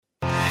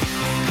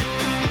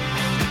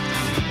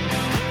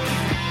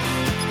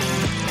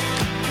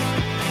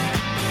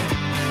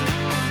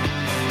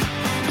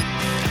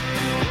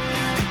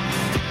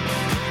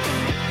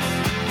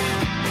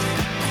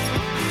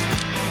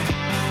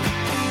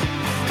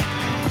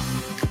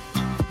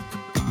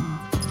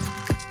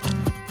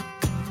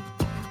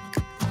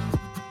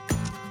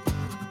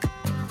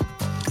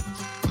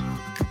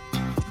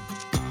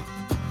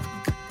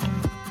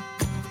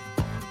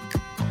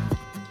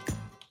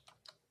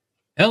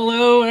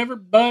Hello,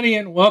 everybody,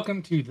 and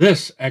welcome to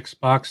this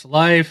Xbox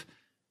Live,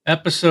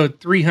 episode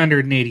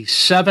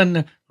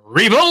 387,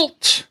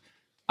 Revolt.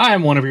 I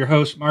am one of your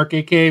hosts, Mark,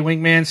 a.k.a.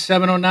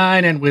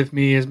 Wingman709, and with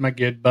me is my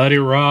good buddy,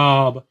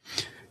 Rob.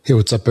 Hey,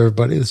 what's up,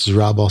 everybody? This is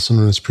Rob, also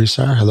known as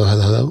Presar.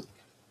 Hello.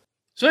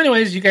 So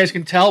anyways, you guys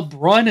can tell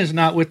Brun is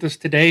not with us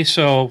today,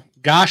 so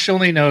gosh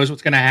only knows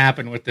what's going to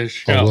happen with this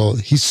show. Oh, well,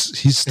 he's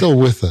still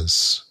with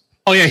us.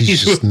 Oh, yeah,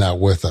 he's just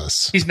not with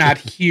us. He's not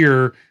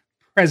here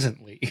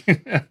presently.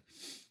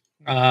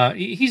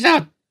 He's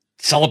out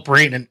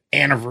celebrating an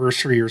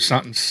anniversary or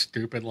something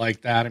stupid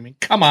like that. I mean,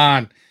 come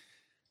on.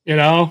 You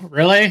know,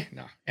 really?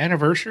 No,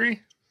 anniversary?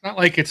 It's not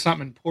like it's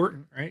something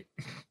important, right?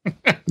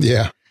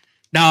 Yeah.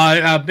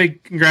 No,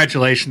 big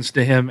congratulations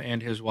to him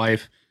and his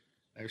wife.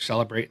 They're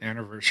celebrating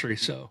anniversary.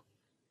 So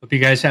hope you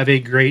guys have a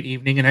great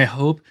evening, and I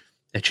hope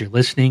that you're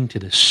listening to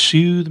the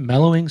soothe,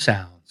 mellowing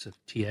sounds of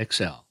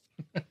TXL.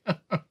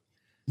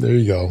 There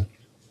you go.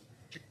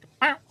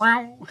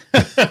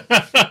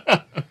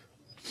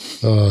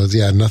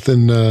 Yeah,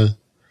 nothing to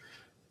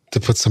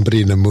put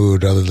somebody in a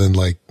mood other than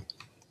like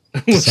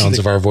the sounds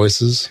of our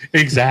voices.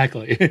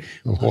 Exactly.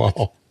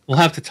 Wow. We'll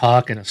have to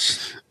talk in a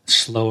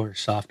slower,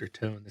 softer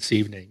tone this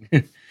evening,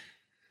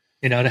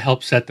 you know, to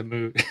help set the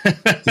mood.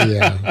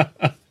 Yeah.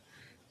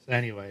 So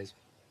anyways,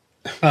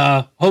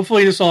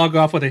 hopefully this will all go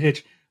off with a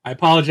hitch. I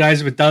apologize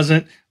if it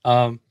doesn't.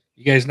 You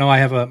guys know I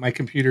have my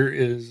computer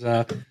is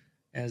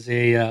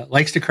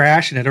likes to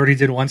crash, and it already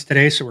did once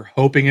today, so we're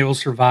hoping it will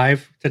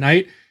survive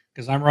tonight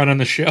because I'm running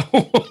the show.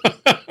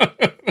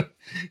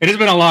 It has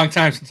been a long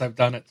time since I've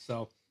done it,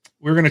 so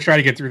we're going to try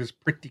to get through this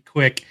pretty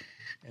quick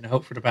and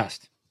hope for the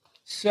best.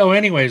 So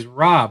anyways,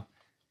 Rob,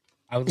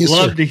 I would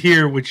love to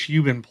hear what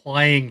you've been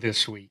playing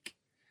this week.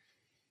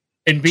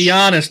 And be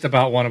honest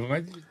about one of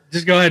them.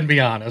 Just go ahead and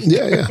be honest.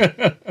 Yeah.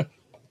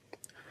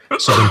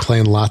 So I've been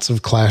playing lots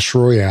of Clash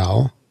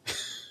Royale.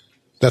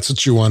 That's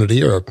what you wanted to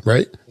hear,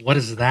 right? What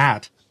is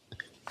that?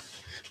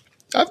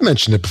 I've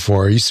mentioned it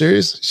before. Are you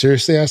serious?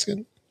 Seriously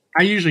asking?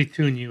 I usually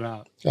tune you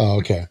out. Oh,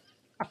 okay.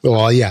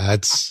 Well, yeah,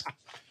 it's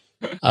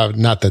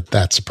not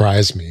that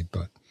surprised me,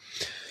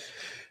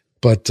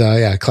 but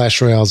yeah, Clash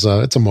Royale's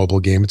it's a mobile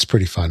game. It's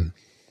pretty fun.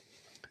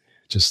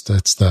 Just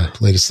that's the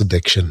latest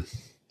addiction.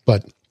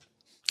 But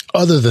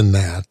other than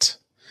that,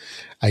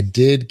 I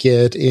did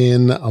get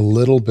in a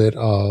little bit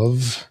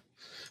of.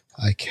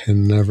 I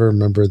can never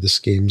remember this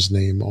game's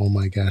name. Oh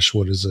my gosh,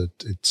 what is it?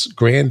 It's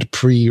Grand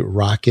Prix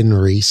Rockin'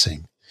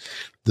 Racing.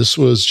 This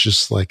was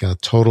just like a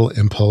total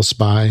impulse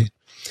buy.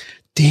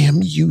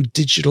 Damn you,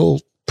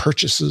 digital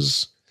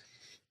purchases.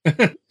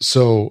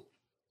 So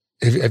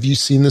have you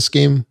seen this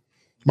game,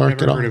 Mark,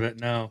 Never at all? heard of it,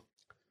 no.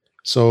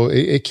 So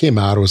it came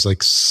out, it was like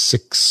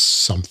 $6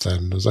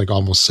 something. It was like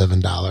almost $7.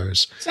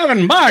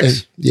 $7?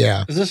 And,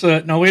 yeah. Is this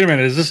wait a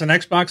minute. Is this an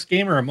Xbox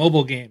game or a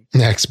mobile game?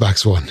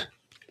 Xbox One.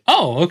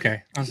 Oh,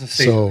 okay. I was going to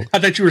say, I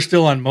thought you were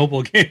still on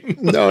mobile game.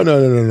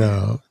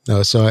 No.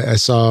 So I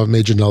saw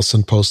Major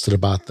Nelson posted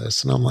about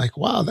this, and I'm like,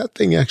 wow, that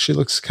thing actually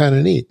looks kind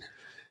of neat.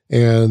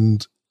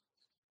 And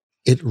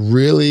it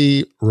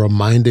really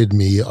reminded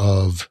me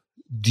of,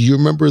 do you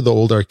remember the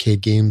old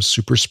arcade game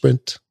Super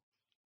Sprint?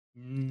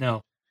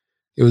 No.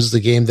 It was the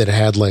game that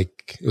had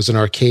it was an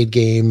arcade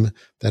game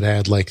that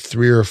had like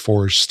 3 or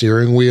 4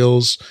 steering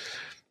wheels.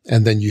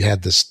 And then you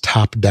had this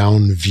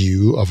top-down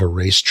view of a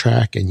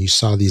racetrack, and you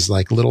saw these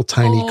like little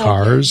tiny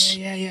cars.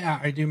 Yeah.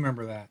 I do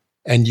remember that.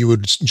 And you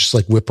would just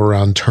like whip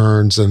around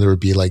turns, and there would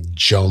be like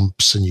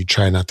jumps, and you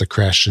try not to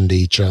crash into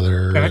each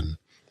other. Okay. And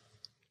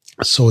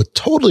so it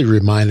totally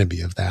reminded me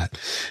of that.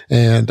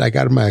 And I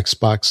got my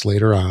Xbox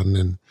later on,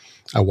 and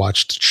I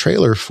watched a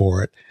trailer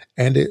for it,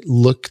 and it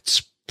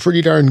looked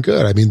pretty darn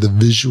good. I mean, the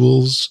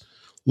visuals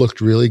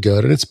looked really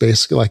good, and it's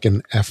basically like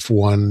an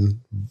F1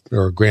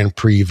 or Grand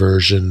Prix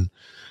version.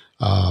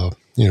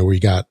 Where you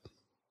got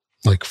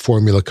like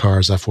Formula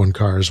cars, F1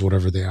 cars,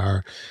 whatever they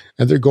are,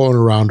 and they're going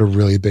around a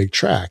really big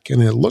track,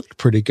 and it looked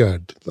pretty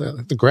good.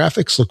 The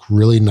graphics look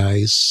really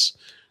nice.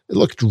 It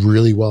looked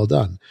really well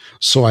done.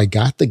 So I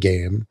got the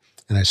game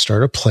and I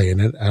started playing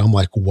it, and I'm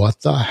like,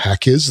 what the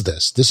heck is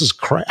this? This is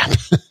crap.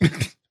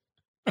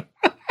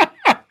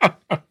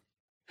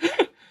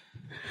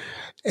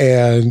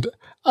 And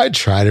I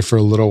tried it for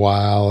a little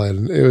while,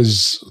 and it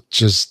was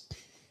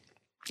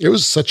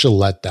such a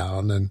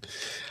letdown, and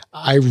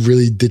I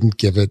really didn't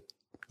give it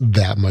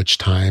that much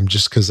time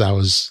just because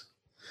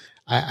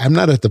I'm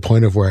not at the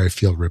point of where I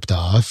feel ripped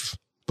off,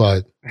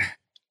 but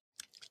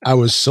I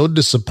was so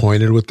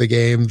disappointed with the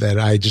game that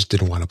I just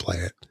didn't want to play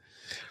it.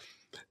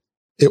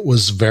 It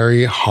was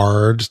very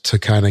hard to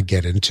kind of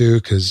get into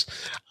because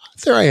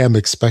there I am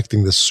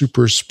expecting the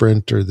super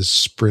sprint or the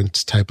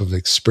sprint type of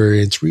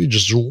experience where you're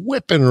just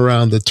whipping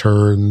around the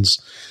turns.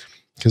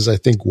 Because I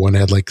think one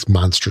had like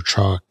monster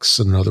trucks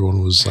and another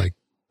one was like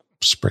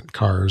sprint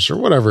cars or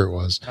whatever it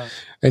was.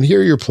 And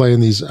here you're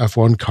playing these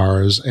F1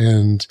 cars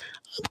and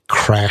I'm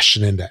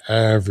crashing into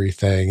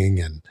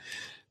everything. And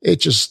it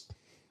just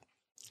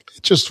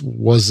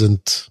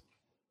wasn't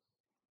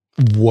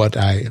what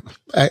I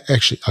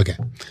actually, okay.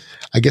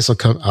 I guess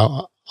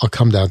I'll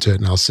come down to it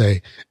and I'll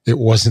say it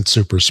wasn't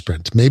Super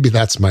Sprint. Maybe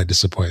that's my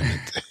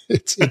disappointment.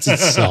 It's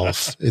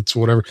itself. It's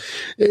whatever.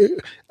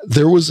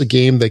 There was a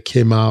game that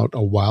came out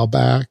a while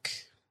back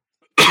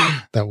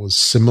that was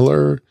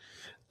similar.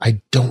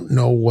 I don't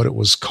know what it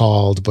was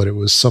called, but it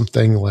was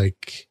something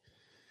like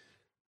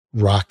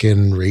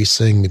Rockin'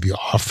 Racing, maybe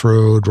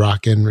Off-Road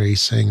Rockin'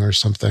 Racing or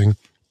something.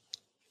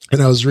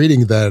 And I was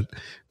reading that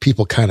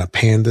people kind of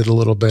panned it a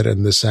little bit,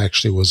 and this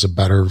actually was a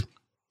better,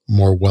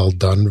 more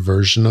well-done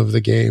version of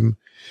the game.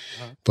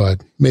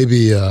 But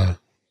maybe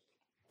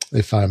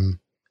if I'm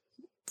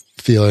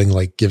feeling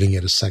like giving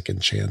it a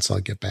second chance, I'll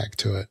get back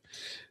to it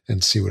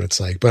and see what it's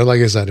like. But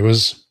like I said, it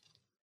was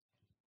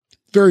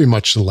very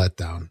much a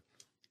letdown.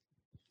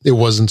 It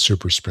wasn't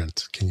Super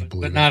Sprint. Can you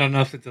believe it? But not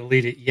enough to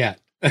delete it yet.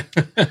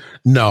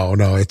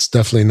 No, it's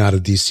definitely not a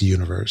DC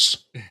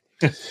Universe.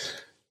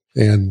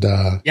 And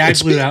yeah, I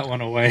blew that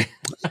one away.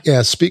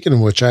 Yeah, speaking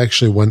of which, I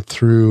actually went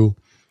through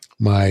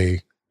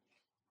my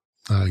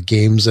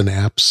games and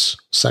apps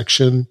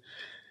section,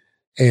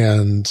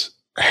 and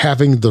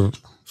having the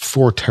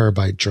 4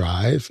 terabyte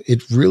drive,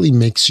 it really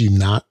makes you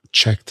not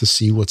check to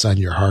see what's on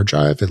your hard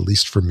drive, at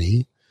least for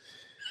me.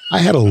 I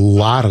had a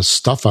lot of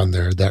stuff on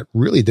there that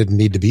really didn't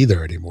need to be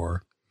there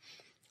anymore.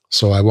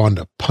 So I wound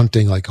up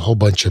punting like a whole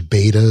bunch of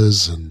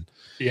betas and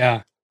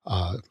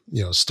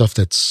stuff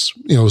that's,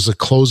 it was a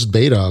closed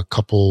beta a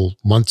couple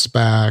months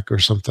back or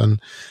something.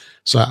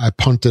 So I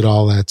punted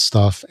all that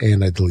stuff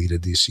and I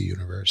deleted DC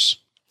Universe.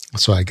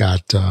 So I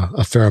got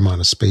a fair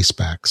amount of space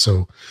back.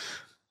 So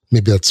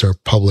maybe that's our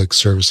public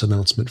service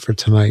announcement for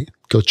tonight.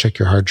 Go check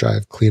your hard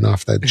drive, clean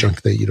off that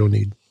junk that you don't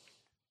need.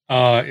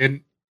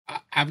 And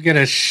I'm going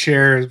to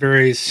share a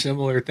very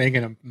similar thing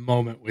in a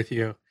moment with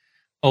you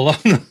along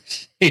the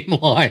same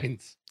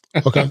lines.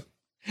 Okay.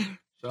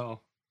 But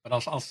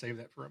I'll save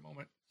that for a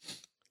moment.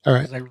 All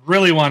right. I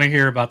really want to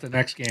hear about the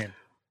next game.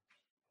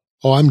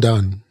 Oh, I'm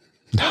done.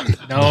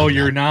 No,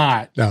 you're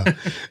not. No.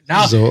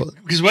 Now,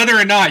 because whether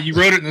or not you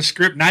wrote it in the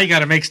script, now you got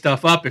to make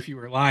stuff up if you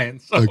were lying.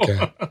 So.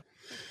 Okay.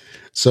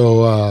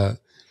 So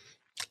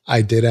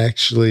I did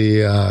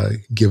actually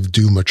give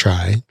Doom a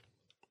try.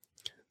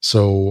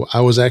 So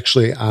I was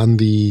actually on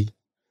the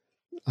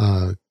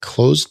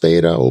closed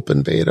beta,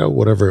 open beta,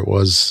 whatever it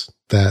was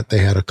that they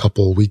had a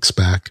couple of weeks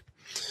back.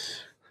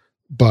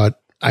 But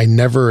I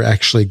never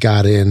actually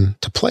got in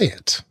to play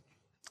it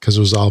because it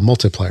was all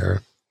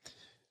multiplayer.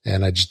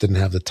 And I just didn't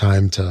have the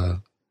time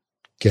to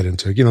get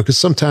into it, because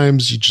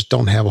sometimes you just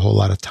don't have a whole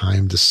lot of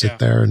time to sit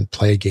there and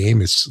play a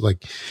game. It's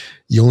like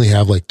you only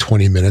have like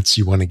 20 minutes.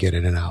 You want to get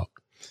in and out.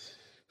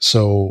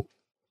 So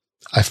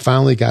I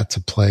finally got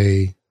to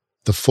play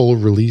the full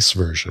release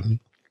version.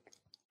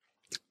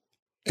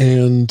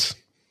 And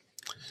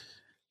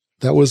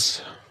it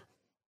was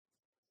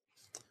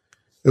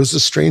a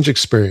strange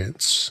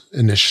experience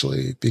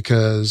initially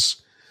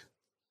because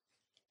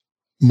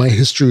my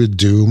history with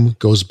Doom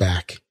goes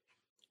back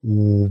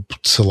to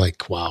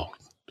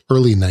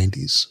early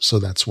 90s. So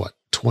that's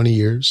 20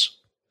 years.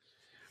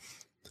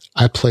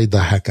 I played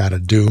the heck out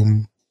of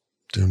Doom,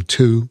 Doom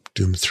 2,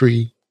 Doom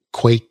 3,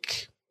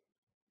 Quake.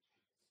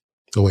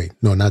 Oh, wait,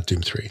 no, not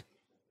Doom 3.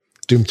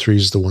 Doom 3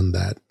 is the one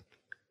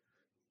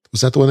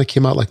was that the one that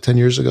came out like 10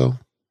 years ago?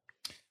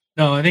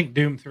 No, I think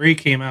Doom 3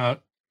 came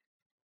out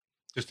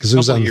just because it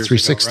was on the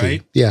 360. Ago,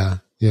 right?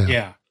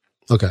 Yeah.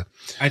 Okay.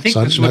 I think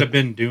this would have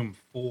been Doom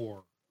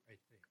 4. I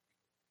think.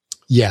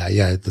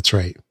 Yeah, that's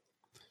right.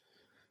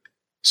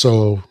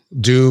 So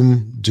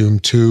Doom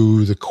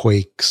 2, the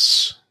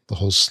Quakes, the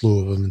whole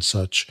slew of them and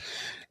such,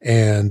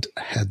 and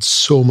had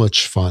so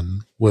much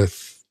fun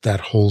with that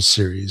whole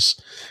series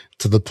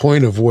to the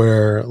point of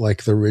where,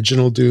 like the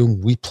original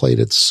Doom, we played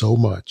it so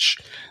much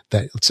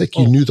that it's like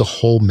you knew the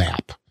whole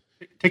map.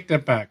 Take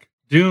that back.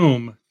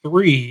 Doom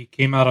 3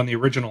 came out on the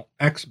original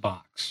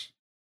Xbox.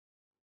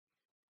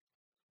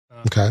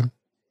 Okay.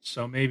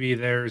 So maybe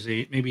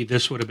maybe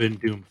this would have been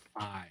Doom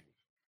 5.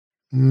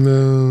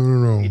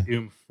 No. Maybe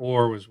Doom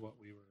 4 was what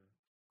we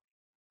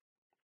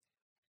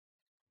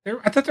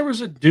were. I thought there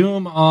was a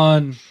Doom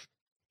on.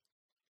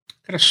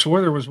 I could have swore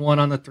there was one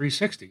on the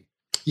 360.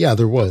 Yeah,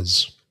 there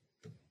was.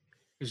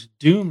 Because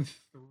Doom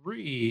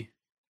 3,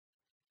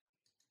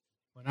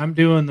 when I'm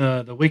doing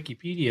the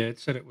Wikipedia, it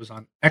said it was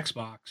on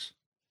Xbox.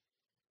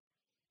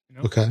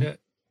 Okay.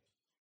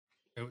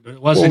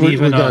 It wasn't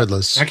even.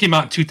 Regardless. That came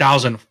out in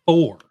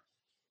 2004.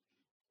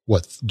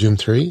 What, Doom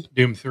 3?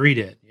 Doom 3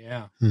 did,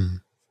 yeah. I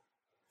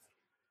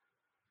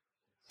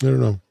don't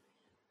know.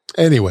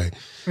 Anyway,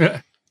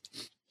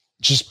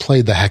 just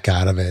played the heck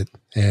out of it.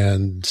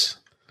 And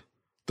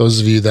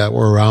those of you that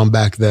were around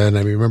back then,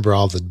 I remember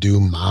all the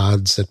Doom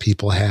mods that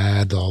people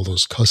had, all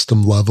those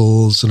custom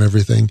levels and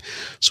everything.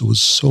 So it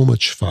was so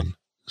much fun.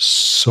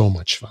 So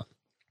much fun.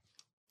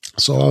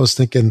 So I was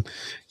thinking,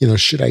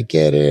 should I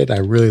get it? I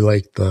really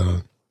like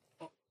the...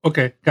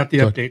 Okay, got the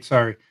update.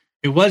 Sorry.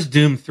 It was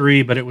Doom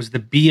 3, but it was the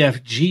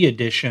BFG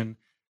edition.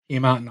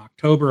 Came out in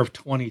October of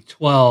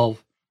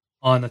 2012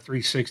 on the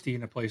 360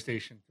 and the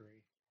PlayStation 3.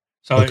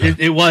 So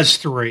it was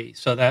 3,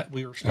 so that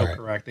we were still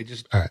correct. They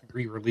just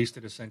re-released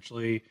it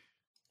essentially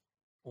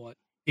what,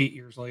 8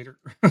 years later.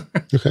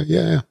 Okay.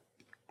 Yeah.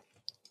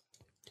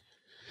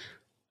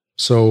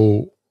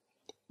 So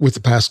with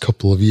the past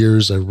couple of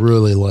years, I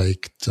really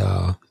liked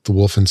the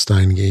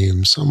Wolfenstein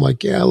games. I'm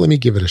like, yeah, let me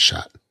give it a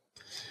shot.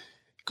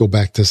 Go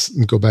back to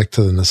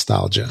the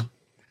nostalgia.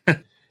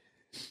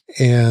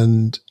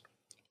 And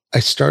I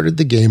started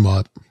the game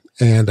up,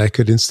 and I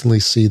could instantly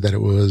see that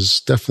it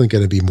was definitely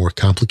going to be more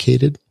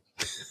complicated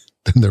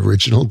than the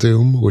original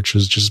Doom, which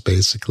was just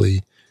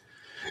basically,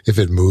 if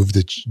it moved,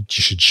 you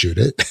should shoot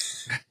it.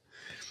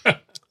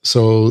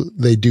 So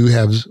they do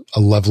have a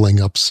leveling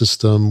up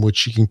system,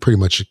 which you can pretty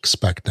much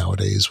expect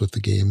nowadays with the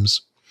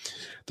games.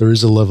 There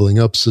is a leveling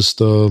up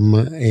system,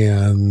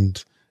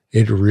 and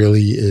it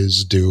really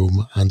is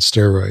Doom on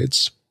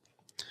steroids.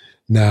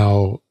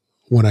 Now,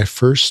 when I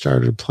first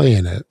started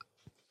playing it,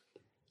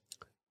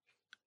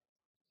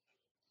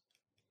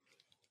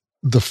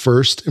 the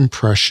first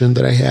impression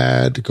that I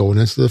had going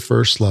into the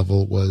first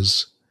level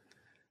was,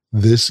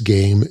 this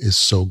game is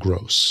so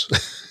gross.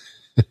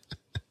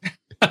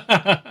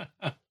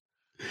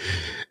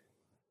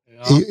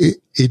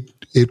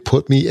 It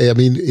put me, I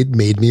mean, it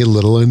made me a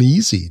little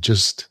uneasy.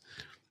 Just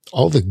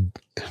all the,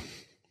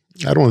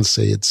 I don't want to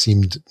say it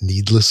seemed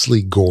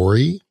needlessly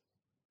gory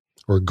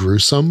or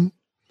gruesome,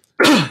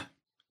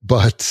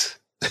 but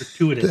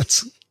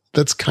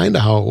that's kind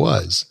of how it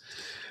was.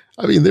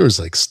 I mean, there was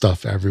like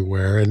stuff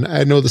everywhere, and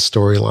I know the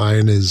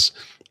storyline is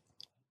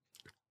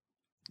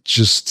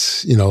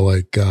just,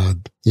 like,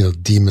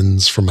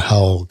 demons from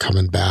hell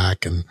coming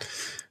back and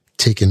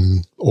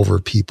taking over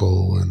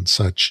people and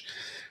such.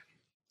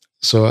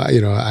 So,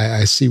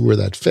 I see where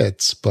that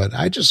fits, but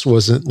I just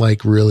wasn't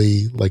like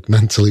really like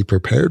mentally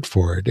prepared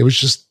for it. It was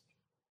just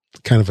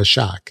kind of a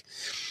shock.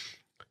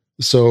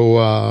 So,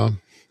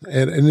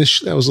 and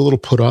initially I was a little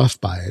put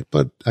off by it,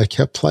 but I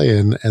kept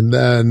playing, and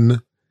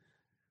then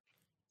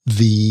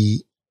the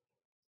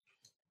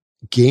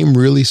game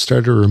really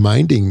started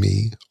reminding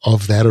me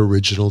of that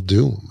original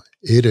Doom.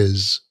 It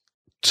is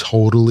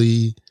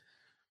totally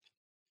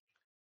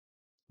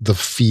the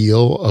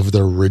feel of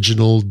the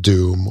original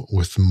Doom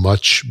with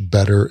much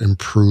better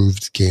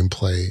improved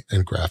gameplay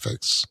and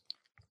graphics.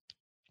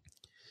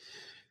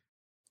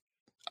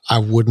 I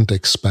wouldn't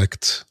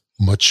expect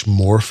much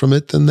more from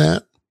it than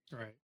that.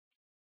 Right.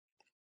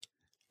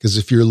 Because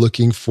if you're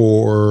looking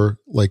for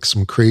like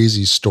some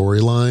crazy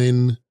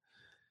storyline,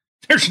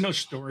 there's no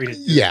story to do.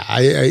 Yeah.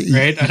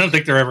 Right? I don't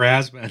think there ever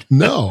has been.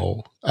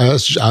 No.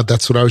 That's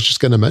what I was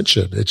just going to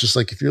mention. It's just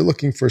like, if you're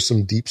looking for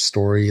some deep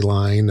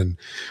storyline and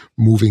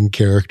moving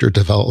character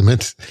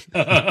development,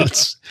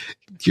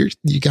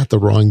 you got the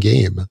wrong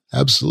game.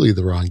 Absolutely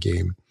the wrong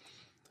game.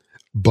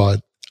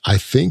 But I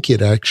think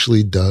it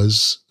actually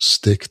does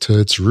stick to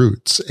its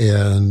roots,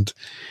 and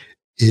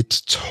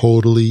it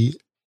totally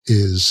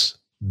is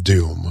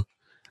Doom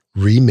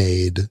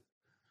remade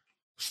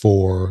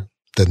for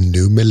the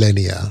new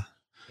millennia.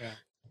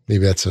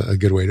 Maybe that's a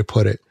good way to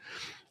put it.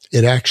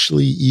 It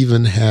actually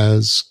even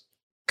has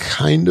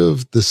kind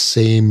of the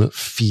same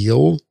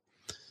feel,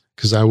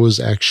 because I was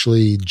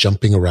actually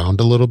jumping around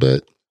a little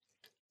bit.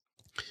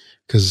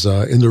 Because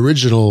in the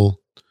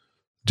original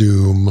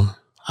Doom,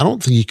 I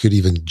don't think you could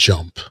even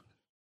jump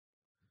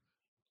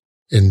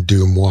in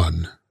Doom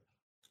 1.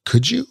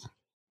 Could you?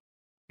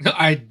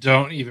 I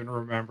don't even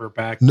remember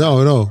back.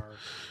 No.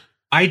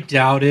 I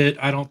doubt it.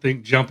 I don't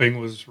think jumping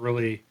was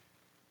really...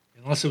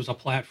 Unless it was a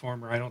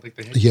platformer, I don't think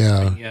they had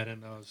anything yet in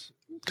those.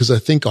 Because I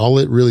think all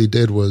it really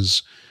did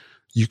was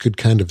you could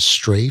kind of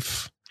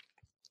strafe,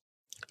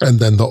 and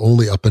then the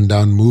only up and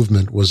down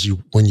movement was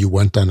when you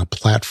went on a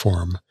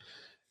platform.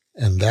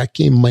 And that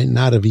game might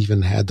not have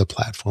even had the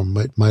platform.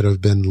 It might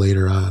have been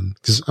later on.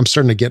 Because I'm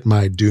starting to get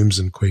my Dooms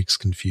and Quakes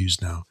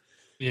confused now.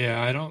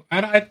 Yeah,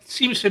 it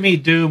seems to me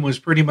Doom was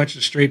pretty much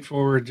a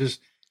straightforward, just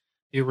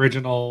the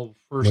original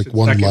first like and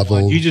one second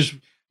level. One.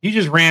 You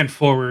just ran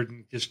forward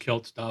and just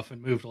killed stuff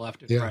and moved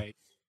left and right.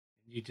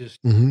 You just,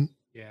 I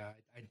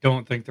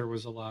don't think there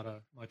was a lot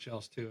of much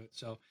else to it.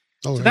 So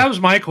that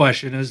was my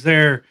question. Is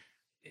it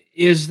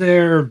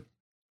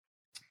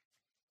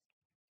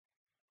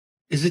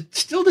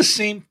still the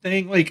same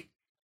thing? Like,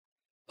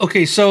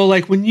 okay, so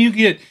like when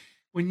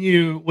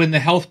the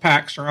health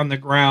packs are on the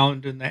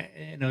ground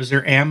and is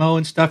there ammo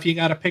and stuff you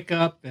got to pick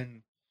up,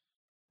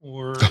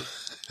 or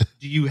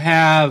do you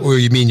have? Or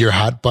you mean your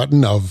hot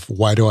button of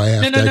why do I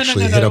have to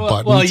actually hit a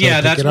button? Well,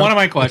 yeah, that's one of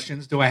my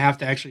questions. Do I have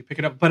to actually pick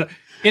it up? But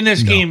in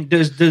this game,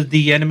 does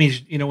the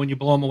enemies, when you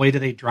blow them away, do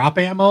they drop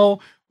ammo,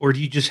 or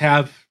do you just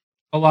have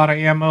a lot of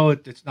ammo?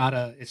 It's not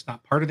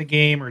part of the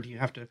game, or do you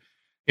have to,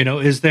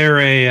 is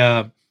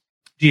there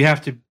do you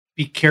have to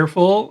be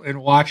careful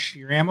and watch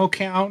your ammo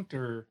count,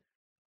 or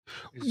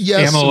is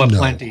ammo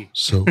aplenty?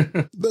 So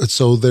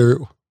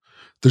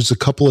there's a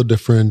couple of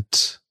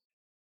different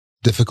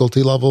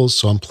difficulty levels.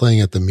 So I'm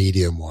playing at the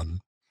medium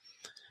one,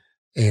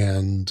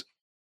 and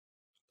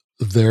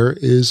there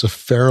is a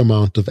fair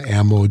amount of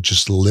ammo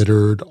just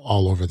littered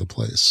all over the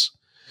place.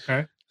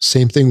 Okay.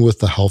 Same thing with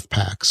the health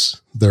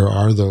packs. There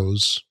are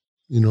those,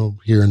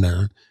 here and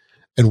there.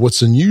 And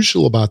what's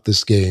unusual about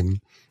this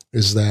game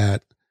is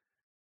that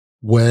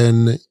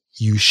when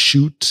you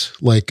shoot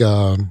like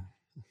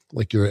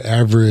your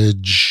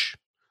average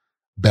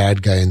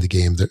bad guy in the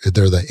game,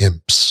 they're the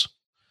imps.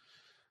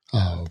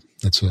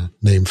 That's a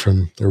name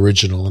from the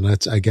original, and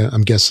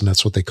I'm guessing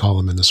that's what they call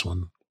them in this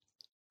one.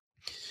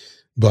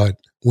 But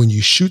when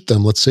you shoot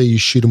them, let's say you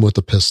shoot them with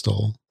a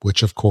pistol,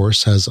 which of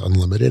course has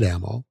unlimited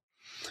ammo.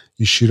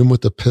 You shoot them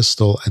with a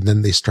pistol and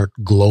then they start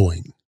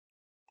glowing.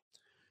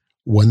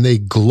 When they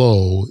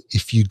glow,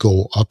 if you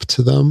go up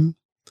to them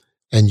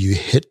and you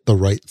hit the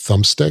right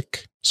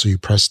thumbstick, so you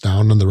press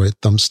down on the right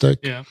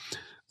thumbstick,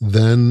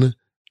 then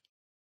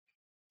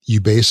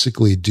you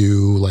basically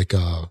do like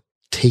a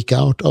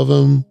takeout of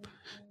them.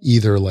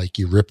 Either like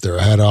you rip their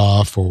head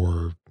off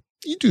or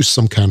you do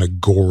some kind of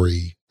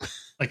gory,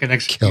 like an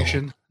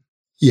execution. Kill.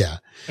 Yeah.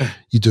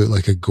 You do it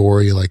like a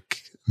gory,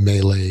 like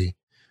melee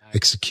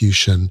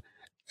execution.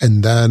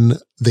 And then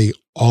they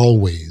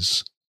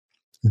always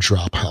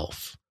drop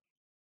health,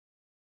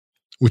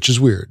 which is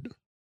weird.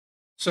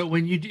 So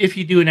if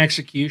you do an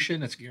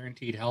execution, it's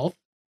guaranteed health?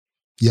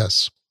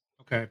 Yes.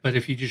 Okay. But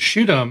if you just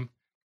shoot them,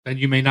 then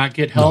you may not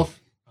get health?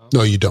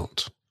 No, you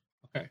don't.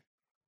 Okay.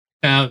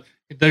 Now,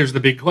 there's the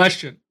big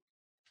question.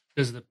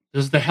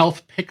 Does the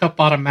health pick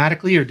up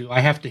automatically, or do I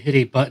have to hit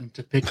a button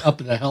to pick up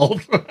the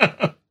health?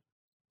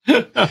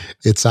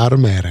 It's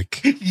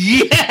automatic.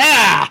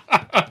 Yeah!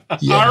 All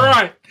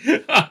right.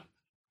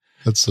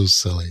 That's so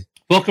silly.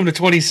 Welcome to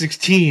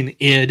 2016,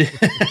 id.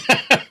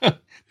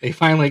 They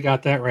finally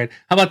got that right.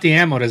 How about the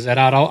ammo? Does that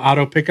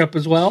auto pick up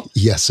as well?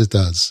 Yes, it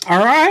does. All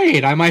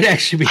right. I might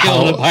actually be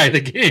able to buy the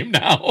game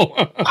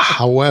now.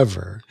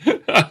 However,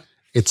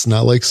 it's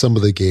not like some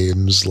of the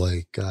games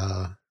like,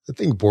 I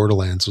think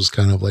Borderlands was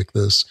kind of like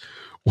this,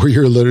 where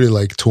you're literally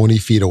like 20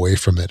 feet away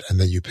from it and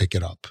then you pick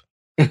it up.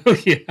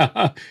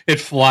 Yeah.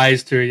 It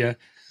flies to you.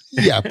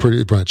 Yeah,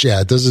 pretty much.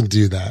 Yeah, it doesn't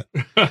do that.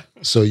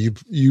 So you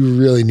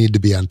really need to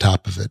be on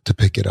top of it to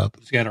pick it up.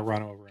 You got to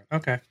run over it.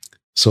 Okay.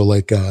 So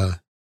like, I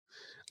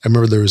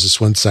remember there was this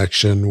one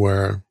section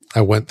where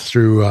I went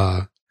through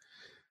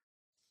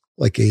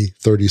like a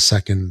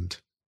 30-second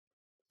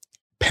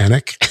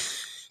panic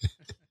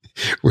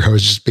where I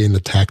was just being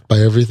attacked by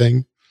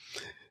everything.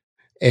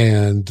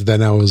 And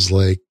then I was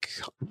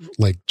like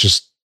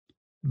just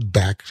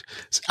back.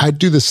 I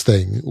do this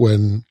thing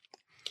when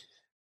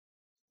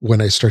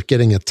I start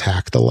getting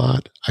attacked a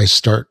lot, I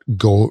start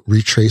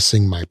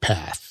retracing my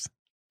path.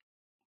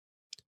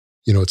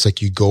 You know, it's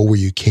like you go where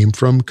you came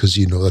from because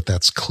you know that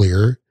that's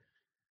clear.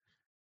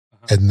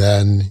 And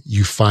then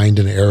you find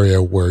an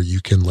area where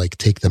you can like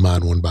take them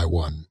on one by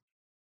one.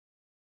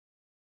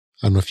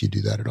 I don't know if you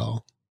do that at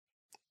all.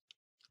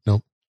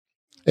 Nope.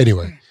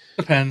 Anyway.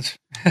 Depends.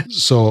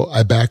 So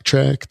I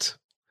backtracked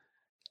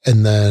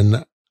and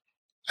then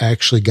I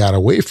actually got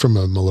away from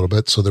them a little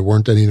bit. So there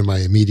weren't any in my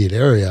immediate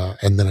area.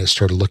 And then I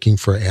started looking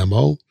for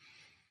ammo.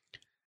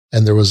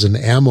 And there was an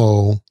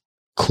ammo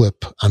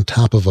clip on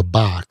top of a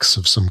box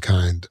of some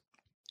kind.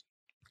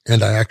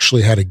 And I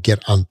actually had to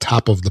get on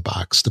top of the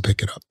box to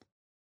pick it up.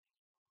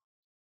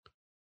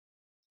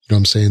 You know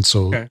what I'm saying?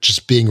 So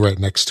Just being right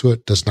next to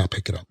it does not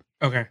pick it up.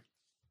 Okay.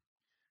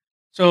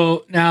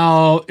 So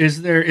now this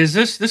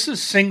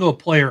is single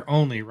player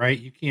only, right?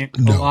 You can't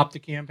co-op the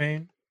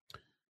campaign?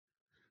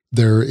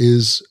 There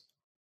is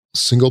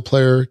single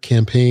player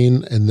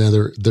campaign and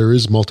then there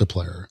is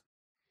multiplayer.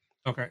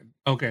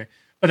 Okay.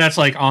 But that's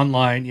like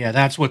online. Yeah,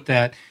 that's what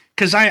that,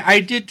 because I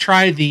did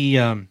try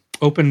the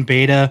open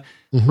beta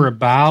for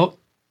about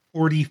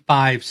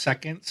 45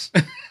 seconds.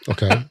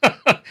 Okay.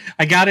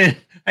 I got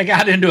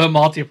into a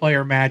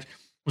multiplayer match,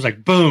 was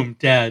like, boom,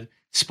 dead.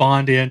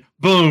 Spawned in,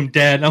 boom,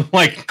 dead. I'm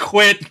like,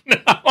 quit.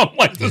 I'm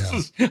like,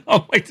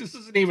 this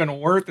isn't even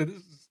worth it.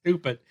 This is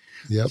stupid.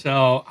 Yep.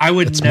 So I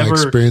would That's never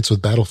my experience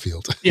with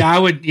Battlefield. I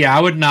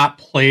would not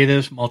play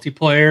this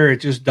multiplayer. It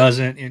just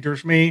doesn't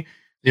interest me.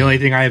 The only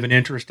thing I have an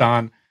interest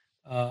on,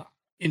 the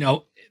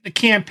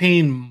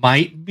campaign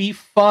might be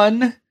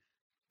fun.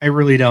 I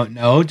really don't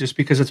know. Just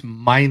because it's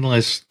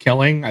mindless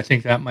killing, I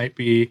think that might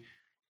be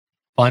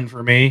fun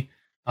for me.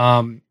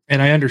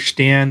 And I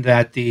understand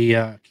that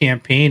the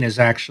campaign is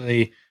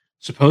actually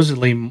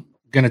supposedly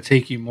going to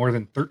take you more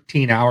than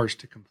 13 hours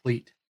to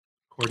complete.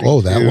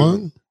 That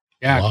long?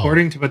 Yeah, wow.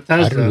 According to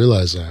Bethesda. I didn't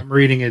realize that. I'm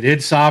reading it.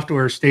 id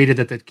Software stated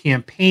that the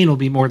campaign will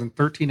be more than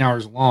 13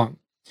 hours long.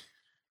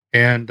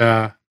 And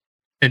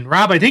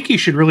Rob, I think you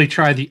should really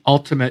try the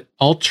ultimate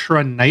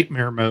ultra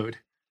nightmare mode.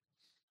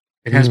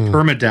 It has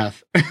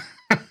permadeath.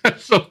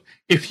 So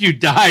if you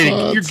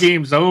die, your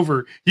game's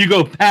over. You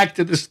go back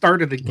to the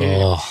start of the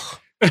game. Oh.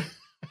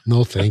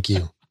 No, thank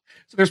you.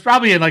 So there's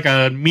probably like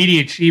a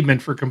media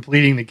achievement for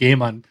completing the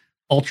game on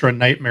ultra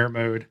nightmare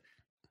mode.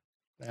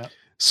 Yeah.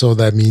 So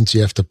that means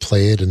you have to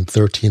play it in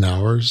 13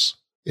 hours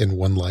in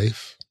one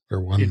life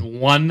in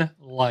one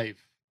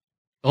life.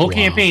 The whole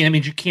campaign. That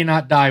means you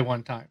cannot die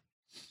one time.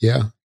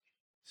 Yeah.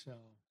 So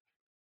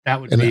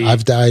that would be. And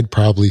I've died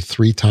probably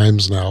 3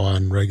 times now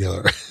on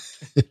regular.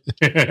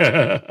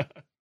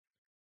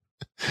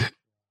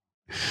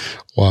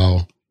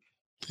 Wow.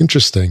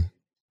 Interesting.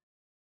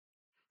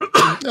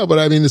 No, but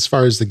I mean, as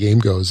far as the game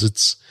goes,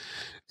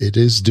 it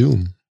is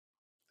Doom.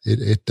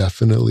 It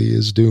definitely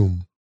is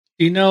Doom.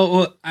 Do you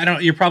know,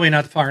 you're probably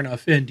not far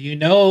enough in. Do you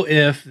know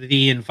if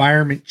the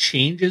environment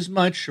changes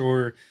much,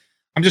 or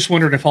I'm just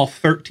wondering if all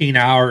 13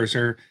 hours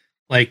are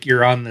like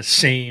you're on the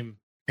same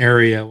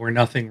area where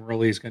nothing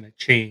really is going to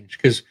change?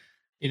 Because,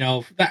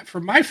 that for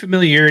my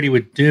familiarity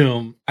with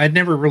Doom, I'd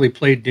never really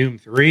played Doom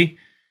 3,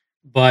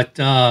 but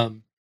I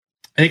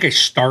think I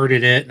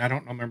started it and I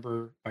don't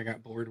remember if I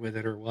got bored with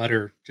it or what,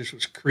 or just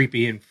was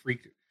creepy and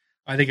freaked.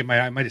 I think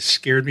I might have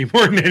scared me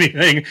more than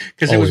anything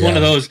because it was one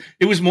of those.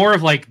 It was more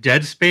of like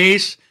Dead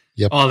Space.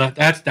 Yep. Oh,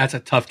 that's a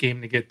tough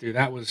game to get through.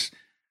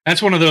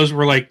 That's one of those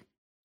where like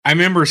I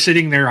remember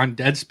sitting there on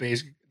Dead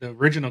Space, the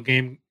original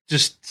game,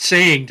 just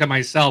saying to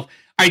myself,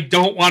 I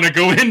don't want to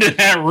go into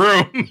that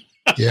room.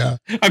 Yeah.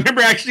 I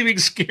remember actually being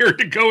scared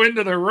to go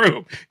into the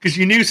room because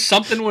you knew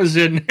something was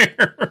in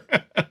there.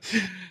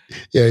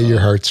 Yeah, your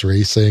heart's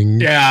racing.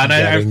 Yeah, and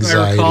I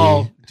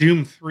recall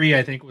Doom 3,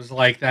 I think, was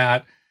like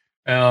that.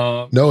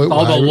 No,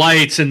 all the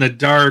lights in the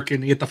dark,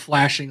 and you get the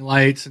flashing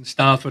lights and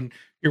stuff, and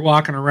you're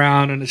walking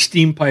around, and a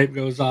steam pipe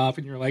goes off,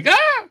 and you're like,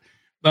 ah!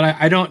 But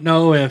I don't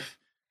know if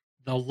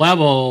the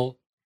level,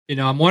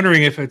 I'm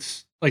wondering if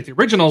it's like the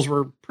originals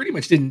were pretty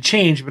much didn't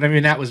change, but I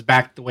mean, that was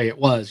back the way it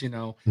was,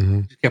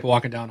 Mm-hmm. Just kept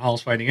walking down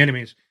halls fighting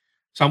enemies.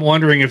 So I'm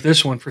wondering if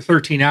this one for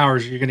 13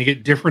 hours, you're going to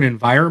get different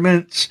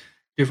environments,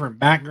 different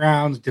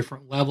backgrounds,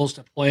 different levels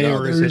to play,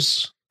 or is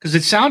it? Because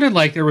it sounded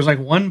like there was like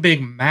one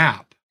big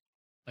map.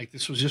 Like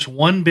this was just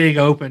one big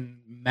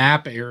open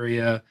map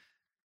area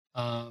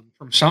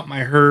from something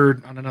I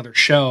heard on another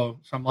show.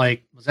 So I'm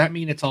like, does that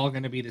mean it's all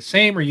going to be the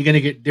same? Or are you going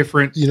to get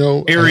different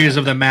areas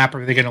of the map?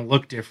 Or are they going to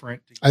look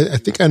different? I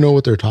think I know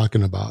what they're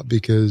talking about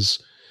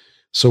because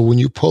so when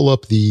you pull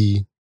up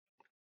the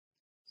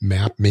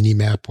map, mini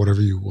map,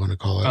 whatever you want to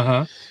call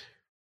it,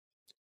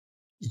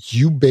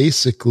 you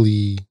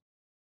basically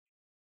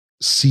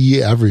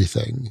see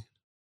everything.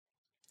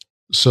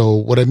 So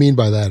what I mean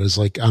by that is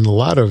like on a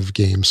lot of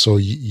games, so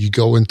you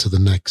go into the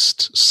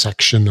next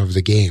section of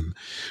the game.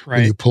 Right.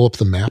 When you pull up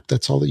the map,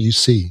 that's all that you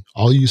see.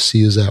 All you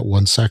see is that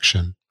one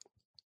section.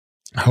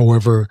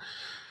 However,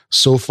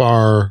 so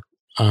far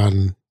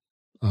on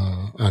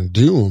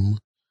Doom,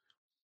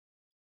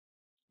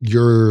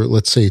 you're,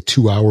 let's say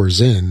 2 hours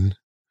in,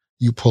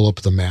 you pull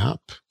up the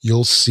map,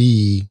 you'll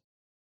see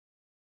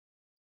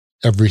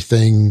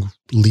everything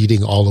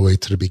leading all the way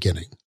to the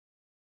beginning.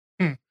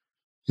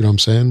 You know what I'm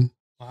saying?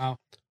 Wow.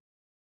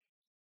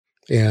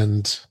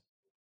 And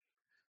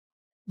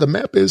the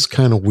map is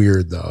kind of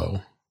weird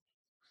though,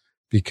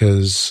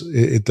 because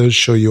it does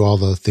show you all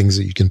the things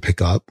that you can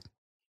pick up.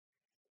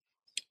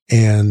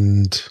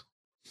 And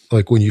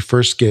like when you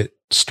first get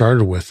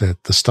started with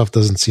it, the stuff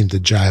doesn't seem to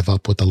jive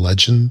up with the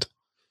legend.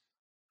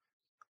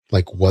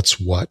 Like what's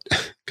what,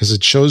 because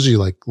it shows you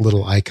like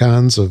little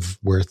icons of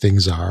where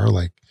things are.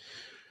 Like,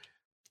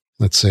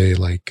 let's say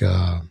like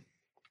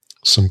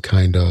some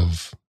kind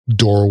of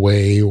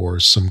doorway or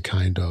some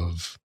kind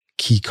of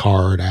key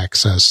card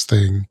access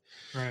thing,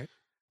 right?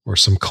 Or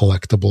some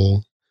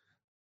collectible.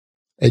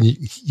 And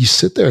you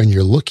sit there and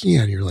you're looking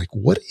at it, you're like,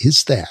 what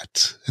is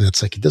that? And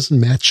it's like, it doesn't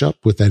match up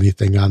with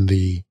anything on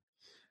the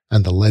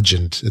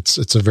legend.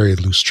 It's a very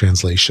loose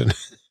translation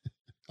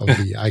of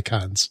the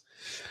icons.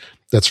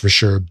 That's for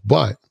sure.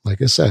 But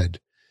like I said,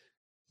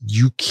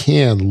 you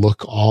can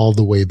look all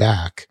the way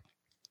back.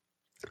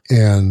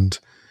 And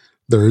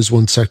there is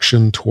one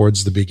section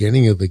towards the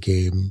beginning of the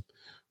game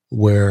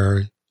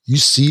where you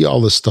see all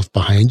the stuff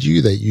behind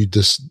you that you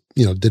just,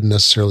 didn't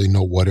necessarily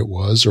know what it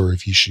was or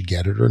if you should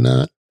get it or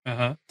not.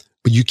 Uh-huh.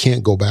 But you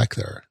can't go back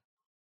there.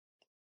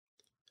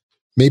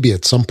 Maybe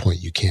at some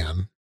point you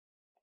can.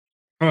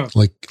 Huh.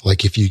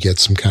 Like if you get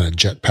some kind of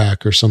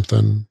jetpack or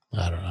something.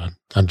 I don't know.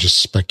 I'm just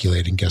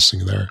speculating,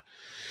 guessing there.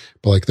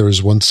 But like there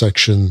was one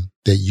section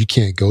that you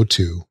can't go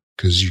to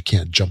because you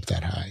can't jump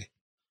that high.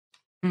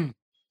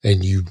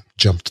 And you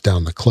jumped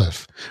down the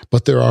cliff.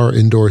 But there are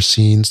indoor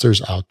scenes.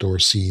 There's outdoor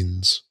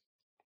scenes.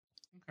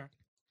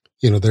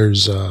 Okay.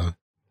 There's,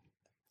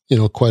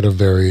 quite a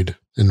varied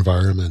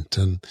environment.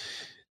 And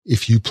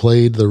if you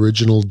played the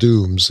original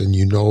Dooms and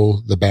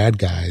the bad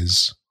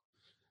guys,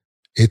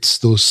 it's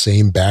those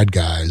same bad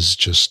guys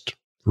just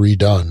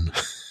redone.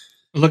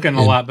 Looking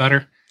a lot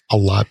better. A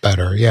lot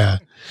better, yeah.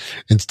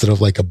 Instead of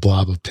like a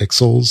blob of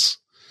pixels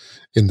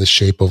in the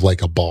shape of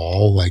like a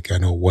ball. Like I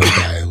know one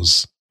guy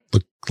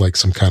looked like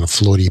some kind of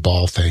floaty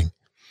ball thing.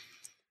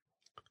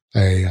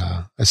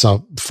 I saw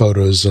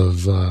photos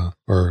of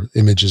or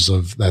images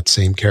of that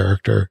same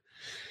character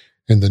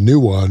in the new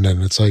one,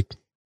 and it's like,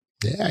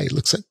 yeah, he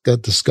looks like a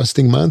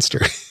disgusting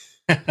monster.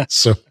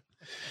 So,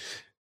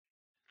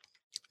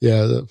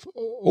 yeah,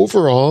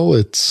 overall,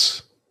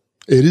 it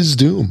is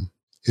Doom.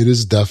 It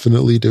is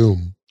definitely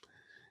Doom,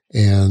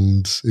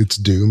 and it's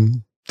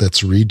Doom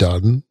that's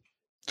redone.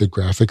 The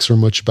graphics are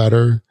much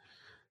better,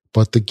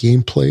 but the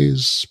gameplay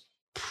is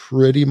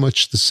pretty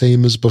much the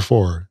same as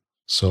before.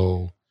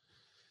 So,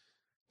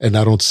 and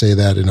I don't say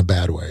that in a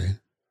bad way.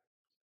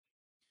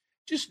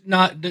 just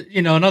not,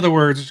 in other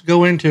words,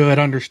 go into it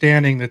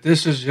understanding that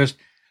this is just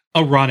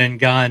a run and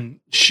gun,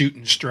 shoot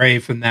and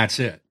strafe, and that's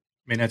it.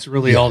 I mean, that's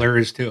really all there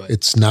is to it.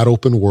 It's not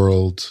open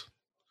world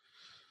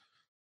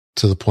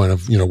to the point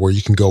of, where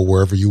you can go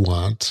wherever you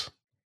want.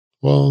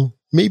 Well,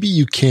 maybe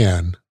you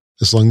can,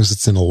 as long as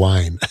it's in a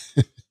line.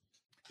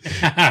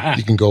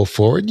 You can go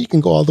forward, you can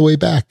go all the way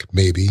back,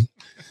 maybe.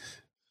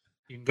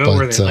 You can go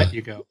where they let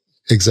you go.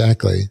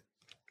 Exactly.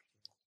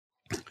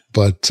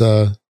 But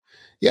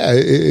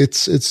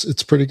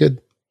it's pretty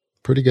good.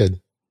 Pretty good.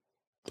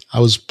 I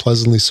was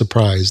pleasantly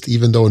surprised,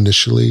 even though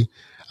initially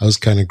I was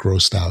kind of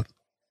grossed out.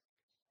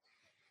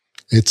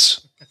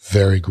 It's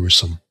very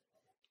gruesome.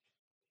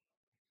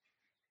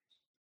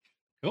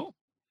 Cool.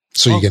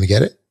 So you're going to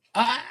get it?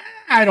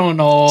 I don't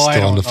know.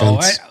 Still on the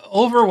fence?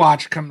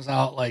 Overwatch comes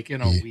out like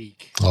in a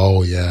week.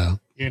 Oh, yeah.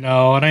 And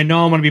I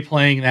know I'm going to be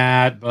playing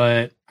that,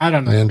 but I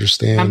don't know. I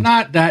understand. I'm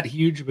not that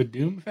huge of a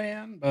Doom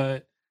fan,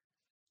 but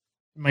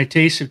my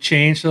tastes have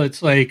changed. So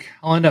it's like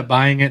I'll end up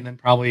buying it and then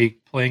probably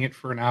playing it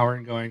for an hour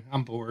and going,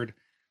 I'm bored.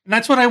 And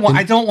that's what I want.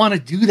 I don't want to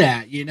do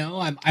that.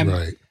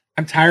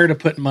 I'm tired of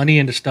putting money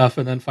into stuff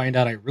and then find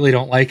out I really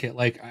don't like it.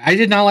 Like I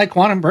did not like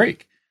Quantum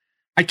Break.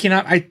 I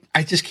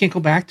just can't go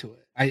back to it.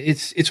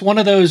 It's one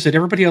of those that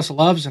everybody else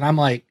loves, and I'm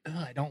like,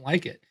 I don't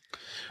like it.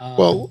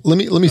 Well, let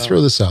me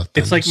throw this out.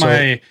 Then. It's like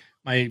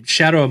my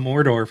Shadow of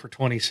Mordor for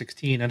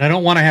 2016, and I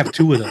don't want to have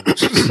two of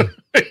those.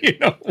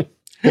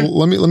 Well,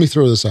 let me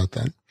throw this out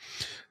then.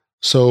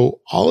 So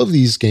all of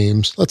these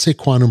games, let's say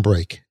Quantum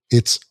Break,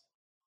 it's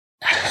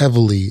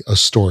heavily a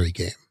story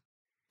game.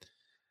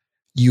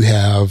 You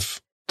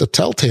have the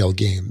Telltale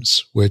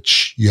games,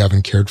 which you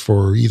haven't cared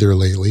for either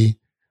lately.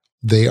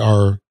 They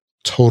are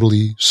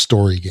totally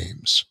story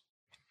games.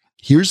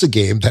 Here's a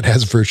game that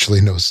has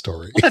virtually no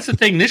story. Well, that's the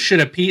thing. This should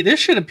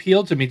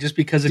appeal to me just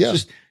because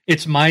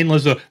it's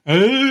mindless.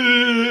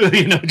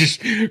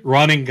 Just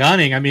running,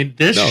 gunning. I mean,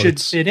 this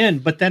should fit in.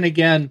 But then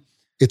again,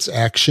 it's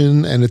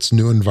action and it's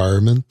new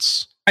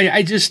environments.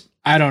 I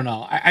don't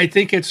know. I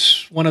think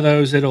it's one of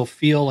those that'll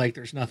feel like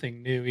there's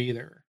nothing new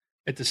either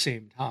at the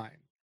same time.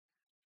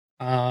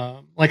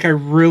 Like I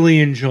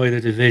really enjoy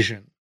The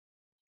Division.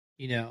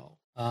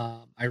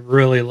 I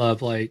really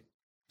love like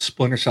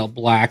Splinter Cell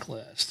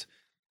Blacklist.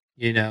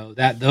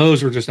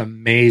 Those were just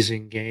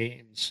amazing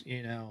games,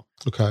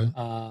 Okay.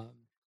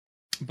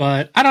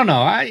 But I don't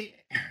know.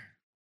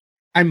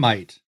 I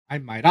might.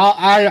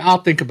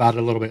 I'll think about it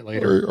a little bit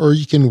later. Or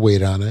you can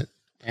wait on it.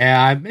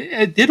 Yeah,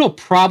 it'll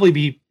probably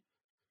be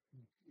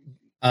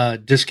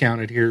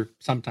discounted here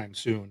sometime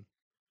soon.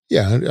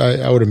 Yeah,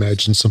 I would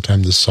imagine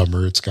sometime this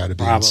summer it's got to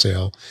be on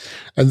sale.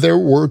 And there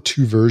were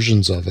two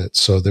versions of it.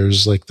 So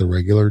there's like the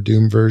regular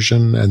Doom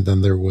version, and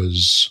then there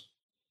was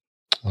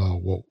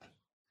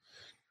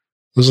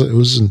it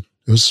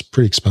was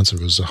pretty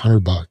expensive. It was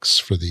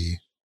 $100 for the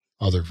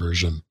other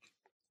version.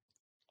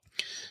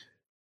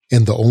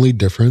 And the only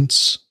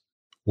difference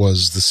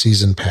was the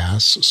season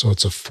pass. So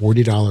it's a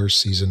 $40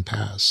 season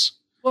pass.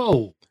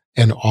 Whoa.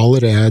 And all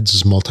it adds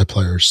is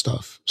multiplayer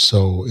stuff.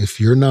 So if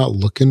you're not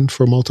looking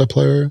for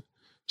multiplayer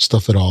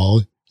stuff at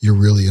all, you're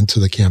really into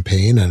the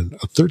campaign, and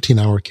a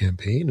 13-hour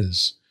campaign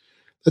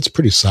that's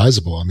pretty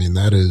sizable. I mean,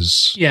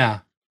 that's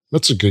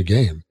a good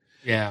game.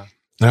 Yeah.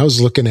 And I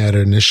was looking at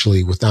it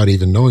initially without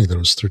even knowing that it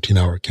was a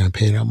 13-hour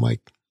campaign. I'm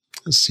like,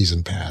 this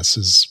season pass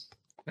is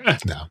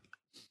no,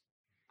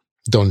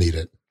 don't need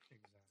it.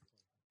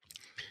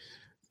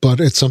 But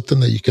it's something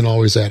that you can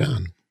always add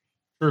on.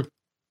 True.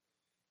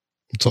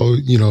 So,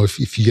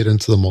 if you get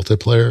into the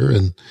multiplayer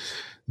and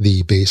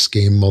the base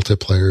game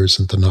multiplayer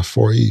isn't enough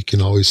for you, you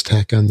can always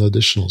tack on the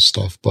additional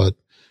stuff. But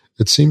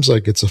it seems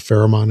like it's a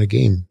fair amount of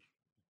game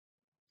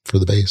for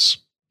the base.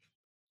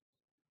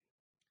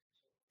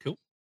 Cool.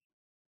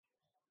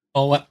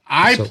 Well, what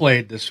I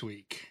played this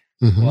week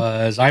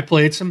was I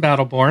played some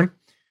Battleborn,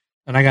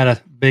 and I got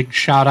a big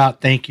shout out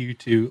thank you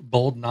to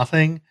Bold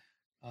Nothing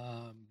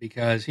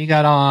because he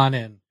got on,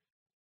 and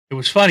it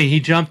was funny. He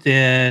jumped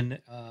in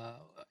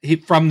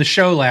from the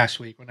show last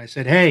week when I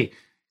said, hey,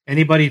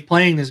 anybody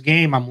playing this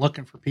game, I'm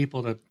looking for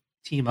people to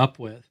team up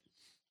with.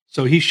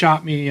 So he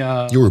shot me.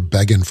 You were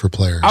begging for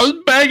players. I was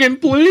begging,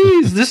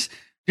 please. This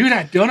dude,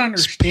 I don't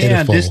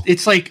understand this.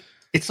 It's like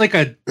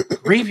a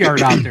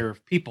graveyard out there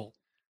of people.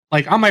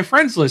 Like on my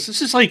friends list,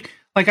 this is like,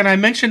 and I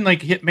mentioned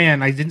like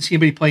Hitman. I didn't see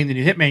anybody playing the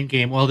new Hitman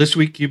game. Well, this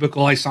week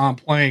Cubicle, I saw him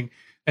playing,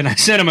 and I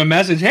sent him a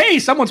message. Hey,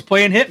 someone's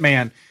playing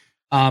Hitman.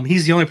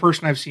 He's the only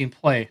person I've seen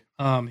play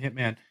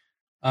Hitman.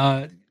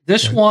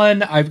 This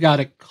one, I've got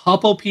a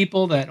couple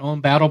people that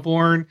own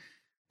Battleborn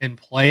and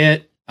play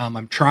it.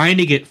 I'm trying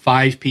to get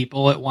 5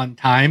 people at one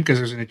time because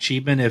there's an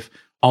achievement if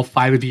all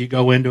 5 of you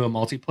go into a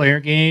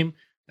multiplayer game,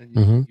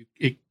 then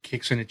it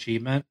kicks an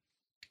achievement.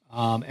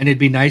 And it'd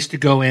be nice to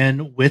go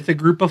in with a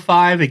group of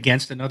 5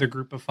 against another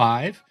group of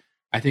 5.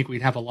 I think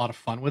we'd have a lot of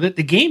fun with it.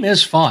 The game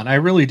is fun. I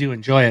really do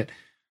enjoy it.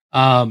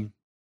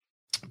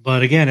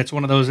 But again, it's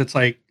one of those, it's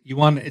like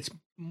it's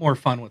more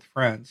fun with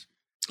friends.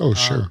 Oh,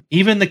 sure.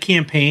 Even the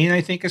campaign, I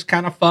think, is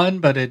kind of fun,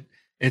 but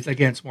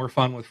it's more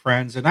fun with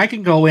friends. And I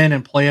can go in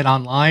and play it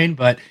online,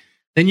 but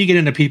Then you get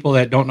into people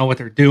that don't know what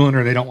they're doing,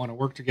 or they don't want to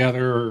work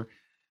together, or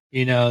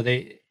they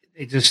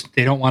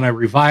don't want to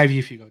revive you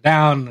if you go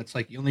down. It's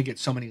like you only get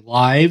so many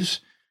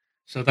lives.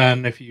 So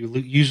then if you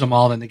use them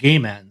all, then the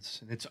game ends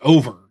and it's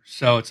over.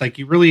 So it's like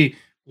you really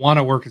want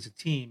to work as a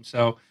team.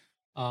 So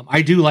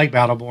I do like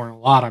Battleborn a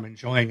lot. I'm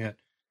enjoying it.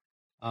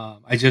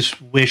 I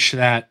just wish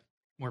that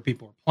more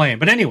people were playing.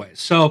 But anyways,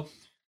 so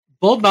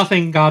Bold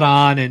Nothing got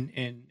on,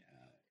 and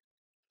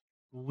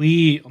let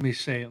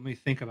me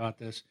think about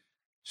this.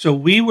 So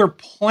we were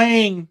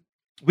playing,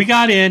 we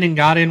got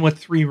in with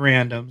 3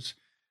 randoms,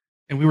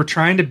 and we were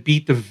trying to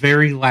beat the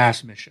very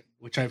last mission,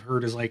 which I've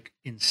heard is like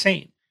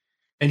insane.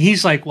 And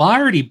he's like, well, I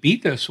already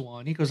beat this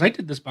one. He goes, I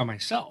did this by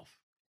myself.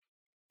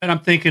 And I'm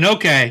thinking,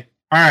 okay,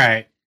 all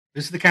right,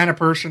 this is the kind of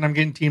person I'm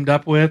getting teamed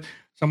up with.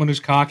 Someone who's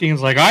cocky and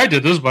is like, I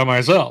did this by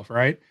myself,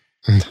 right?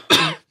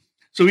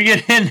 So we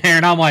get in there,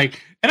 and I'm like,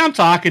 and I'm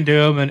talking to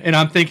him, and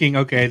I'm thinking,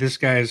 okay, this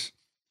guy's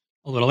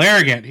a little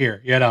arrogant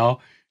here,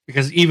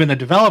 because even the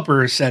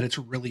developers said it's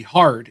really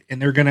hard, and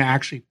they're going to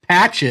actually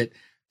patch it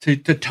to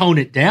tone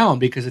it down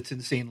because it's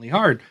insanely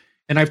hard.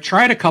 And I've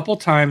tried a couple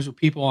times with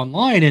people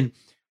online, and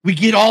we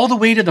get all the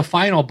way to the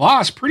final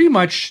boss, pretty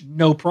much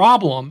no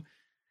problem.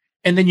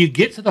 And then you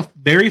get to the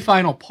very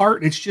final part,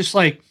 and it's just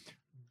like,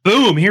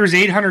 boom, here's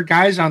 800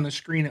 guys on the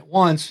screen at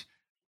once.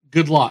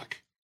 Good luck,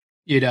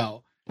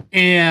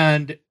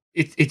 And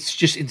it's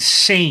just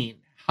insane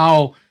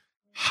how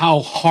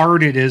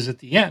hard it is at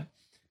the end.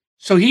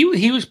 So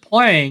he was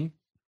playing,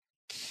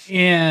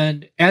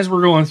 and as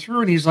we're going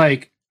through, and he's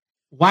like,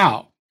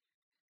 wow,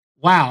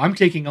 I'm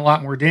taking a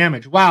lot more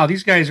damage. Wow,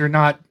 these guys are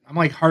not, I'm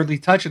like hardly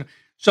touching them.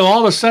 So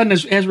all of a sudden,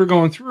 as we're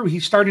going through,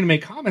 he's starting to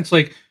make comments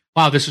like,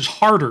 wow, this is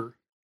harder.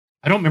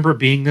 I don't remember it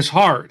being this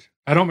hard.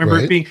 I don't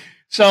remember it being.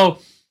 So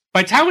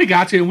by the time we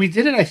got to it, and we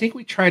did it, I think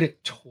we tried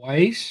it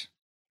twice,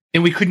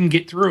 and we couldn't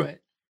get through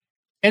it.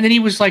 And then he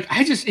was like,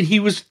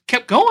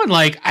 kept going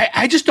like,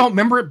 I just don't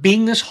remember it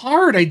being this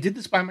hard. I did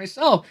this by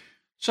myself.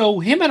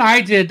 So him and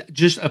I did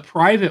just a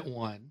private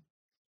one,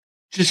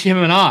 just him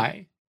and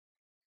I,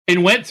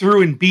 and went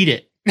through and beat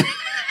it.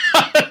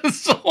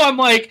 So I'm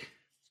like,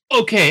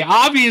 okay,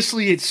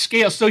 obviously it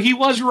scales. So he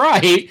was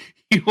right.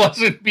 He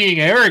wasn't being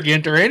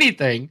arrogant or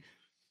anything.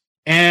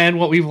 And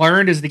what we've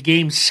learned is the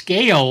game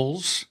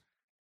scales,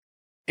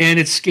 and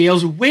it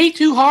scales way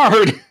too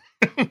hard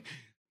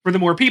for the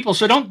more people.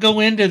 So don't go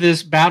into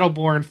this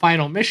Battleborn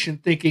final mission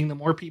thinking the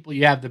more people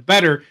you have, the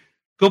better.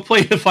 Go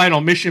play the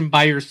final mission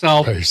by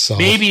yourself.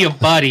 Maybe a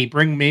buddy.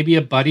 Bring maybe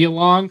a buddy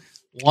along,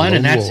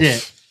 and that's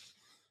it.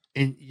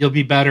 And you'll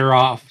be better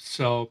off.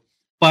 So,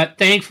 but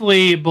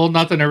thankfully, Bold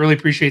Nothing, I really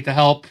appreciate the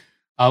help.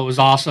 It was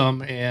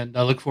awesome, and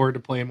I look forward to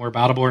playing more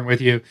Battleborn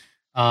with you.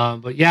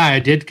 But yeah, I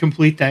did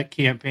complete that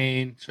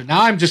campaign. So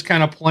now I'm just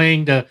kind of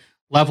playing to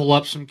level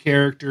up some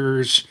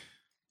characters,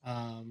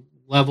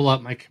 level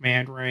up my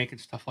command rank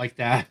and stuff like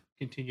that.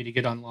 Continue to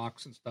get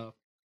unlocks and stuff.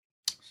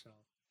 So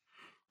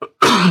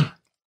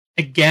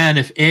again,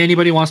 if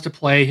anybody wants to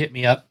play, hit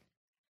me up.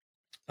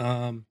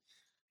 And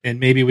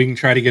maybe we can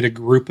try to get a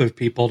group of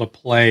people to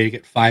play,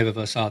 get 5 of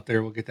us out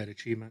there. We'll get that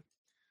achievement.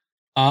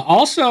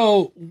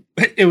 Also,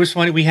 it was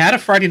funny. We had a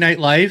Friday Night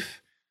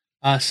Live.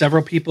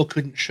 Several people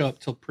couldn't show up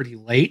till pretty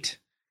late.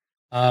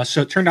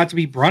 So it turned out to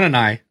be Brun and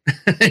I.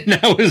 And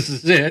that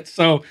was it.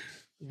 So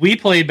we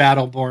played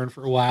Battleborn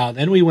for a while.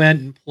 Then we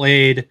went and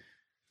played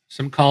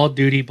some Call of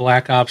Duty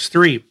Black Ops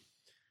 3.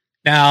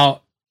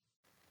 Now,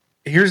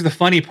 here's the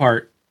funny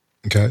part.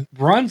 Okay.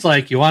 Brun's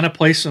like, you want to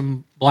play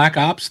some Black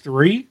Ops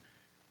 3?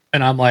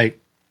 And I'm like,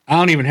 I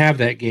don't even have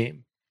that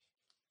game.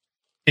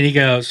 And he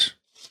goes,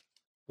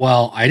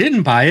 well, I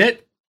didn't buy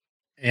it,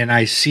 and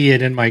I see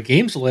it in my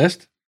games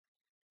list.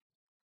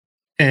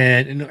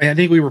 And I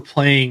think we were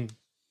playing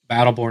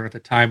Battleborn at the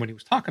time when he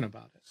was talking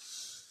about it.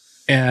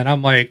 And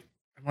I'm like,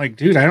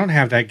 dude, I don't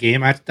have that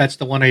game. That's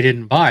the one I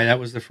didn't buy. That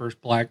was the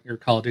first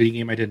Call of Duty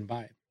game I didn't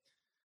buy.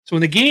 So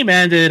when the game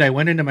ended, I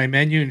went into my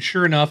menu, and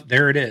sure enough,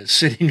 there it is,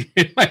 sitting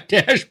in my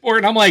dashboard.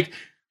 And I'm like,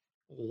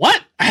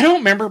 what? I don't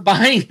remember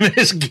buying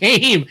this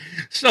game.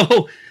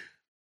 So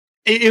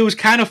it was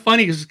kind of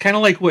funny because it's kind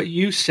of like what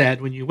you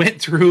said when you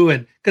went through,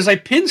 and because I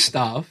pinned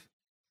stuff,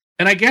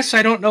 and I guess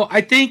I don't know.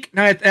 I think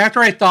after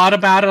I thought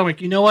about it, I'm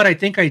like, you know what? I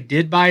think I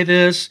did buy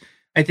this.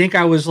 I think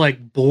I was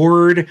like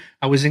bored.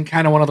 I was in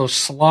kind of one of those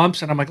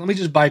slumps, and I'm like, let me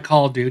just buy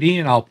Call of Duty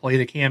and I'll play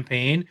the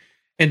campaign.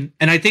 And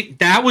I think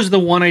that was the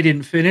one I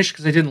didn't finish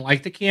because I didn't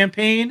like the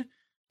campaign.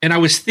 And I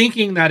was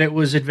thinking that it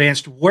was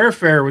Advanced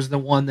Warfare was the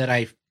one that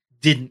I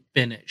didn't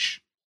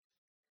finish.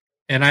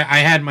 And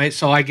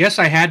so I guess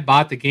I had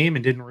bought the game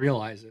and didn't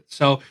realize it.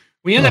 So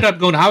we ended up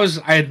going, I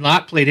had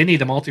not played any of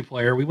the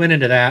multiplayer. We went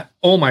into that.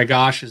 Oh my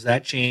gosh, has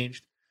that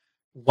changed?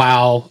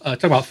 Wow.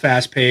 Talk about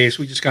fast pace.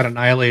 We just got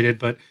annihilated,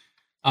 but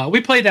we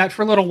played that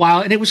for a little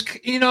while, and it was,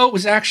 it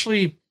was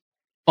actually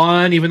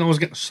fun, even though I was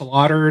getting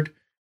slaughtered.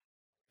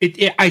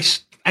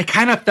 I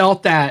kind of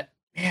felt that,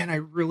 man, I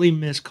really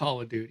miss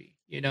Call of Duty.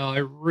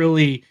 I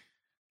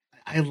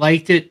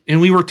liked it.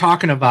 And we were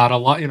talking about a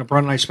lot,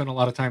 Brun and I spent a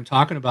lot of time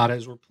talking about it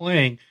as we're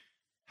playing,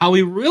 how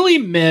we really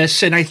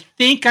miss, and I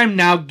think I'm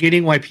now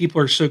getting why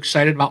people are so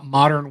excited about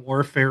Modern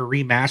Warfare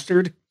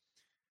Remastered,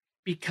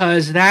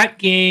 because that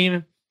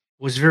game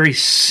was very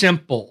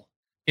simple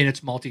in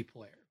its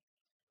multiplayer.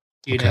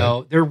 You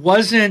know, there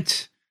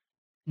wasn't,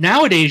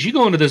 nowadays you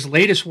go into this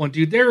latest one,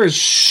 dude, there is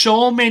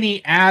so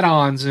many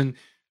add-ons and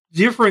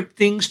different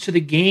things to the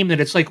game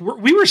that it's like,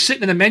 we were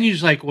sitting in the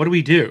menus like, what do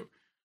we do?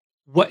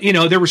 What, you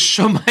know, there was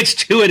so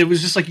much to it. It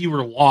was just like you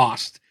were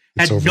lost,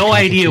 had no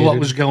idea what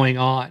was going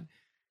on.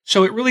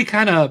 So it really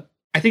kind of,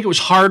 I think it was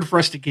hard for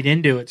us to get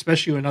into it,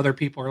 especially when other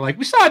people are like,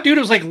 we saw a dude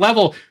who was like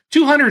level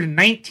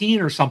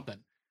 219 or something.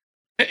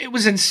 It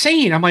was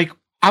insane. I'm like,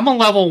 I'm a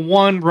level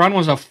 1, Run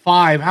was a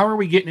 5. How are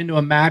we getting into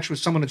a match with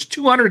someone that's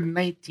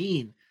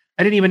 219?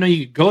 I didn't even know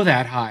you could go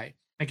that high.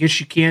 I guess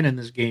you can in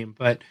this game,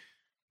 but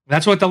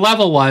that's what the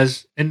level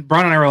was. And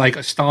Bron and I were like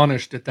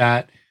astonished at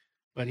that,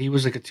 but he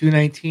was like a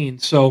 219.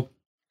 So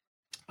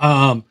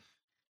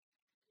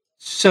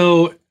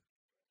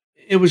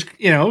it was,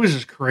 you know, it was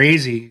just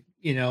crazy,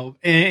 you know,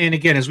 and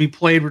again, as we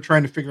played, we're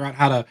trying to figure out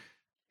how to,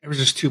 there was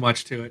just too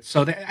much to it.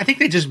 So I think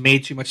they just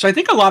made too much. So I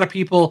think a lot of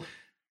people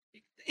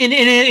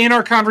in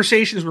our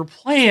conversations we're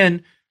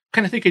playing,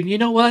 kind of thinking, you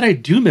know what? I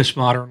do miss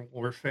Modern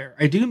Warfare.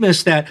 I do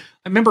miss that.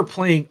 I remember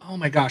playing, oh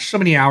my gosh, so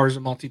many hours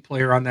of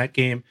multiplayer on that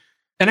game.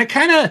 And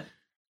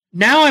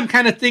now I'm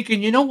kind of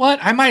thinking, you know what?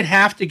 I might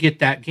have to get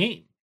that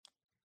game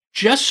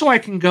just so I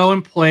can go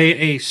and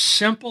play a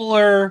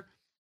simpler,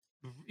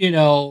 you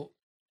know,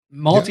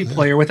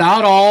 multiplayer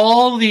without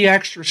all the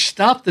extra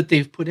stuff that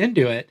they've put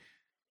into it.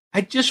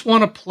 I just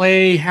want to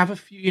play, have a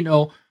few, you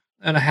know,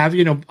 and have,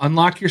 you know,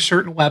 unlock your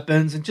certain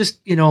weapons and just,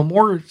 you know,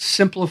 more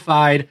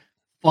simplified,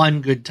 fun,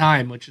 good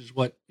time, which is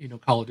what, you know,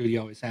 Call of Duty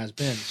always has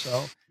been.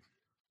 So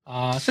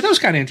that was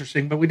kind of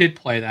interesting, but we did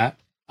play that.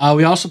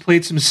 We also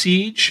played some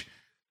Siege.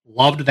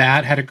 Loved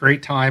that. Had a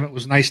great time. It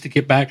was nice to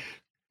get back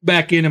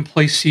in and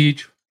play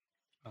Siege.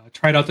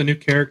 Tried out the new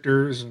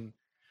characters and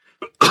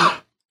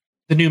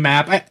the new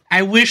map.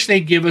 I wish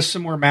they'd give us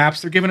some more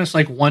maps. They're giving us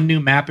like one new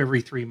map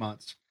every 3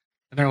 months.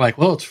 And they're like,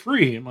 well, it's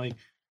free. I'm like,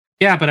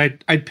 yeah, but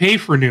I'd pay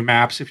for new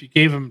maps if you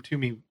gave them to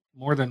me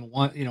more than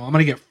one. You know, I'm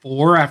going to get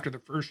 4 after the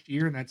first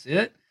year and that's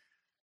it.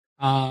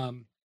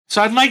 So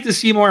I'd like to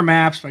see more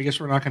maps, but I guess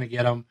we're not going to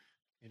get them.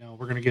 You know,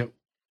 we're going to get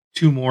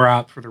 2 more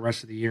out for the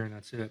rest of the year and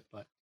that's it.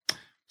 But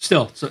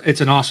still,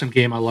 it's an awesome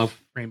game. I love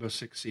Rainbow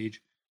Six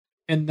Siege.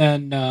 And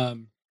then,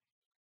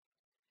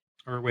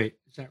 or wait,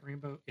 is that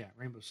Rainbow? Yeah,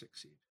 Rainbow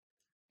Six Siege.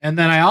 And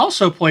then I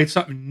also played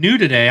something new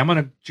today. I'm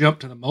going to jump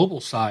to the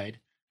mobile side.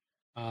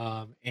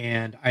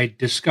 And I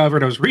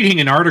discovered, I was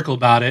reading an article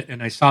about it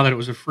and I saw that it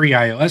was a free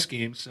iOS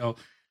game. So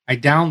I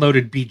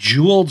downloaded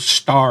Bejeweled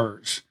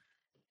Stars.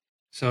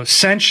 So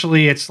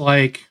essentially it's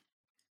like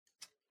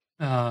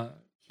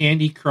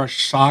Candy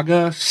Crush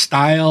Saga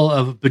style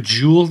of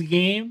Bejeweled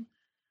game.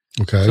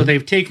 Okay. So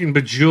they've taken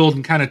Bejeweled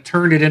and kind of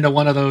turned it into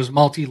one of those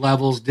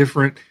multi-levels,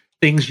 different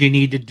things you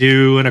need to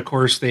do. And of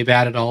course they've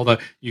added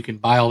you can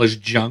buy all this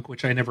junk,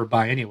 which I never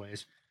buy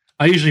anyways.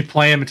 I usually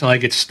play them until I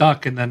get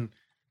stuck and then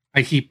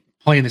I keep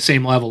playing the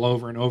same level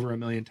over and over a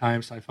million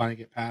times so I finally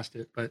get past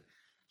it. But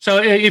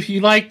so if you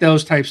like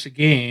those types of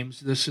games,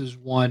 this is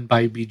one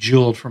by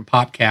Bejeweled from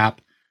PopCap.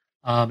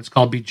 It's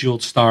called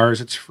Bejeweled Stars.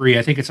 It's free.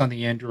 I think it's on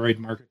the Android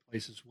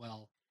marketplace as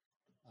well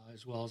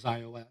as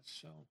iOS.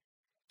 So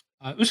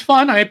it was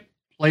fun. I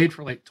played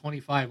for like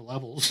 25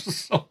 levels.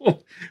 So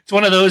it's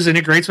one of those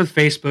integrates with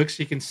Facebook,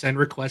 so you can send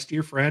requests to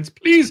your friends.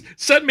 Please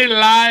send me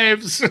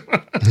lives.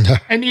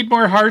 I need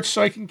more hearts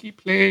so I can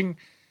keep playing.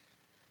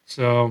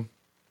 So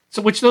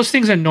which those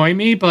things annoy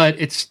me,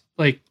 but it's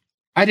like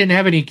I didn't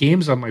have any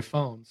games on my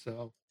phone,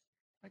 so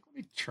like let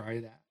me try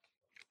that.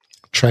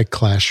 Try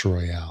Clash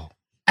Royale.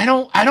 I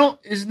don't.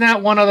 Isn't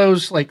that one of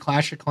those like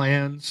Clash of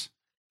Clans?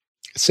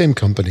 Same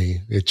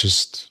company. It's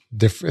just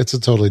different. It's a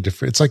totally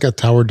different. It's like a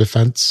tower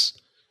defense.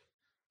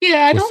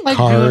 Yeah, I don't like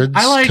cards.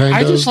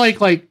 I just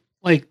like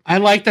I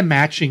like the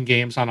matching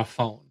games on a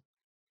phone.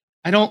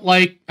 I don't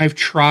like. I've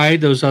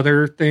tried those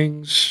other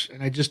things,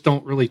 and I just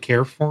don't really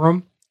care for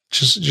them.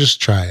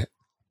 Just try it.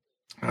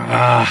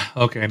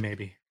 Okay,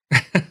 maybe.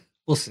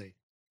 We'll see.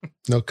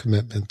 No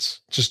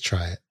commitments. Just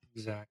try it.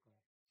 Exactly.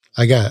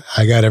 I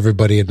got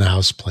everybody in the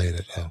house playing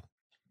it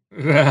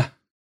now.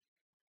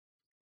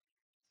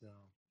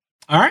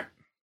 All right.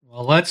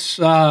 Well, let's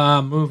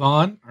move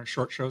on. Our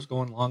short show's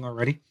going long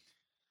already.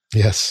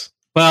 Yes.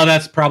 Well,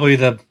 that's probably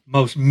the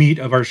most meat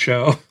of our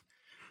show.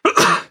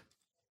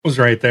 Was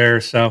right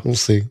there. So we'll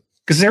see.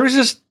 Because there was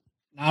just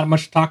not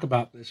much to talk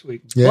about this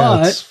week. Yeah,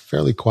 but it's a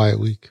fairly quiet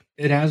week.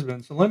 It has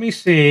been. So let me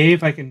see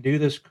if I can do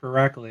this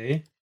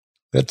correctly.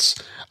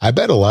 I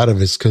bet a lot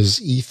of it's because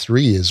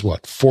E3 is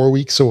 4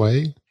 weeks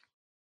away?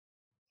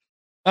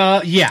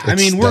 Yeah. I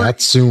mean, we're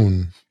that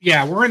soon.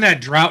 Yeah, we're in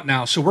that drought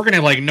now. So we're going to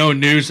have like no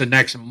news the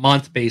next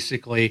month,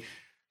 basically,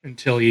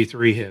 until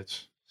E3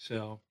 hits.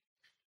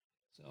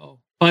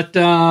 But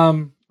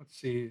let's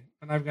see.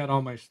 And I've got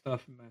all my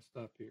stuff messed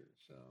up here.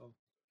 So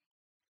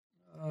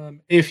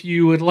if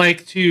you would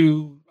like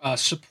to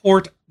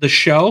support the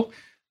show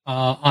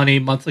on a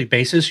monthly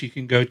basis, you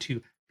can go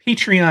to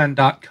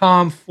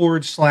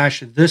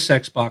patreon.com/this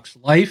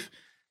Xbox Life.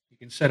 You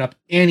can set up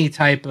any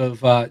type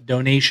of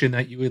donation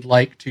that you would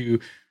like to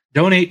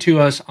donate to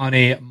us on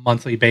a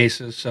monthly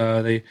basis.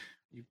 You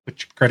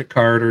put your credit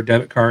card or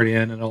debit card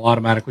in, and it'll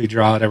automatically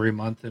draw it every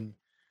month. And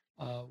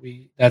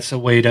that's a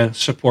way to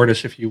support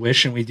us if you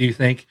wish. And we do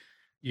thank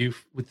you.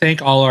 We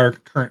thank all our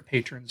current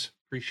patrons.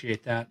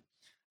 Appreciate that.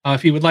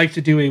 If you would like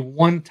to do a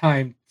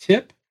one-time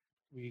tip,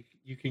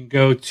 you can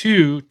go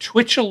to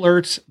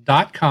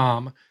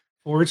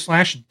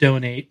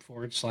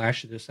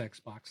twitchalerts.com/donate/this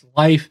Xbox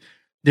Life.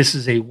 This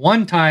is a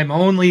one-time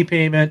only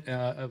payment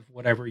of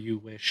whatever you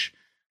wish.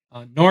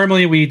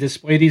 Normally we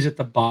display these at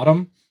the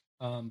bottom,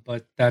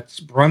 but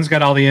Brun's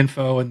got all the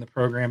info in the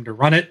program to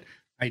run it.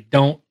 I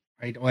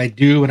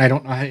do, and I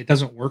don't know how it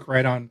doesn't work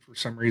right on for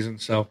some reason.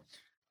 So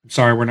I'm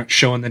sorry, we're not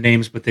showing the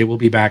names, but they will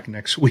be back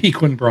next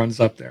week when Brun's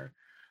up there.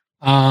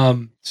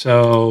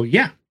 So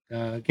yeah,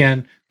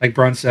 again, like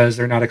Brun says,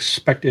 they're not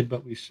expected,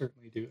 but we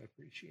certainly do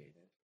appreciate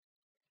it.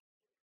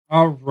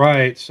 All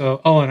right. So,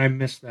 and I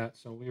missed that.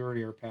 So we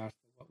already are past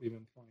what we've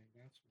been playing.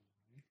 That's why.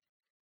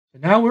 So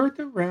now we're at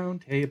the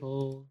round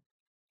table.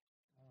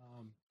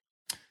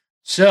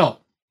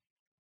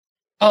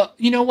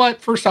 You know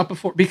what? First off,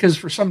 because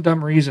for some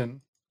dumb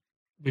reason,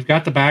 we've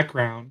got the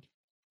background.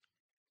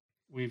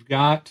 We've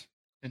got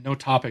no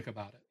topic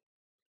about it.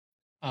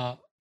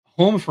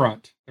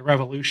 Homefront, the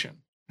Revolution.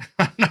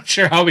 I'm not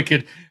sure how we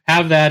could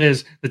have that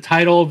as the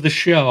title of the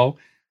show,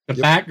 the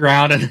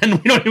background, and then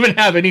we don't even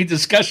have any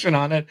discussion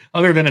on it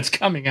other than it's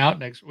coming out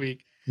next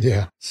week.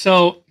 Yeah.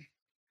 So,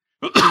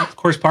 of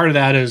course, part of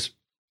that is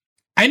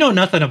I know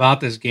nothing about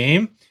this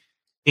game,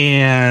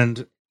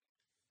 and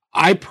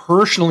I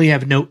personally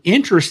have no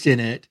interest in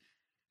it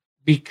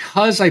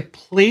because I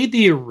played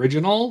the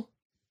original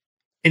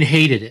and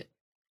hated it.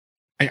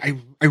 I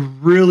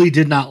really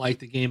did not like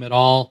the game at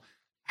all.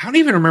 I don't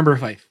even remember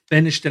if I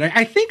finished it.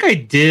 I think I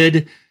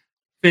did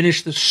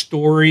finish the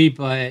story,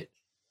 but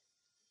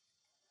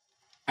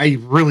I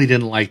really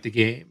didn't like the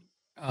game.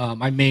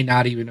 I may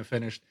not even have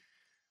finished.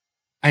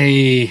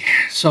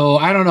 So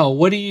I don't know.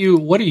 What are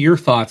your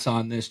thoughts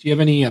on this? Do you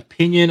have any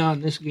opinion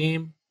on this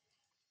game?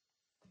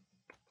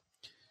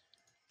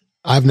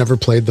 I've never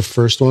played the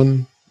first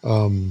one.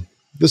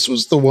 This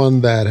was the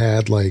one that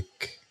had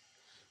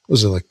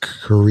was it like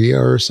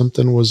Korea or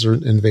something was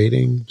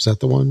invading? Was that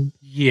the one?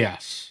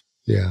 Yes.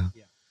 Yeah.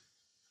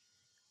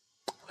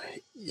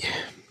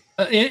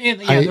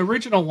 The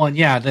original one.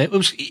 Yeah. It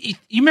was. You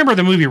remember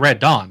the movie Red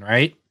Dawn,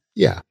 right?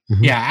 Yeah.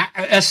 Mm-hmm. Yeah.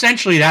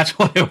 Essentially, that's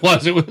what it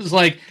was. It was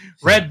like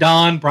Red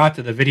Dawn brought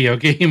to the video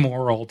game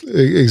world.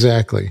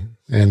 Exactly.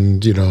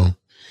 And,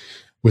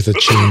 with a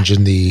change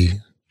in the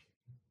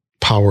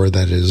power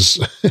that is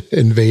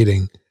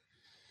invading.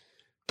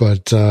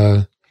 But,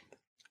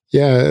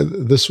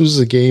 this was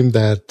a game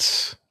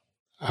that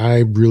I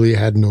really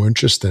had no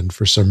interest in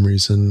for some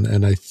reason.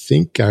 And I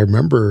think I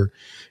remember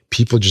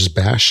people just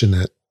bashing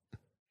it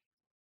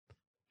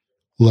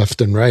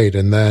left and right.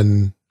 And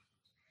then,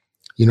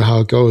 you know how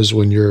it goes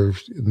when you're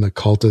in the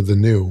cult of the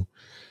new.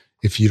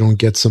 If you don't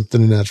get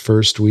something in that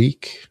first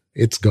week,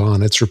 it's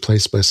gone. It's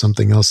replaced by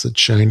something else that's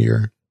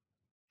shinier.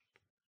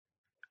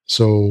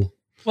 So,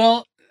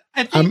 well,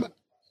 I'm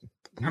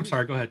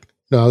sorry, go ahead.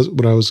 No,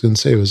 what I was going to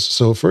say was,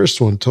 so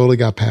first one totally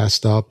got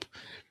passed up.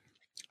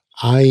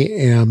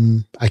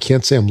 I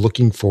can't say I'm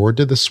looking forward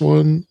to this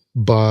one,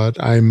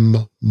 but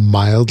I'm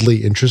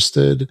mildly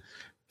interested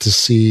to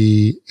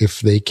see if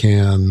they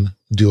can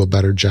do a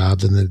better job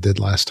than they did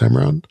last time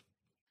around.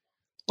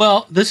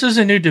 Well, this is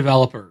a new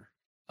developer.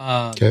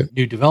 Okay.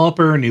 New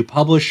developer, new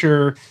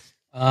publisher.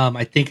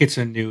 I think it's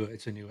a new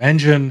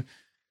engine.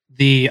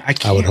 I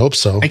would hope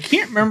so. I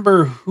can't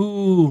remember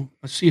who.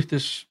 Let's see if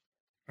this.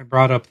 I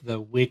brought up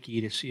the wiki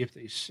to see if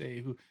they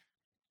say who.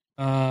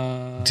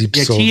 Deep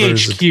Silver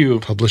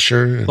THQ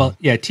publisher. Well,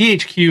 yeah,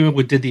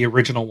 THQ did the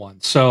original one.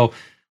 So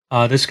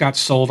this got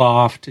sold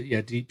off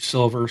to Deep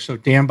Silver. So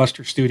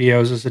Dambuster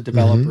Studios is a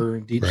developer,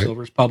 and Deep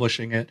Silver is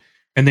publishing it,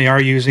 and they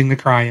are using the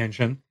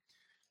CryEngine.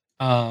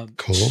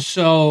 Cool.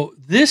 So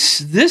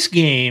this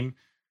game.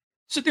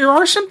 So there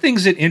are some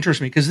things that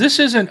interest me because this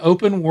is an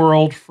open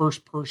world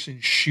first person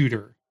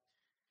shooter.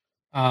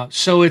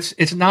 So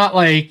it's not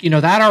like,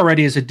 that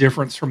already is a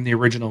difference from the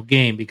original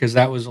game because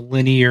that was a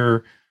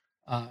linear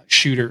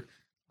shooter.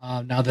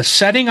 Now the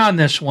setting on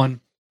this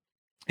one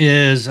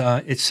is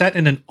it's set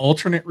in an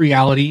alternate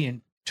reality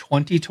in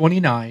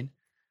 2029,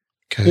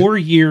 4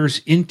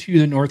 years into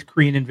the North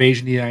Korean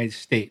invasion of the United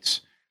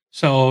States.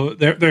 So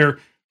they're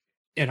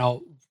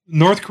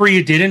North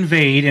Korea did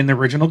invade in the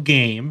original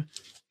game.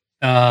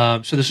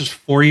 So this is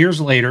 4 years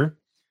later.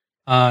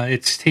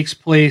 It takes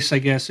place, I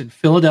guess, in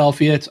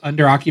Philadelphia. It's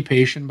under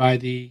occupation by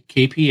the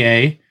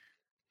KPA,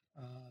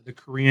 the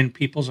Korean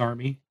People's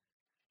Army.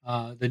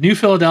 The new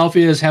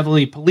Philadelphia is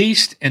heavily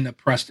policed and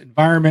oppressed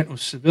environment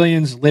with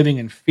civilians living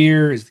in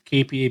fear as the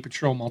KPA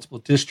patrol multiple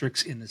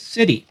districts in the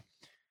city.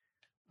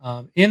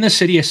 In the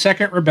city, a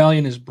second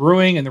rebellion is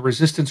brewing and the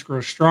resistance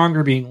grows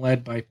stronger, being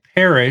led by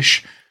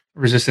Parrish,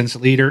 resistance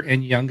leader,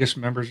 and youngest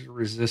members of the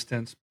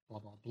resistance, blah,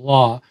 blah,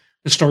 blah.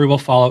 The story will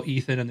follow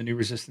Ethan and the new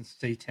Resistance as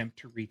they attempt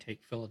to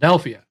retake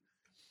Philadelphia.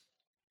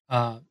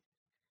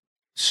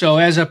 So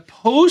as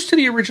opposed to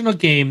the original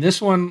game,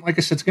 this one, like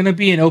I said, it's going to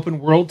be an open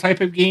world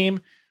type of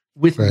game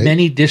with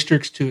many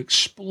districts to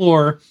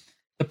explore.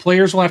 The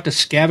players will have to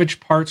scavenge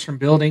parts from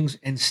buildings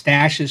and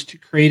stashes to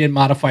create and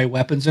modify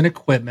weapons and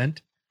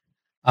equipment.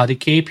 The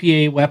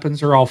KPA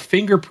weapons are all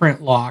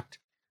fingerprint locked,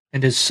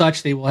 and as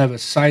such, they will have a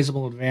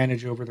sizable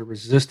advantage over the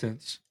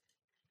Resistance.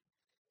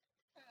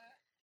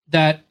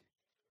 That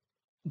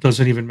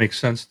doesn't even make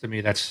sense to me,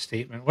 that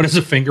statement. What does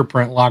a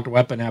fingerprint locked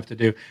weapon have to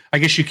do? I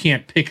guess you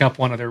can't pick up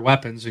one of their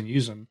weapons and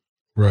use them.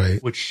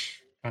 Right.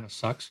 Which kind of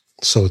sucks.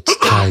 So it's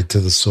tied to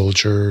the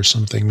soldier or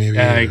something, maybe?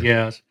 Yeah, I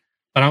guess.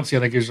 But I don't see how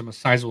that gives them a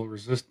sizable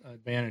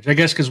advantage. I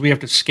guess because we have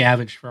to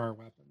scavenge for our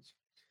weapons.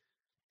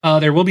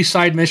 There will be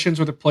side missions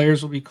where the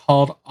players will be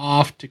called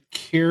off to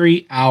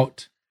carry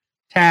out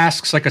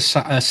tasks like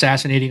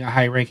assassinating a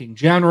high-ranking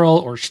general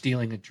or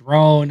stealing a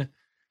drone.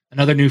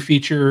 Another new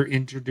feature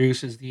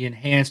introduces the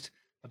enhanced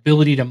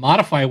ability to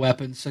modify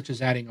weapons, such as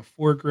adding a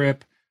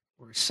foregrip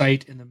or a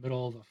sight in the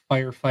middle of a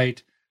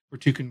firefight, or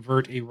to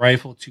convert a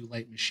rifle to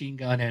light machine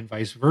gun and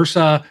vice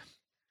versa.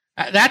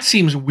 That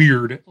seems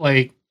weird.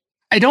 Like,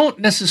 I don't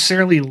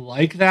necessarily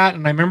like that.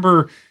 And I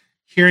remember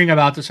hearing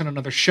about this in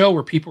another show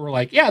where people were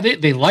like, yeah,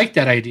 they like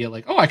that idea.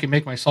 Like, oh, I can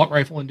make my assault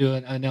rifle into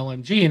an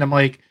LMG. And I'm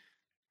like,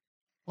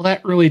 well,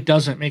 that really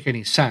doesn't make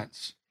any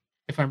sense.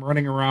 If I'm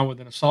running around with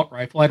an assault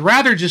rifle, I'd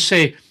rather just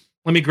say,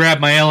 let me grab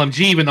my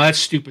LMG, even though that's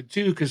stupid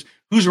too, because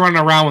who's running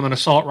around with an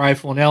assault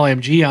rifle and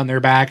LMG on their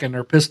back and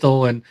their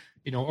pistol and,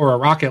 or a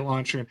rocket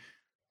launcher?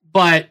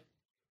 But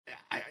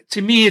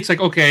to me, it's like,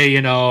 okay,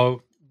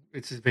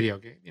 it's a video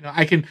game.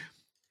 I can,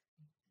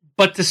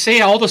 but to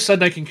say all of a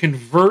sudden I can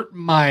convert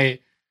my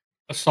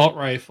assault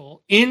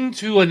rifle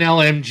into an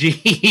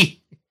LMG,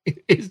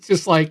 it's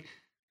just like,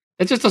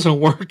 it just doesn't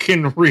work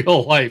in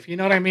real life. You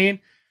know what I mean?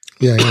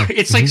 Yeah.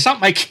 It's like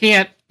something I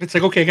can't, it's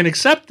like, okay, I can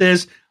accept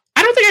this.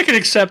 I don't think I can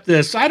accept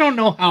this. I don't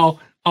know how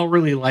I'll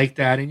really like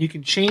that. And you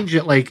can change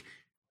it like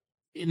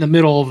in the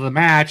middle of the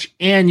match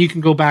and you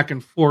can go back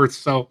and forth.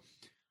 So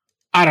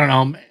I don't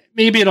know.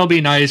 Maybe it'll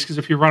be nice because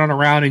if you're running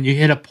around and you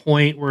hit a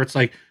point where it's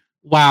like,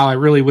 wow, I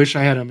really wish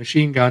I had a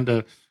machine gun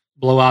to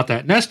blow out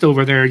that nest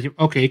over there.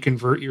 Okay,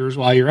 convert yours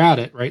while you're at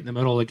it right in the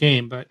middle of the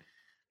game. But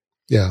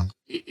yeah,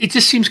 it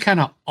just seems kind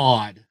of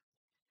odd.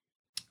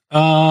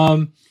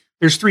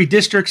 There's 3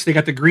 districts. They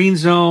got the green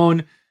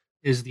zone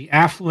is the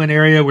affluent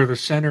area where the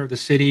center of the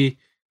city,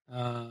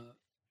 the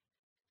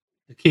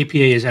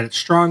KPA is at its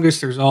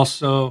strongest.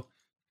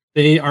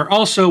 They are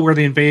also where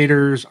the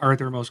invaders are at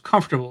their most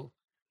comfortable.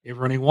 They have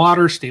running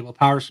water, stable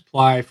power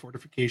supply,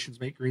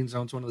 fortifications make green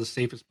zones one of the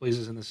safest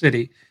places in the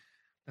city.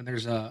 And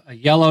there's a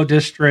yellow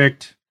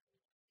district,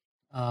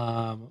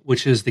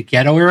 which is the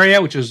ghetto area,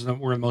 which is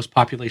where the most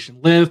population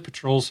live.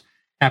 Patrols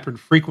happen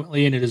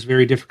frequently, and it is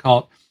very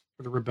difficult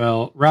for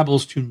the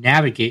rebels to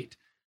navigate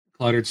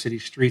cluttered city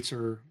streets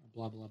or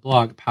blah blah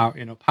blah. Power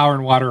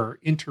and water are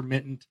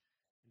intermittent,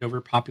 and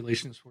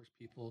overpopulation forces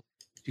people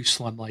to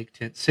slum-like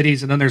tent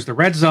cities. And then there's the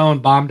red zone,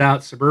 bombed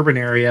out suburban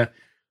area.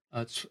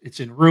 It's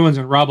in ruins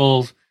and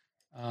rubbles.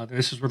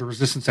 This is where the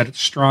resistance at its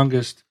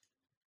strongest.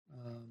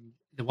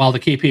 While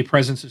the KPA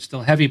presence is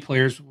still heavy,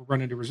 players will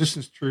run into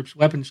resistance troops,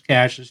 weapons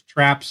caches,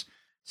 traps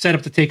set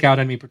up to take out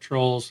enemy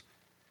patrols.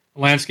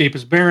 The landscape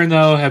is barren,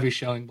 though, heavy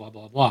shelling, blah,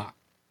 blah, blah.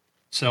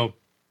 So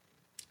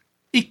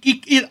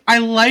I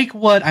like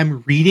what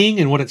I'm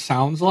reading and what it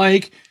sounds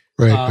like.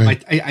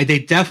 Right. They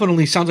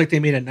definitely sounds like they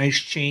made a nice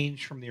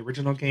change from the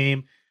original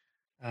game.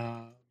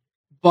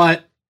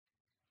 But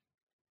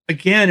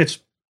again, it's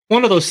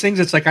one of those things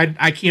that's like,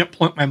 I can't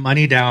put my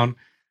money down.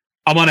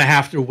 I'm going to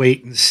have to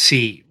wait and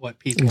see what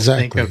people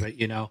think of it,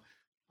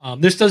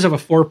 This does have a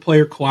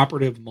 4-player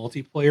cooperative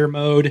multiplayer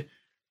mode.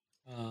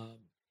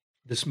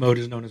 This mode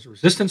is known as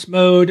Resistance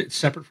Mode. It's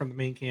separate from the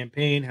main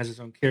campaign, has its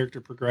own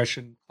character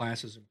progression,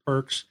 classes, and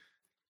perks.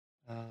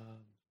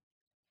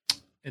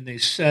 And they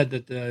said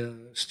that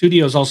the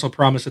studios also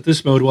promised that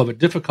this mode will have a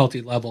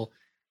difficulty level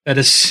that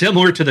is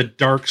similar to the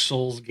Dark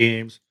Souls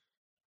games.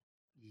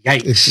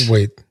 Yikes.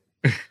 Wait.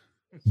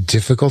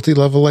 Difficulty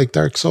level like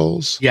Dark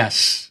Souls?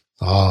 Yes.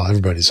 Oh,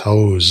 everybody's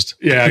hosed.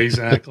 Yeah,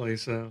 exactly.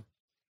 So,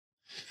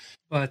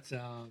 but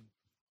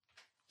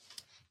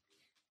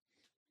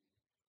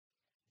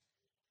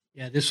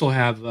yeah, this will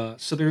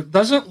have. So there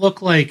doesn't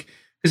look like,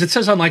 because it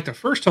says unlike the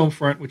first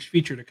Homefront, which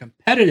featured a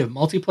competitive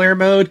multiplayer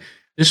mode,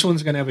 this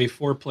one's going to have a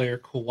 4-player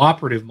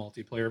cooperative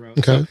multiplayer mode.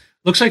 Okay. So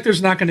looks like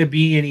there's not going to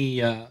be any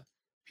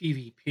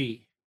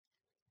PvP,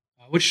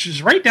 which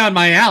is right down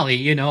my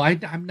alley.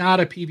 I'm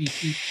not a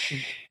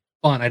PvP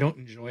fun. I don't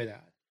enjoy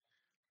that.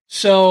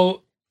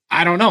 So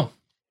I don't know.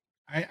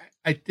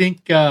 I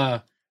think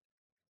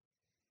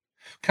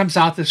comes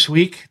out this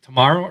week,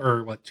 tomorrow,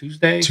 or what,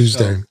 Tuesday?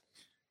 Tuesday. So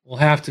we'll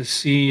have to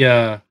see.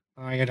 I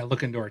got to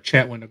look into our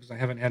chat window because I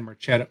haven't had my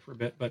chat up for a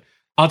bit, but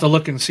I'll have to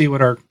look and see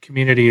what our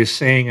community is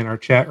saying in our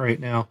chat right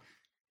now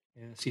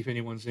and see if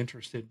anyone's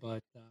interested.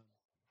 But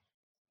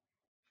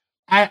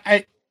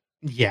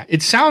Yeah,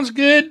 it sounds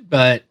good,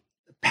 but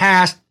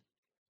past,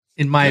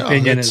 in my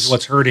opinion, is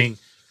what's hurting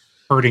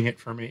it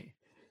for me.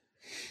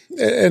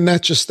 And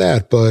not just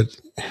that, but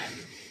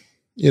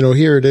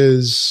here it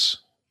is.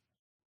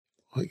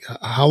 Like,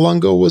 how long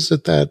ago was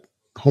it that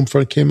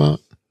Homefront came out?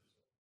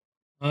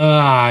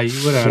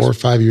 You would 4 or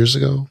 5 years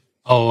ago.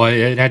 Oh,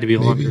 it had to be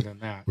longer than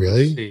that.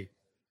 Really? Let's see.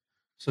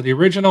 So the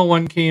original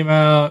one came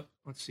out.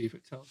 Let's see if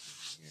it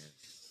tells me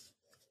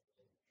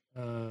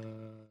here.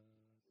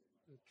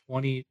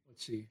 20.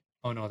 Let's see.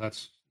 Oh no,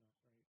 that's.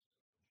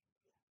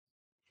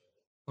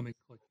 Let me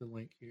click the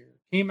link here.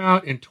 Came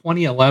out in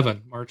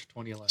 2011, March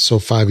 2011. So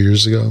 5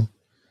 years ago.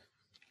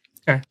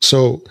 Okay.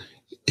 So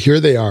here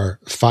they are,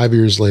 5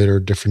 years later,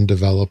 different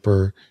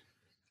developer.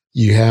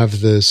 You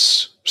have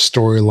this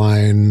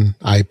storyline,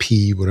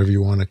 IP, whatever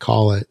you want to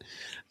call it.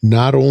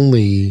 Not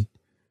only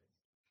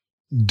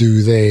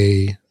do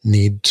they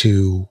need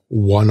to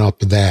one-up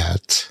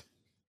that,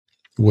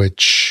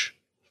 which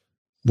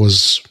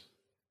was,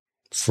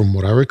 from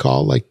what I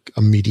recall, like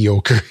a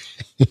mediocre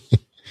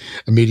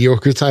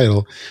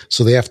title.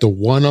 So they have to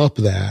one-up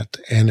that,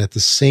 and at the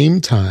same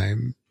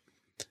time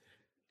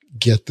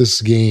get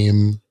this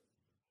game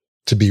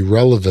to be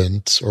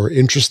relevant or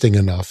interesting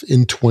enough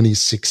in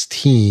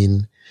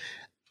 2016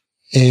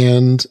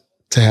 and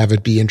to have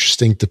it be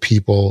interesting to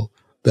people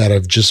that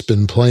have just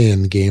been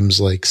playing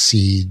games like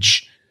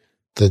Siege,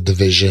 The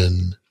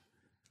Division,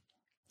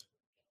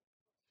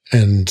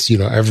 and,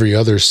 every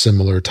other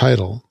similar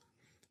title.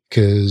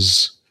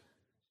 Because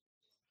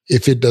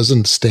if it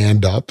doesn't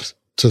stand up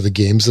to the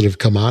games that have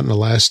come out in the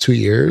last 2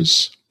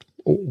 years,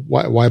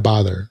 why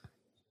bother?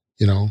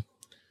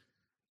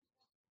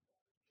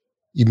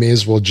 You may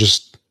as well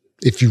just,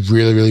 if you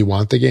really, really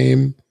want the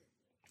game,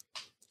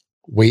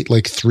 wait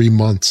like 3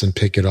 months and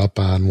pick it up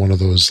on one of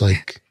those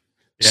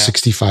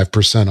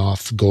 65%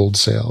 off gold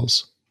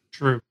sales.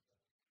 True.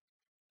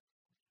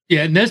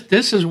 Yeah, and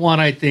this is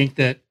one I think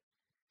that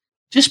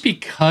just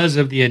because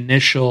of the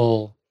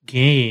initial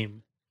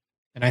game,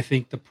 and I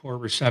think the poor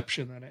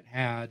reception that it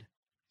had,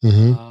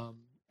 I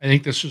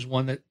think this is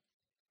one that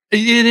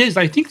it is.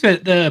 I think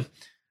that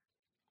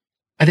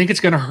I think it's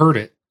going to hurt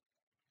it.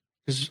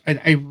 Because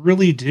I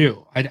really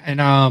do.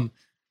 I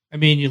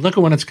mean, you look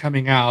at when it's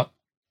coming out.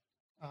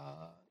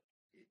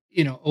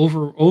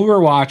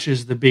 Overwatch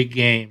is the big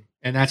game,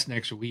 and that's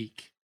next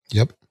week.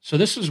 Yep. So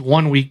this is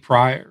 1 week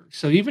prior.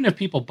 So even if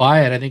people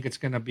buy it, I think it's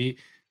going to be.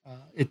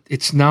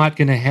 It's not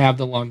going to have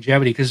the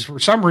longevity because for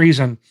some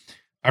reason,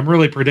 I'm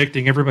really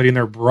predicting everybody and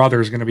their brother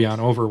is going to be on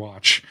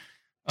Overwatch.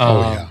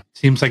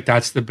 Seems like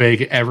that's the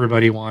big.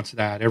 Everybody wants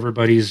that.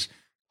 Everybody's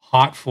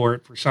hot for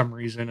it for some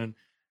reason, and.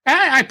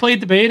 I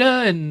played the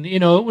beta and, it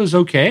was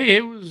okay.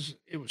 It was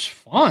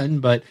fun,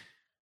 but,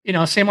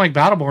 same like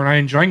Battleborn. I'm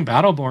enjoying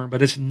Battleborn,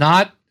 but it's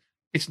not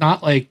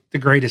like the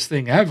greatest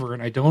thing ever.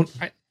 And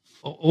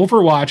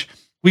Overwatch,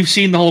 we've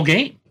seen the whole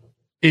game.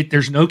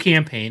 There's no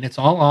campaign. It's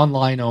all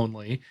online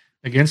only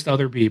against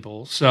other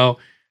people. So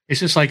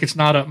it's just like, it's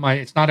not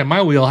in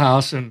my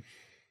wheelhouse. And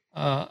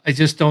I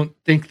just don't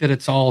think that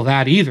it's all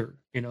that either.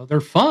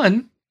 They're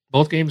fun.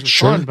 Both games are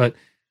fun, but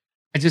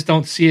I just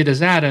don't see it as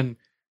that.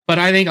 But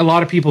I think a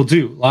lot of people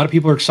do. A lot of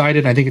people are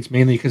excited. I think it's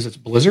mainly because it's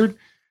Blizzard.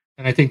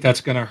 And I think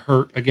that's going to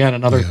hurt. Again,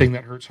 another thing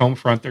that hurts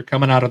Homefront. They're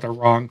coming out at the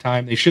wrong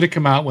time. They should have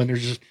come out when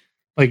there's just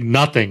like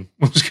nothing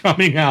was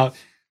coming out.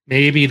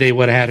 Maybe they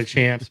would have had a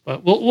chance.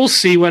 But we'll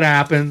see what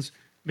happens.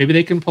 Maybe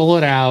they can pull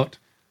it out.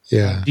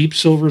 Yeah. Deep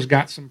Silver's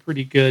got some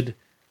pretty good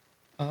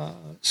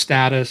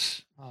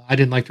status. I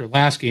didn't like their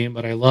last game,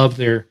 but I love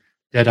their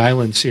Dead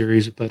Island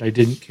series. But I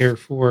didn't care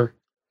for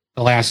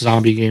the last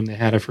zombie game they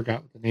had. I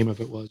forgot what the name of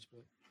it was.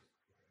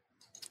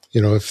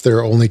 If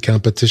their only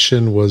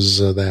competition was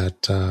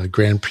that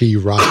Grand Prix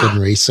Rocket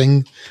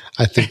Racing,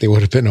 I think they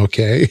would have been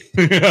okay.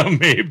 Yeah,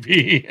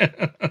 maybe.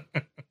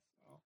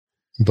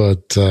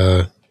 But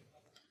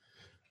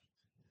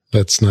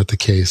that's not the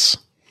case.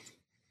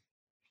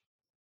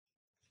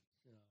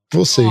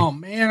 We'll see. Oh,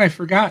 man, I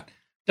forgot.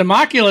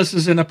 Democulus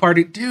is in a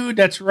party. Dude,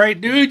 that's right,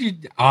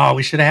 dude.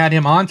 We should have had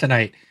him on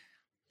tonight.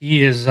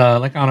 He is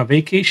like on a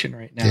vacation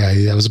right now.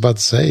 Yeah, I was about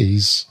to say,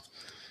 he's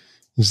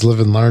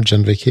living large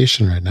on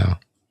vacation right now.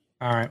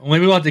 All right. Well,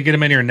 maybe we'll have to get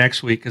him in here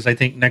next week because I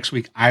think next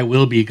week I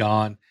will be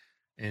gone,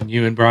 and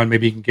you and Braun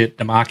maybe can get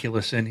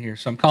Democulus in here.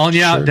 So I'm calling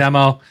you out,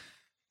 Demo.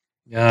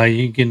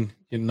 You can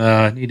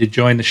need to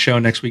join the show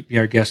next week, be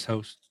our guest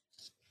host.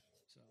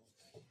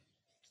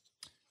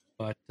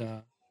 But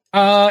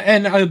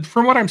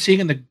from what I'm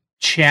seeing in the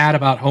chat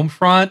about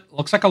Homefront,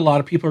 looks like a lot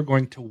of people are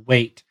going to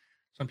wait.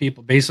 Some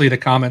people, basically, the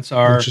comments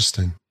are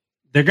interesting.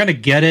 They're going to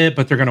get it,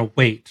 but they're going to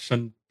wait.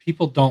 So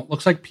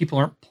looks like people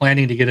aren't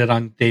planning to get it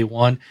on day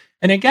one.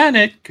 And again,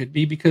 it could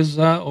be because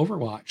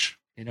Overwatch,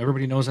 and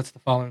everybody knows that's the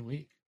following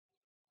week.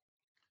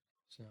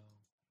 So,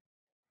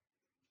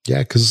 yeah,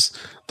 because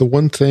the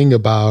one thing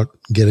about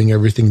getting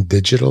everything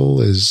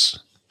digital is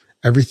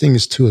everything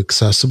is too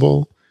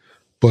accessible,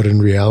 but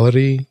in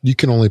reality, you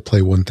can only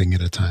play one thing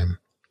at a time.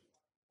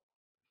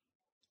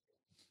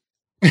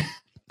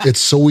 It's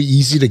so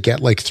easy to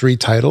get like 3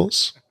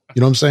 titles.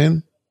 You know what I'm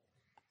saying?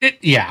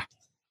 Yeah.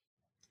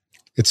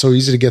 It's so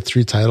easy to get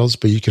 3 titles,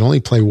 but you can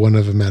only play one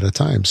of them at a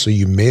time. So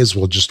you may as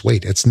well just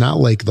wait. It's not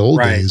like the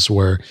old days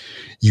where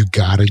you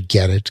got to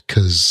get it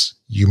because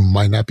you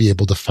might not be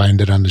able to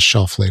find it on the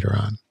shelf later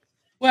on.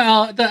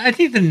 Well, I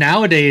think that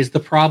nowadays the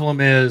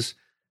problem is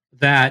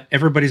that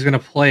everybody's going to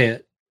play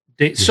it.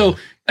 So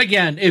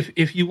again,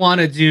 if you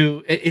want to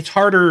do, it's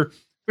harder.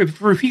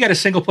 If you got a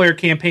single player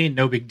campaign,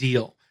 no big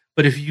deal.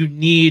 But if you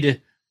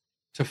need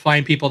to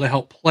find people to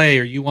help play,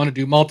 or you want to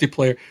do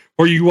multiplayer,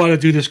 or you want to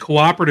do this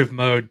cooperative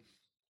mode,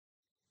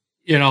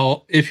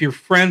 if your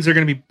friends are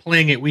going to be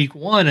playing it week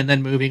 1 and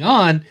then moving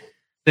on,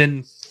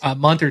 then a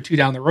month or 2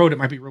 down the road, it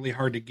might be really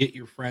hard to get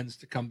your friends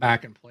to come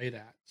back and play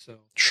that. So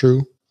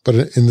true. But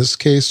in this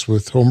case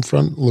with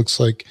Homefront, looks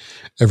like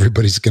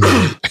everybody's going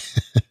to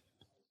wait.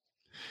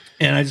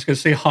 And I just going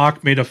to say,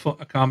 Hawk made a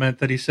comment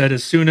that he said,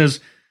 as soon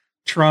as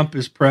Trump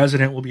is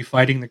president, we'll be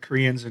fighting the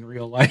Koreans in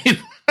real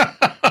life.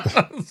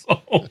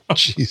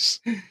 Jeez.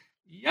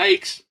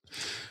 Yikes.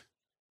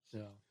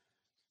 So,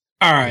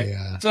 all right.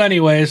 Yeah. So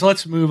anyways,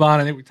 let's move on.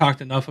 I think we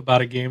talked enough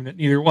about a game that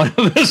neither one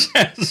of us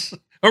has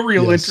a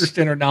real interest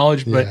in or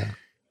knowledge, but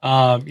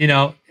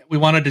we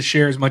wanted to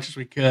share as much as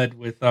we could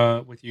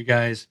with you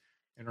guys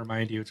and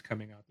remind you it's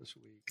coming out this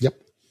week.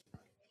 Yep.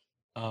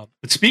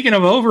 But speaking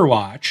of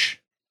Overwatch,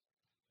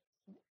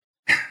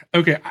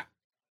 okay,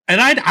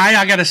 and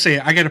I gotta say,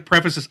 I gotta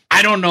preface this.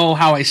 I don't know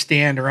how I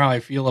stand or how I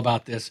feel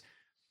about this.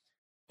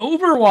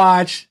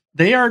 Overwatch,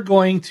 they are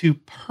going to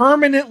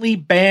permanently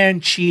ban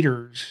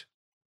cheaters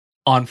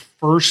on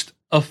first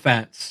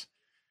offense.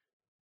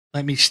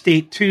 Let me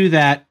state too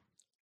that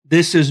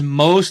this is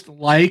most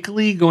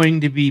likely going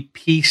to be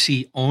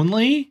PC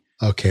only.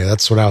 Okay,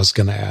 that's what I was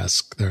going to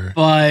ask there.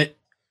 But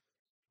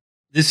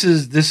this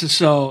is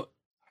so,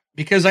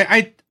 because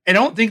I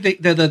don't think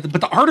but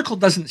the article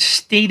doesn't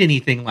state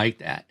anything like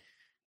that.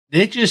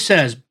 It just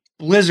says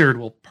Blizzard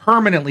will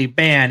permanently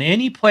ban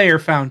any player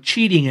found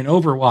cheating in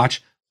Overwatch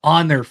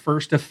on their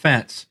first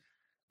offense.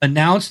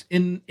 Announced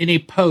in a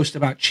post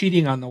about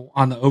cheating on the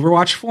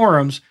Overwatch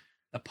forums,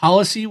 the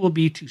policy will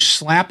be to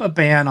slap a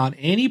ban on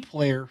any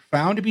player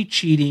found to be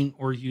cheating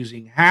or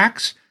using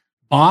hacks,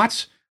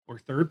 bots, or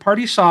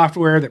third-party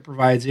software that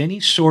provides any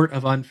sort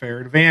of unfair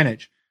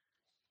advantage.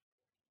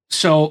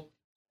 So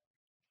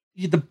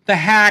the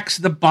hacks,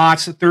 the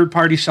bots, the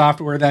third-party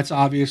software, that's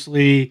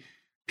obviously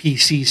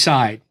PC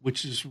side,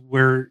 which is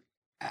where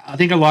I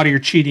think a lot of your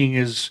cheating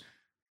is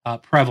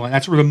prevalent.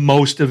 That's where the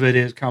most of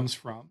it comes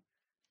from.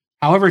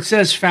 However, it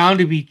says found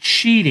to be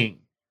cheating.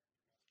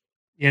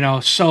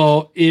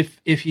 So if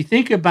you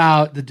think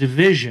about the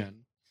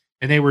Division,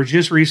 and they were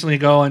just recently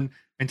going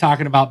and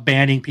talking about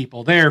banning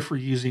people there for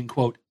using,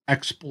 quote,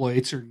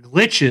 exploits or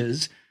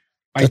glitches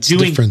by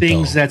doing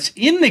things that's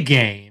in the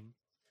game.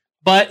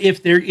 But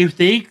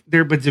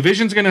but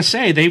Division's going to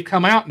say, they've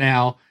come out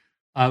now,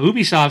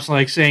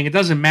 Ubisoft's saying it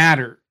doesn't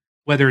matter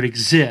whether it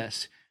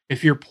exists.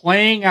 If you're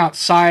playing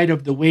outside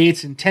of the way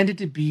it's intended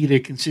to be, they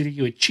consider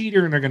you a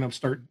cheater and they're going to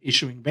start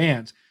issuing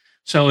bans.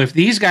 So if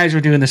these guys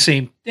are doing the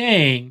same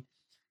thing,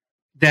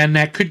 then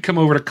that could come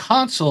over to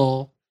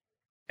console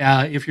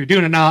if you're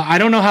doing it. Now, I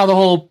don't know how the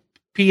whole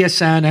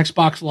PSN,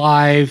 Xbox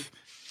Live,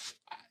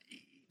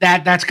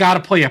 that's got to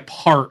play a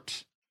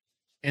part.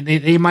 And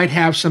they might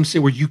have some say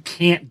where you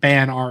can't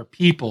ban our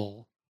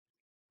people.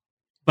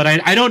 But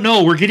I don't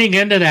know. We're getting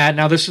into that.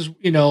 Now, this is,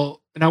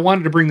 and I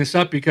wanted to bring this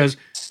up because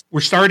we're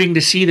starting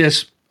to see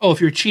this. Oh,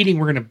 if you're cheating,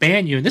 we're going to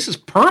ban you. And this is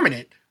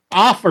permanent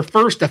off for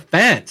first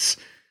offense,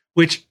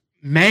 which,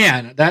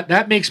 man,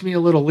 that makes me a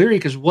little leery.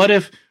 Because what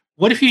if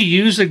you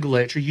use a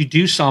glitch or you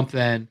do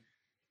something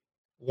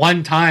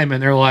one time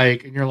and you're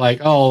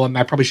like, oh,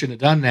 I probably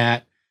shouldn't have done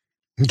that.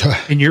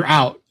 And you're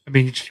out. I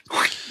mean,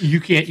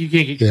 you can't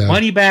get your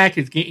money back.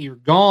 You're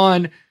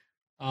gone.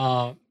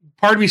 Part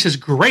of me says,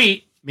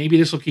 great. Maybe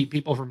this will keep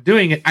people from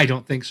doing it. I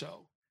don't think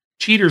so.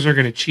 Cheaters are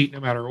going to cheat no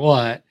matter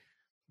what.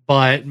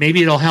 But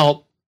maybe it'll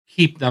help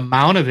keep the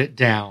amount of it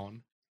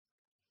down.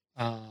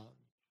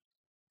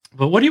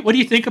 But what do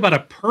you think about a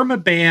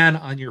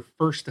permaban on your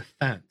first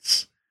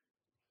offense?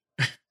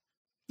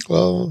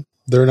 Well,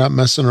 they're not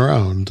messing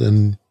around,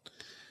 and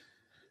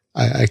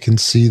I can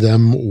see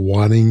them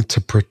wanting to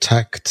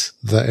protect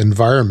the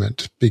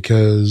environment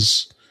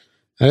because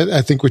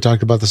I think we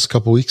talked about this a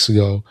couple weeks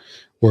ago,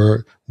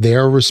 where they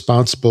are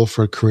responsible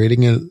for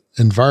creating an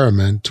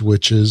environment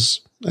which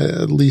is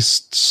at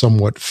least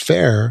somewhat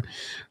fair,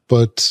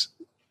 but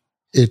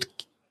it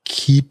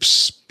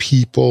keeps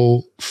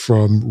people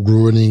from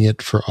ruining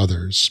it for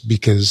others,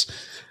 because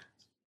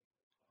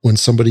when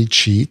somebody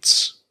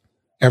cheats,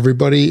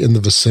 everybody in the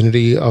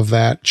vicinity of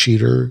that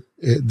cheater,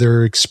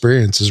 their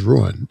experience is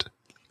ruined.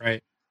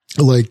 Right.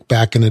 Like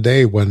back in the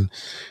day when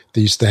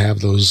they used to have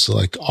those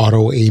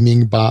auto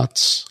aiming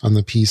bots on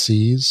the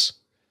PCs.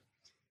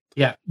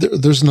 Yeah.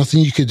 There's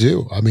nothing you could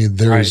do. I mean,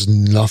 there's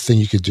nothing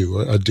you could do.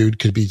 A dude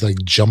could be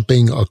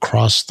jumping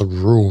across the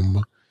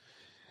room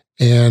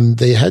and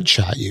they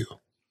headshot you.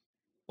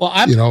 Well,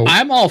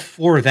 I'm all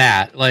for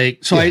that.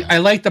 Like, so I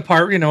like the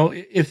part,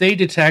 if they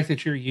detect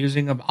that you're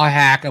using a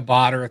hack, a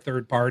bot, or a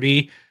third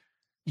party,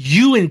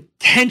 you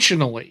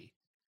intentionally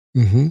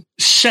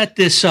set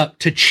this up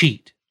to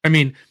cheat. I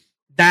mean,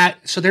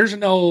 so there's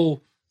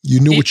no... You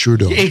knew what you were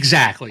doing.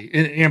 Exactly.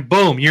 And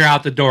boom, you're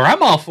out the door.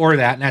 I'm all for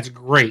that, and that's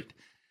great.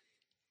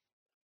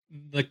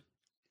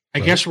 I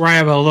guess where I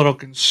have a little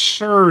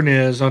concern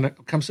is when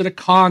it comes to the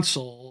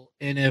console,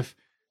 and if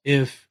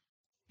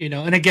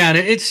and again,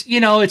 it's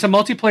it's a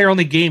multiplayer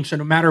only game, so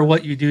no matter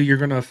what you do, you're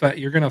gonna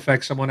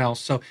affect someone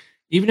else. So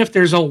even if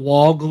there's a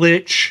wall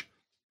glitch,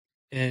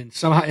 and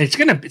somehow it's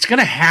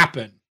gonna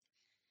happen.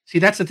 See,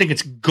 that's the thing;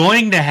 it's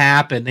going to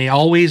happen. They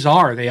always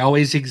are. They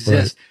always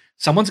exist. Right.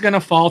 Someone's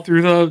gonna fall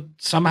through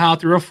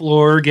a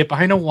floor, get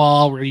behind a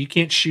wall where you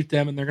can't shoot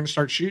them, and they're gonna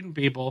start shooting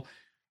people.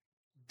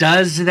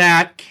 Does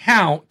that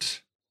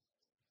count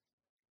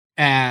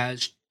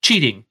as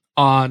cheating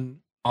on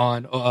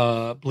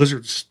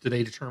Blizzard's? Do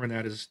they determine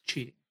that as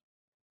cheating?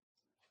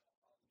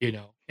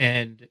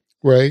 And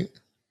right.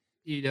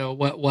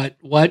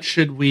 What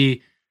should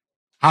we?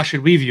 How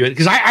should we view it?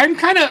 Because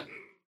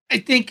I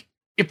think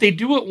if they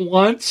do it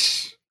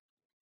once,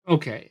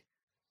 okay.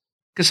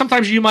 Because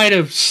sometimes you might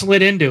have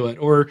slid into it,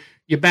 or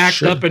you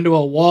backed up into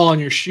a wall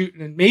and you're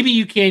shooting, and maybe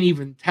you can't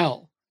even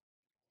tell.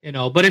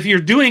 But if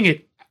you're doing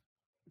it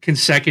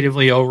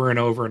consecutively over and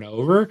over and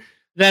over,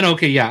 then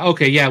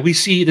okay, we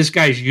see this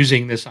guy's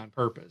using this on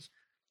purpose.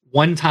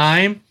 One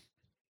time,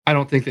 I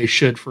don't think they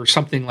should for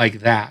something like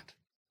that.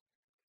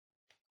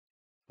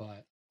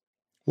 But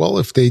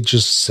if they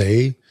just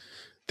say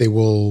they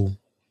will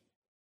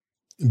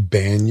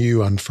ban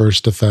you on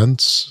first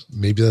offense,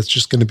 maybe that's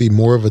just going to be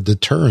more of a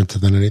deterrent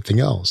than anything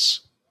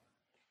else.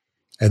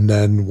 And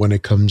then when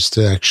it comes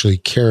to actually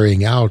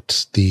carrying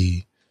out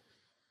the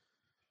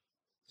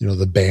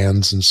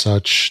bans and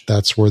such,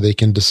 that's where they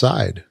can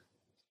decide.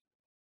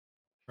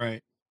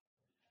 Right.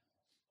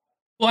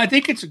 Well, I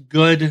think it's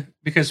good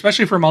because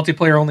especially for a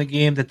multiplayer only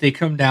game that they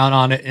come down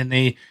on it and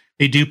they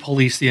do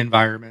police the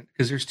environment,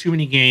 because there's too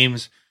many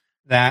games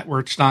where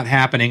it's not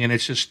happening and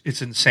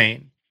it's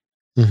insane.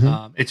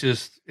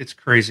 It's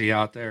crazy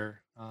out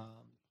there.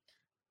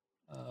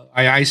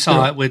 I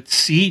saw it with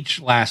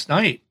Siege last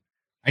night.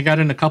 I got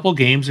in a couple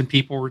games and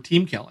people were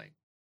team killing.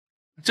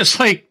 Just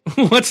like,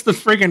 what's the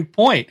friggin'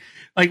 point?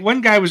 Like,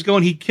 one guy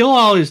he'd kill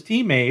all his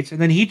teammates,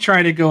 and then he'd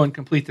try to go and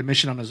complete the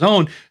mission on his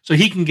own so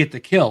he can get the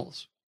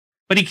kills.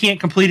 But he can't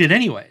complete it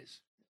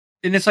anyways.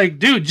 And it's like,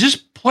 dude,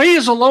 just play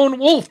as a lone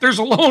wolf. There's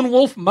a lone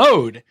wolf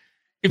mode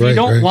if you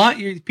don't want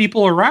your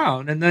people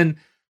around. And then,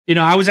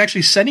 I was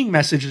actually sending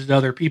messages to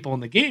other people in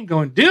the game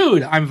going,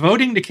 dude, I'm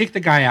voting to kick the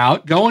guy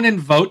out. Go in and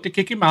vote to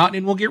kick him out,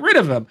 and we'll get rid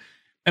of him.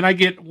 And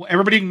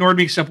everybody ignored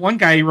me except one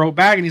guy. He wrote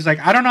back, and he's like,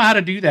 I don't know how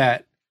to do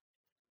that.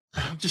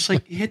 I'm just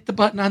like, hit the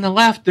button on the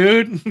left,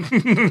 dude.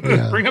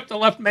 Bring up the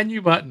left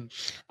menu button.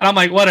 And I'm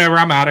like, whatever,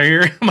 I'm out of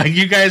here. I'm like,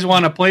 you guys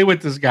want to play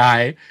with this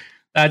guy?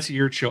 That's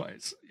your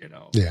choice,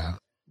 Yeah.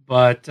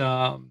 But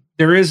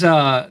there is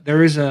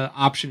a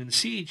option in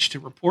Siege to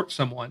report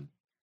someone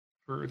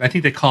for, I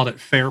think they called it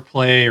fair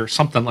play or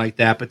something like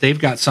that, but they've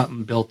got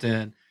something built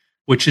in,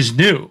 which is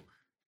new.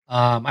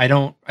 I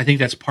think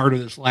that's part of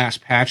this last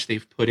patch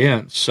they've put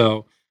in.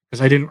 So,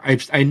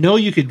 because I know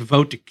you could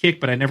vote to kick,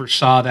 but I never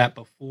saw that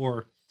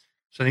before.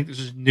 So I think this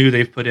is new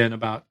they've put in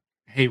about,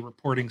 hey,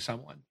 reporting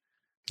someone.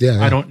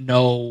 Yeah. I don't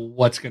know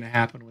what's going to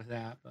happen with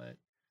that, but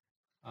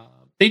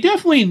they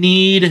definitely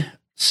need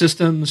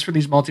systems for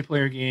these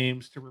multiplayer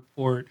games to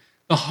report.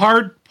 The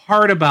hard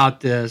part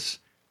about this,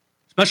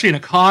 especially in a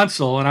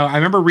console, and I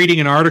remember reading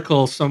an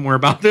article somewhere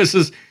about this,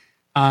 is,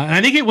 and I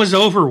think it was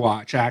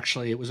Overwatch,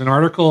 actually. It was an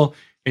article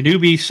in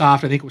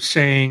Ubisoft, I think, was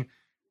saying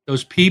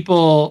those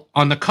people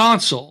on the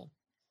console,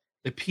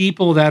 the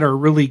people that are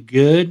really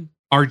good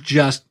are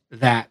just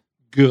that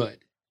good.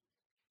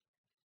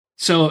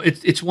 So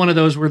it's one of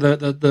those where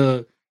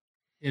the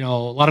a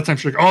lot of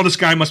times you're like, oh, this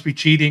guy must be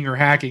cheating or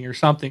hacking or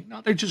something.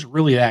 No, they're just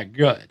really that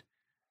good.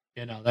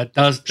 That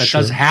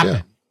does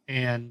happen.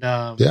 Yeah. And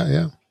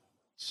yeah.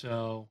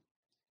 So,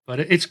 but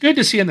it's good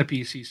to see on the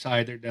PC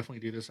side they definitely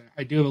do this.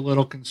 I do have a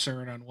little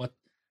concern on what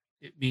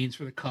it means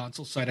for the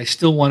console side. I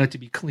still want it to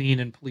be clean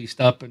and policed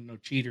up and no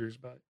cheaters,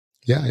 but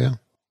yeah.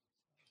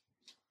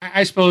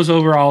 I suppose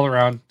overall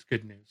around it's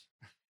good news.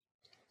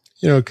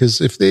 Because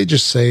if they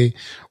just say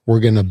we're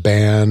going to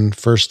ban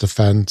first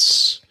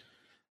offense,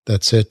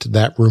 that's it.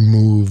 That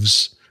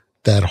removes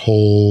that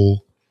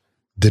whole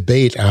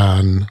debate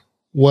on,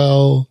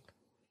 well,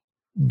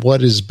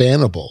 what is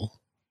bannable?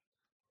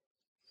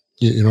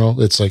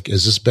 It's like,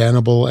 is this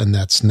bannable? And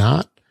that's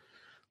not.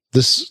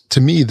 This, to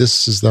me,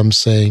 this is them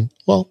saying,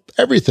 well,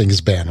 everything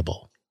is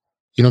bannable.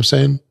 You know what I'm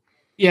saying?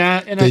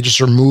 Yeah. And they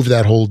just remove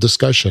that whole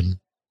discussion.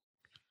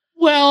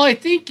 Well, I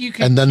think you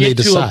can and then get they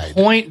decide. To a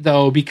point,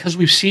 though, because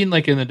we've seen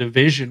like in the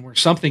Division where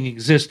something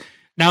exists.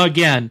 Now,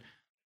 again,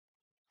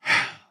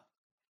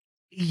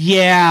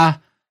 yeah,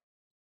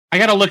 I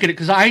got to look at it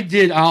because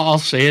I'll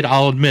say it,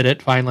 I'll admit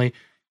it finally.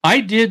 I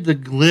did the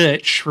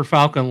glitch for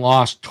Falcon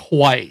Lost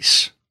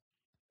twice.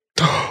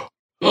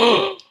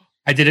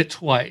 I did it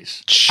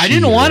twice. Cheater. I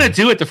didn't want to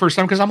do it the first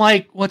time because I'm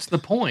like, what's the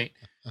point?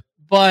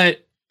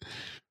 But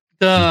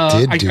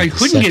I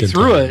couldn't get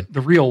through it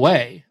the real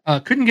way.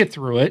 Couldn't get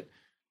through it.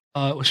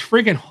 It was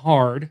friggin'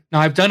 hard. Now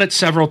I've done it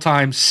several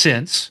times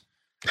since.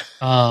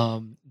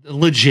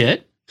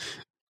 Legit.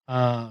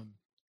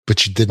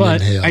 But you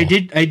didn't inhale.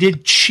 I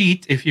did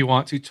cheat, if you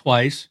want to,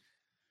 twice.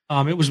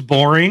 It was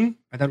boring.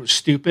 I thought it was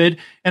stupid.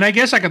 And I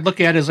guess I could look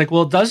at it as like,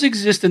 well, it does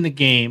exist in the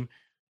game.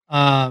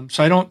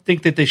 So I don't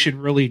think that they should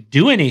really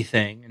do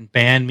anything and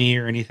ban me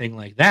or anything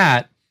like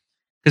that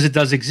because it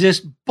does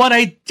exist. But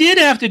I did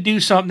have to do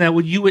something that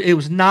it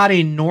was not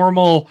a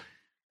normal.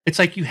 It's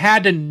like you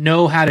had to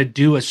know how to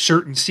do a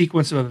certain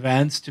sequence of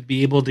events to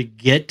be able to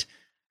get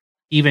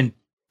even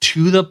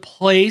to the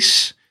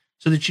place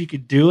so that you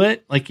could do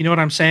it. Like, you know what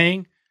I'm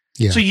saying?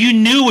 Yeah. So you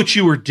knew what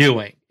you were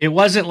doing. It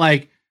wasn't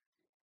like,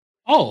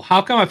 oh,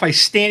 how come if I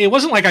stand, it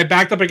wasn't like I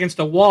backed up against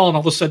a wall and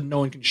all of a sudden no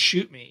one can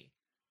shoot me.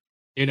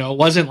 You know, it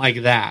wasn't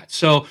like that.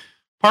 So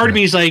part of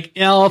me is like,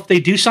 if they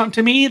do something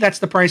to me, that's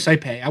the price I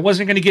pay. I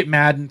wasn't going to get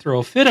mad and throw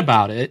a fit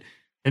about it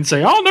and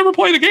say, I'll never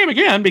play the game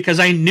again because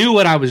I knew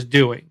what I was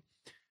doing.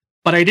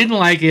 But I didn't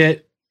like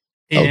it.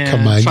 Oh,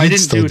 come on. So You'd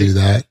still do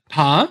that.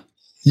 Huh?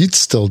 You'd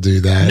still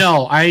do that.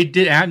 No, I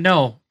did.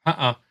 No.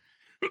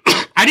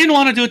 I didn't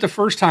want to do it the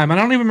first time. I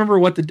don't even remember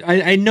what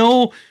I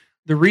know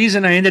the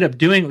reason I ended up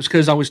doing it was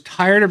because I was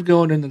tired of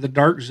going into the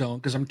dark zone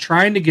because I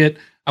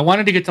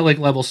wanted to get to like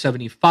level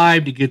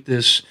 75 to get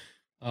this,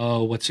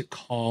 what's it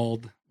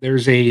called?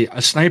 There's a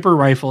sniper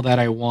rifle that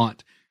I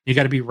want. You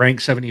got to be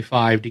rank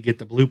 75 to get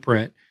the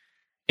blueprint.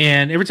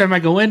 And every time I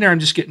go in there, I'm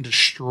just getting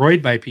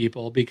destroyed by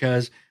people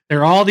because there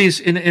are all these,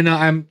 and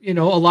I'm, a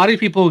lot of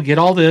people get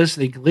all this,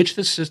 they glitch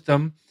the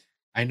system.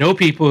 I know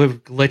people who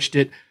have glitched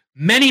it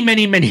many,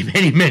 many, many,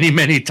 many, many,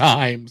 many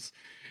times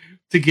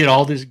to get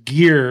all this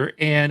gear.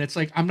 And it's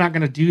like, I'm not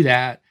going to do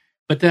that.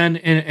 But then,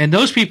 and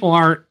those people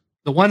aren't,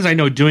 the ones I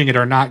know doing it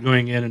are not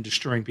going in and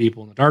destroying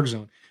people in the dark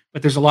zone.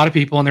 But there's a lot of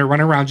people and they're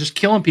running around just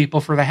killing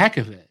people for the heck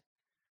of it.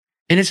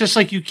 And it's just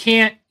like, you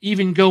can't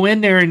even go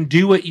in there and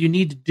do what you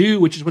need to do,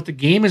 which is what the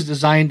game is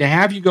designed to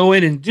have you go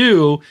in and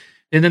do.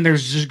 And then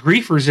there's just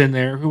griefers in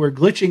there who are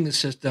glitching the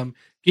system,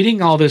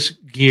 getting all this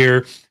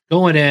gear,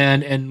 going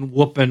in and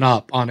whooping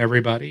up on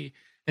everybody.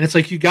 And it's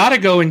like, you got to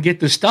go and get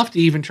this stuff to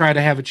even try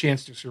to have a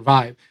chance to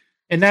survive.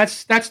 And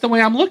that's the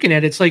way I'm looking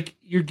at it. It's like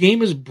your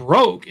game is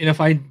broke. And if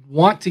I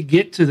want to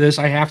get to this,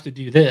 I have to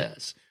do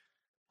this.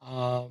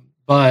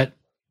 But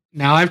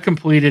now I've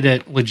completed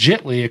it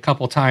legitimately a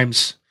couple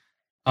times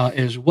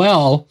as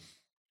well.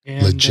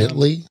 And,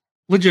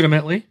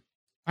 legitimately.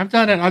 I've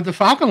done it. The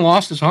Falcon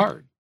Lost is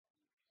hard.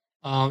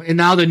 And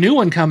now the new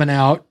one coming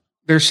out,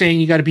 they're saying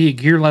you got to be a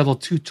gear level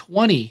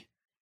 220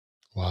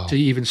 to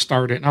even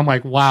start it. And I'm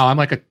like, wow, I'm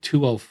like a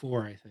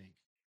 204, I think.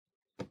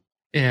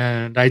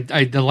 And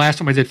I the last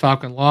time I did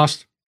Falcon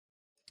Lost,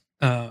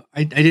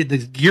 I did the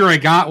gear I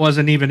got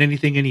wasn't even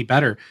anything any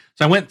better.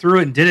 So I went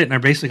through it and did it, and I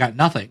basically got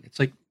nothing. It's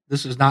like,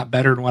 this is not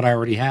better than what I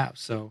already have.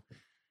 So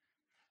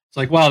it's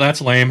like, wow, that's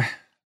lame.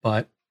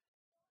 But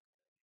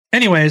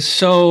anyways,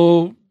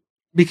 so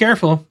be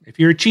careful. If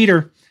you're a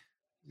cheater,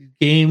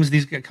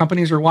 these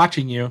companies are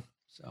watching you.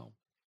 So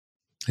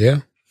yeah.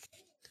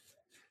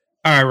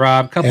 All right,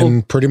 Rob.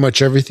 And pretty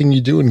much everything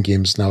you do in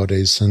games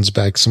nowadays sends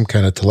back some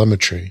kind of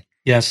telemetry.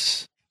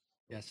 Yes.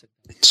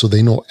 So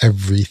they know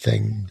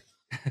everything.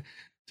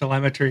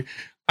 Telemetry.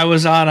 I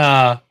was on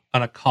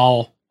a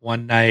call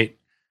one night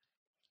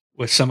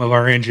with some of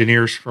our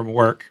engineers from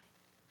work,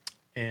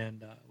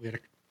 and we had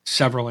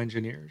several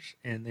engineers,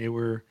 and they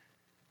were.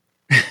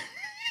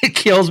 It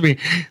kills me.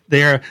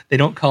 They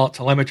don't call it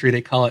telemetry;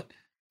 they call it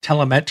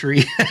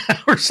telemetry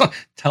or something.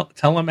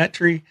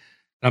 Telemetry.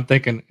 And I'm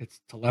thinking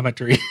it's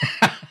telemetry.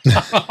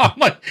 I'm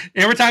like,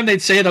 every time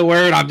they'd say the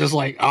word, I'm just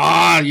like,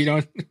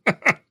 Well,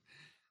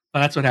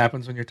 that's what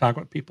happens when you're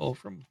talking with people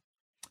from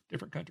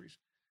different countries.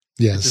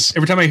 Yes.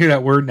 Every time I hear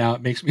that word now,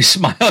 it makes me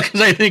smile because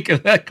I think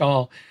of that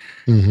call.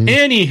 Mm-hmm.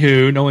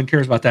 Anywho, no one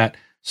cares about that.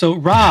 So,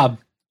 Rob.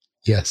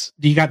 Yes.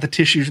 Do you got the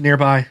tissues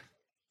nearby?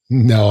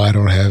 No, I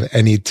don't have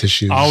any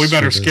tissues. Oh, we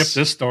better skip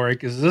this story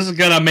because this is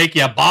going to make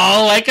you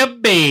bawl like a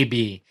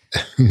baby.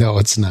 No,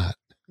 it's not.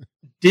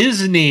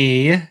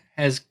 Disney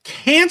has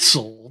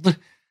canceled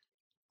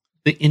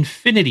the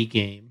Infinity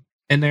game.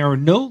 And they are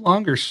no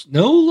longer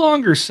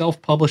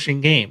self-publishing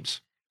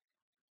games.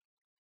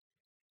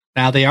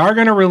 Now they are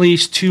going to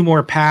release 2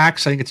 more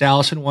packs. I think it's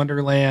Alice in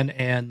Wonderland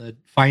and the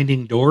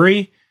Finding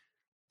Dory.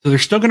 So they're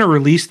still going to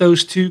release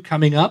those 2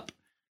 coming up,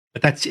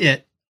 but that's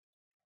it.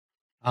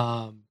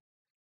 That's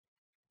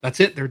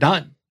it. They're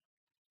done.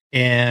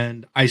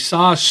 And I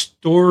saw a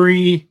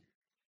story.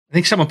 I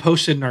think someone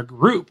posted in our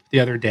group the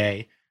other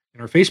day,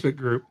 in our Facebook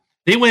group.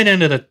 They went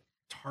into the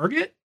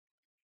Target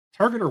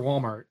or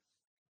Walmart.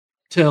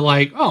 To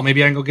like, oh,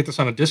 maybe I can go get this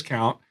on a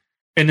discount.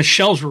 And the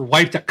shelves were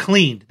wiped out,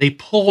 cleaned. They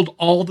pulled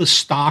all the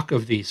stock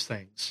of these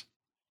things.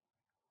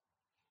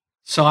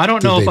 So I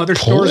don't know if other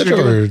stores are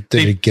doing,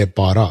 did it get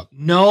bought up?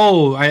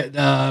 No,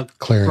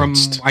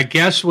 clearance. From I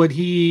guess what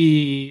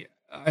he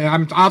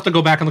I'll have to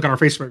go back and look at our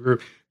Facebook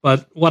group.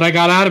 But what I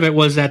got out of it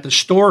was that the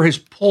store has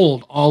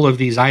pulled all of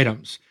these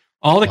items,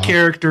 all the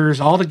characters,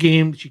 all the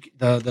games,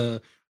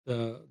 the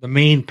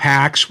main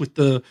packs with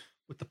the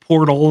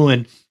portal,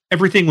 and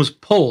everything was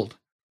pulled.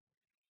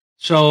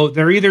 So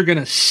they're either going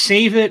to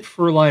save it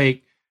for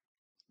like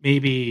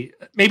maybe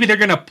they're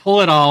going to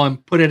pull it all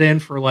and put it in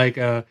for like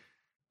a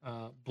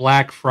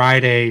Black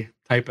Friday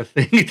type of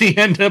thing at the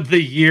end of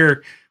the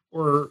year,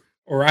 or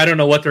I don't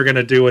know what they're going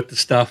to do with the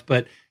stuff.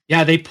 But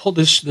yeah, they pulled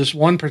this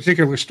one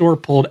particular store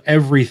pulled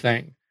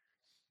everything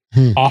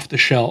off the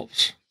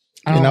shelves.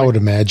 I would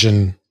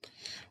imagine,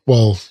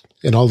 well,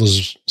 in all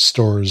those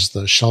stores,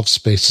 the shelf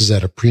space is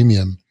at a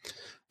premium.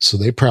 So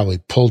they probably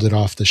pulled it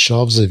off the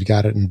shelves. They've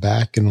got it in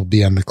back and it'll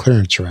be on the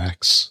clearance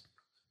racks.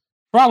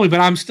 Probably, but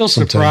I'm still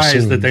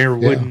surprised that they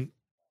wouldn't,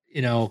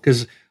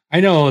 because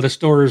I know the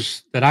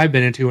stores that I've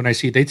been into when I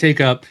see they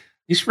take up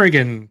these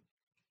friggin'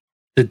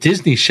 the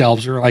Disney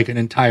shelves are like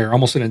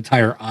almost an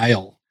entire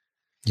aisle.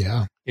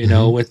 Yeah.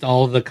 With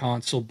all the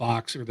console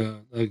box or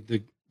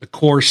the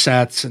core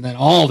sets and then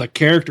all the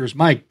characters.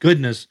 My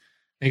goodness,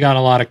 they got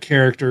a lot of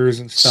characters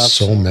and stuff.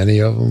 So many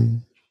of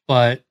them.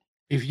 But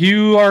if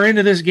you are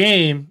into this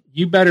game,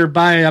 you better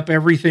buy up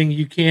everything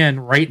you can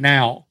right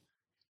now.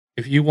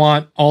 If you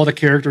want all the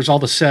characters, all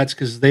the sets,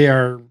 because they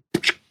are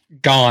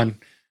gone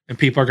and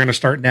people are going to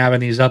start nabbing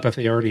these up if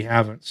they already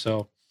haven't.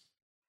 So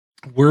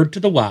word to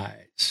the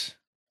wise.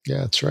 Yeah,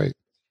 that's right.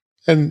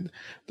 And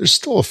there's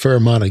still a fair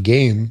amount of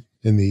game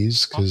in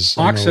these because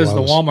Fox says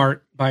the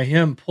Walmart by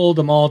him pulled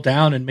them all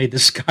down and made the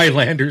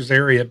Skylanders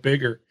area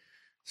bigger.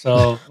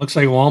 So looks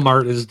like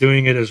Walmart is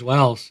doing it as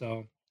well.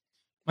 So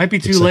might be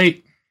too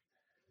late.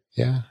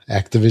 Yeah,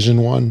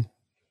 Activision won.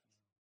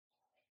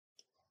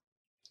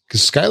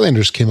 Because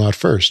Skylanders came out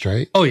first,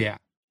 right? Oh, yeah.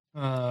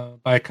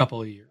 By a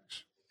couple of years.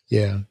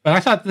 Yeah. But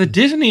I thought the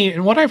Disney,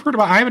 and what I've heard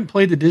about, I haven't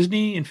played the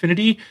Disney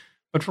Infinity,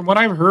 but from what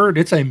I've heard,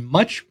 it's a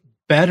much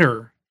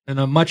better and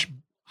a much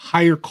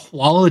higher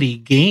quality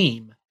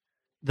game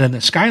than the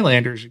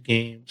Skylanders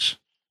games.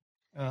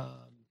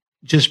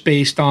 Just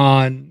based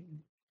on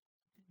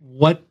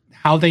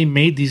how they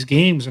made these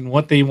games and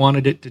what they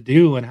wanted it to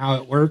do and how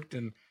it worked.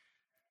 And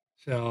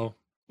so,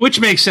 which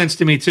makes sense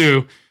to me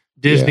too.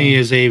 Disney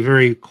is a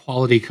very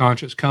quality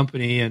conscious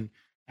company, and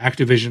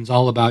Activision's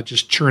all about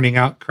just churning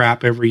out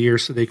crap every year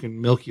so they can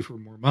milk you for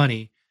more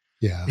money.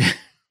 Yeah.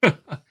 Of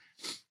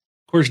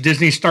course,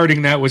 Disney's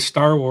starting that with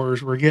Star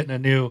Wars. We're getting a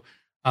new,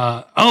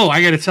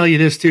 I got to tell you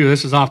this too.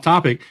 This is off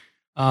topic.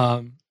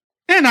 And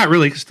not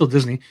really, 'cause still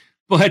Disney,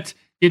 but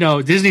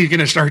Disney's going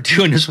to start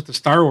doing this with the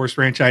Star Wars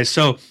franchise.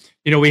 So,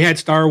 we had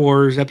Star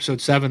Wars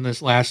Episode 7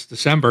 this last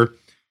December.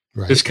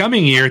 Right. This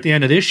coming year, at the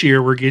end of this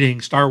year, we're getting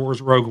Star Wars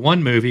Rogue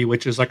One movie,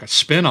 which is like a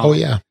spinoff. Oh,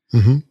 yeah.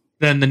 Mm-hmm.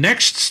 Then the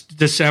next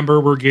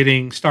December, we're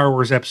getting Star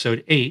Wars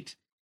Episode 8.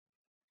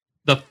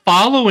 The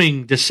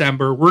following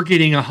December, we're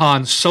getting a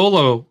Han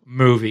Solo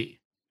movie.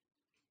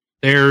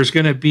 There's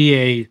going to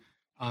be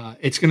I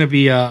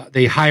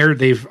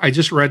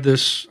just read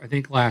this, I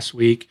think last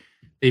week.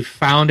 They've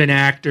found an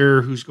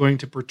actor who's going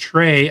to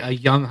portray a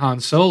young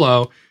Han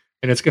Solo,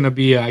 and it's going to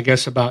be, I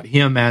guess, about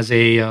him as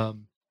a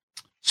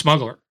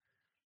smuggler.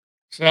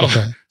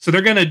 So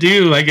they're going to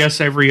do, I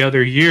guess, every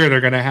other year, they're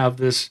going to have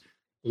this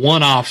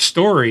one-off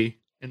story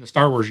in the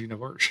Star Wars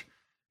universe.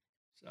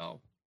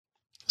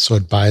 So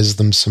it buys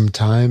them some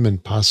time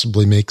and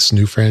possibly makes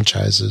new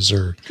franchises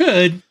or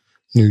could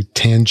new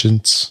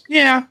tangents.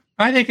 Yeah,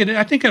 I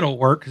think it'll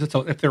work because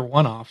if they're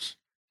one-offs.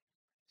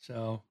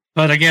 So,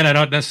 but again, I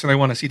don't necessarily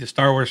want to see the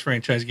Star Wars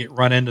franchise get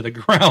run into the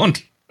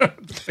ground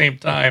at the same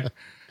time.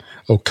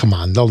 Oh, come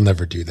on. They'll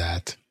never do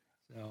that.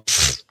 So,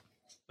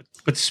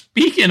 but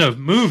speaking of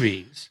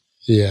movies,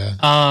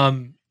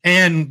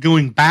 and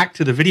going back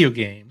to the video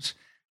games,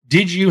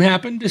 did you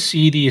happen to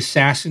see the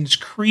Assassin's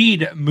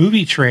Creed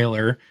movie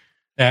trailer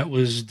that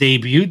was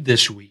debuted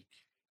this week?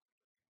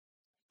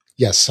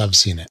 Yes, I've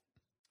seen it.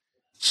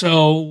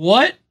 So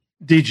what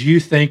did you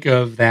think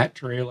of that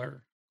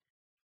trailer?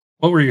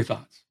 What were your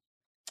thoughts?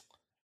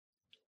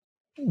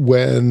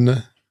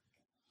 When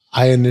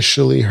I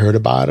initially heard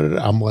about it,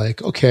 I'm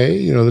like,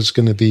 okay, there's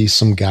going to be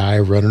some guy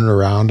running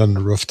around on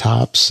the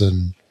rooftops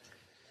and,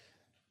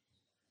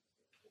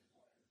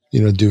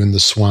 doing the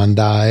swan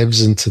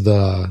dives into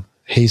the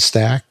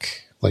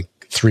haystack, like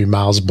 3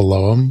 miles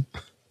below him.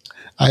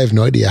 I have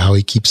no idea how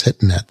he keeps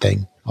hitting that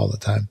thing all the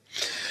time.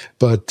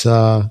 But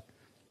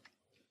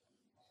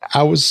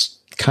I was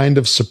kind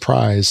of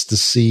surprised to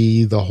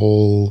see the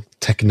whole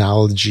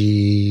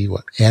technology,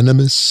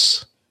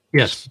 Animus?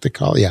 Yes. What they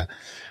call it? Yeah.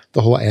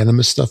 The whole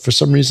Animus stuff. For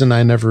some reason,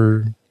 I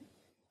never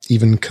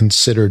even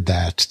considered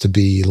that to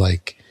be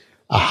like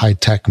a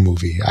high-tech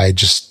movie. I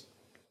just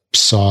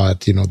saw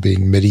it,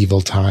 being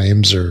medieval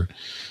times or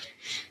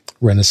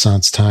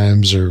Renaissance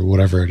times or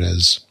whatever it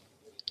is.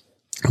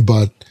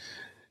 But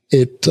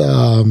it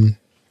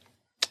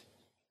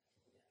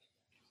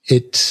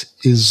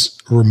is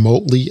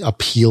remotely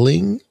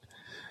appealing.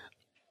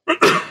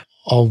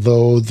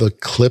 Although the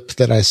clip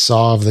that I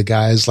saw of the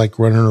guys like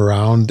running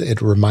around,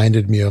 it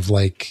reminded me of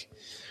like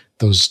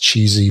those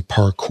cheesy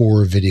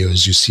parkour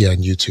videos you see on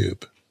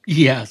YouTube.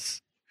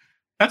 Yes.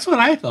 That's what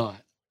I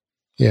thought.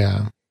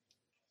 Yeah.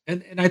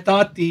 And I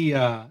thought the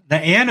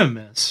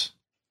animus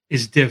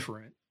is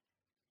different.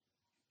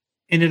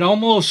 And it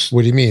almost...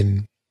 What do you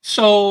mean?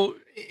 So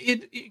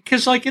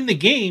because like in the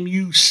game,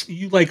 you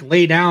like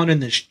lay down in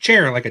this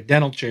chair, like a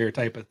dental chair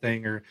type of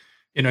thing, or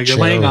you're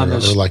laying on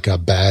this or like a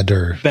bed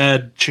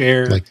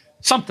chair, like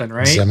something,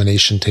 right?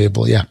 Examination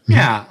table, yeah.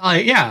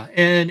 Yeah.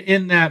 And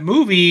in that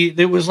movie,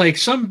 there was like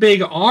some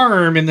big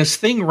arm and this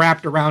thing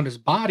wrapped around his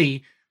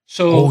body.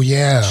 So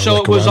so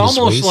like it was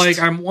almost like,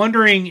 I'm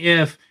wondering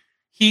if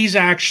he's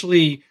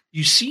actually,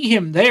 you see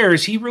him there,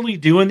 is he really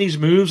doing these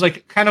moves?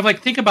 Like kind of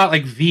like, think about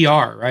like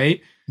VR,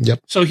 right?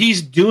 Yep. So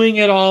he's doing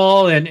it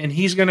all, and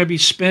he's going to be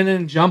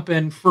spinning,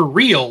 jumping for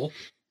real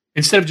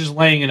instead of just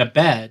laying in a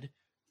bed.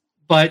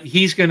 But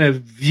he's going to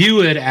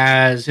view it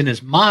as in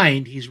his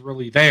mind he's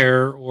really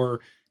there, or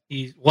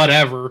he's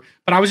whatever.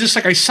 But I was just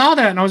like, I saw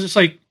that, and I was just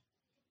like,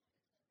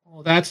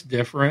 oh, that's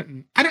different.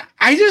 And I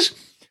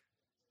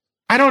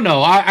don't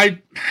know. I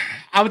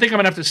would think I'm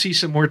going to have to see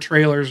some more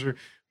trailers,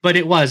 but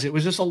it was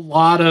just a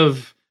lot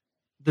of,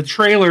 the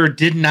trailer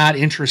did not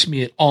interest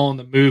me at all in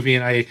the movie,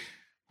 and I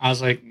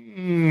was like,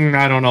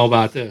 I don't know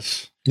about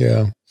this.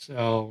 Yeah.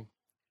 So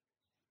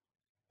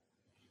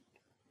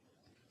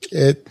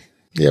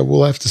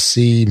we'll have to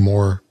see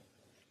more,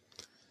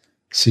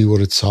 see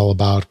what it's all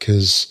about,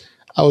 because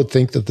I would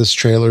think that this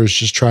trailer is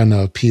just trying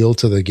to appeal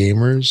to the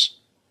gamers.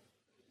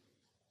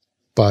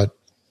 But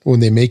when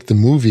they make the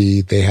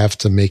movie, they have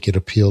to make it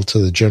appeal to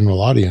the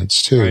general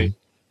audience too, right,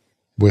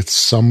 with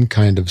some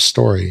kind of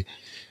story.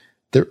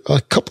 There,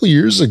 a couple of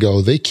years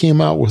ago, they came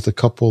out with a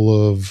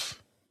couple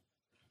of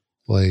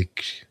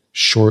like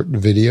short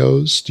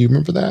videos. Do you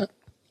remember that?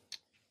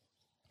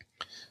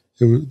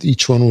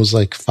 Each one was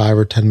like 5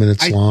 or 10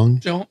 minutes long. I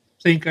don't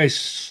think I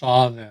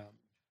saw them.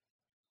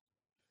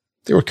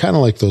 They were kind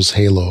of like those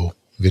Halo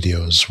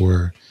videos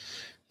where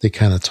they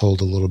kind of told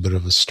a little bit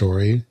of a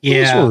story.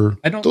 Yeah.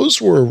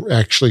 Those were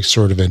actually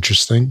sort of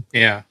interesting.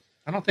 Yeah.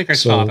 I don't think I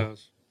saw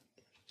those.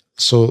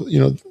 So,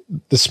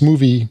 this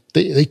movie,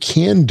 they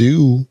can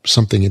do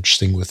something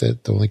interesting with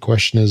it. The only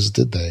question is,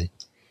 did they?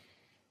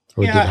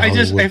 Or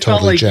I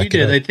felt like you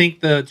did. I think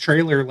the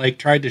trailer like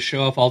tried to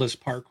show off all this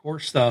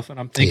parkour stuff, and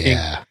I'm thinking,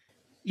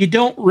 you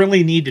don't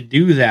really need to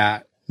do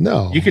that.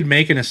 No. You could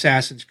make an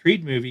Assassin's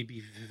Creed movie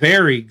be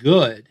very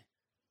good,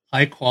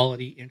 high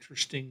quality,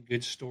 interesting,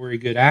 good story,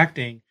 good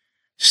acting,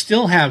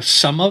 still have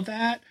some of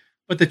that,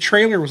 but the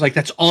trailer was like,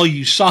 that's all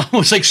you saw. It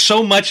was like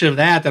so much of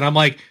that I'm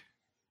like,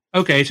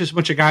 okay, it's just a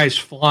bunch of guys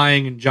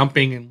flying and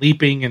jumping and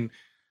leaping, and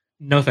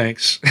no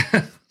thanks.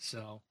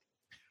 So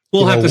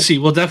we'll have to see.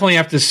 We'll definitely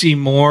have to see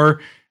more,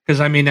 because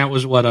that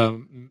was what,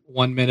 a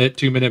 1 minute,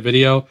 2 minute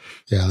video.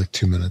 Yeah, like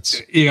 2 minutes.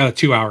 You got a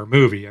 2 hour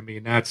movie.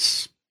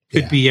 That's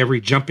could be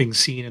every jumping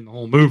scene in the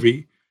whole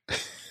movie.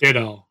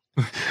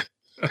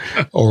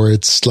 Or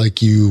it's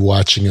like you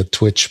watching a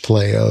Twitch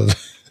play of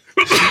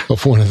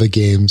one of the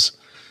games.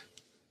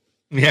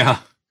 Yeah.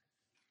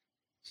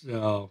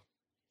 So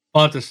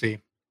we'll have to see.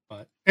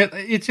 But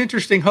it's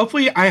interesting.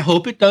 Hopefully, I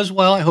hope it does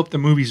well. I hope the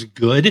movie's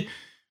good,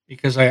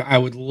 because I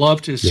would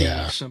love to see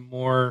some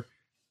more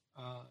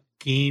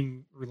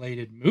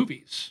game-related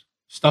movies.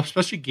 Stuff,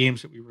 especially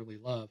games that we really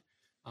love.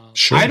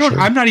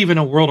 I'm not even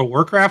a World of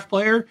Warcraft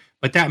player,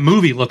 but that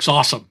movie looks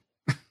awesome.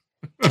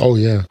 Oh,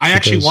 yeah. I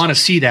actually want to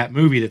see that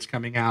movie that's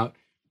coming out,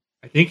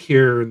 I think,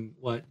 here in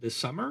this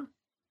summer.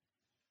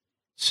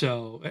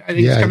 So I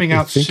think it's coming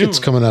out soon. I think it's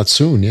coming out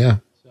soon, yeah.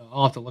 So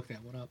I'll have to look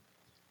that one up.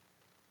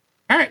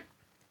 All right.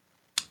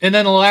 And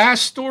then the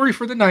last story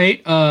for the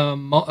night,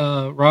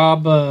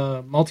 Rob,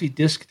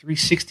 multi-disc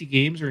 360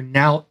 games are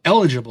now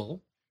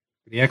eligible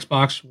for the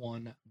Xbox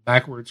One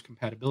backwards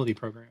compatibility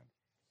program.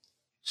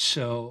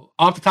 So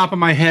off the top of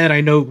my head,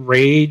 I know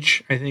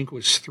Rage, I think,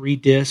 was 3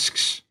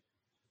 discs.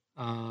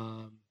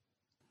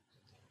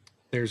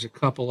 There's a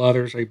couple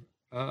others.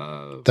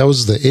 That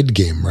was the id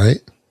game,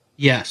 right?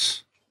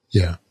 Yes.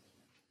 Yeah.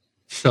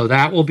 So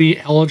that will be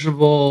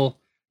eligible.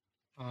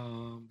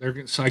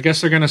 So I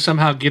guess they're going to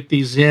somehow get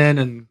these in,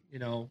 and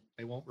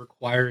they won't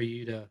require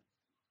you to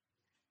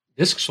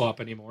disc swap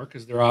anymore,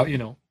 because they're all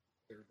they're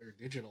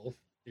digital.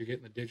 You're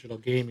getting the digital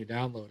game you're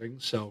downloading.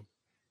 So,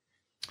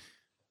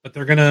 but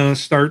they're going to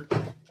start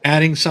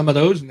adding some of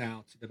those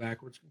now to the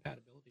backwards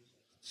compatibility.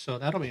 So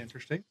that'll be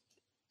interesting.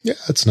 Yeah,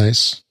 that's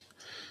nice.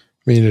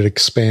 It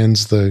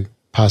expands the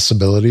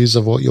possibilities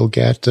of what you'll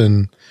get,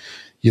 and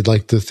you'd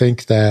like to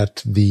think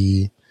that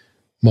the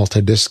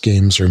multi-disc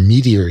games are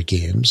meatier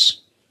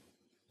games,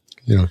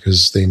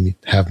 because they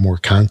have more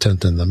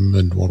content in them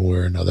in one way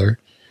or another.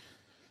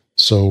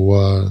 So,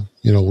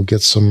 we'll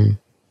get some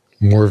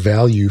more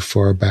value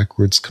for our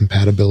backwards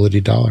compatibility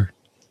dollar.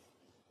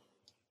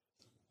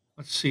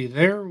 Let's see.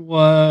 Let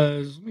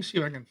me see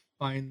if I can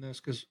find this,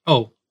 because,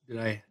 did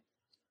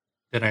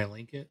I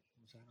link it?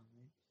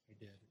 I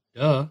did.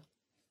 Duh.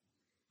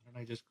 And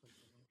I just clicked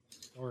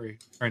the story,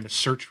 trying to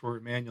search for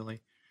it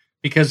manually,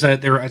 because I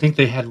think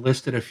they had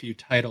listed a few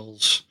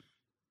titles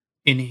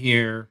in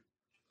here.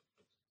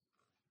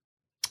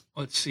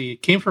 let's see.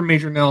 It came from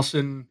Major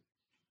Nelson.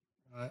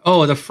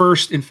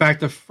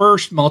 The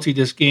first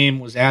multi-disc game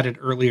was added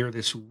earlier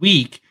this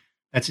week.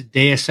 That's a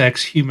Deus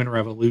Ex Human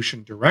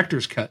Revolution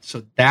Director's Cut.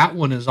 So that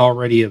one is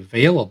already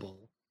available.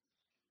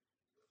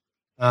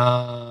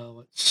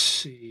 Let's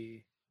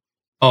see.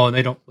 Oh, and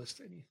they don't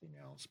list anything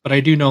else. But I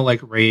do know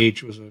like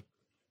Rage was a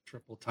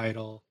triple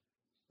title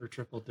or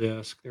triple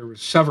disc. There were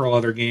several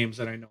other games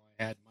that I know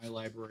I had in my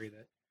library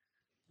that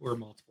were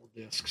multiple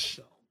discs.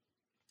 So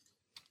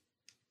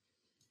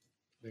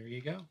there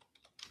you go.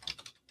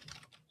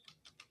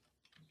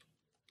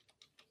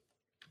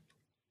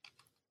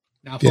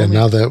 Now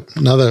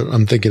that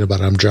I'm thinking about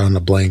it, I'm drawing a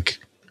blank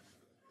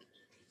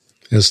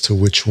as to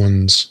which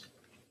ones.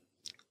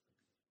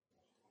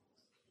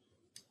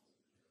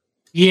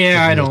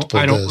 Yeah, I don't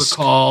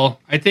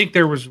recall. I think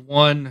there was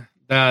one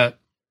that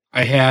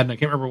I had, and I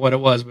can't remember what it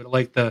was, but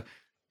like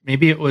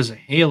maybe it was a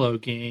Halo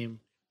game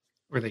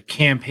where the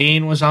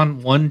campaign was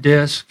on one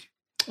disc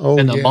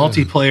and the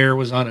multiplayer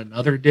was on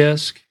another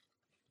disc.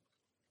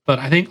 But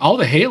I think all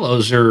the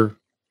Halos aren't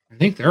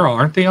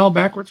they all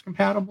backwards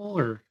compatible?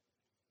 Or,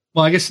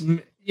 well, I guess,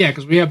 yeah,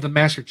 because we have the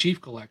Master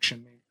Chief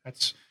Collection.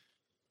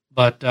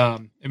 But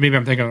maybe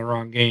I'm thinking of the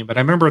wrong game. But I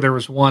remember there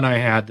was one I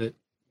had that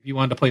if you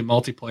wanted to play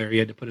multiplayer, you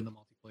had to put in the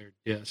multiplayer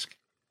disc.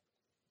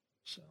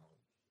 So,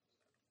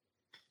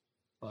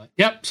 but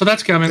yep, so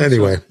that's coming.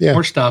 Anyway, so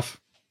more stuff.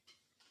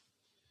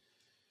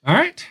 All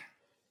right.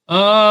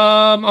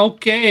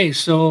 Okay,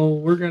 so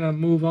we're gonna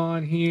move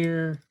on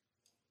here.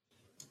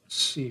 Let's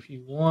see if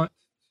you want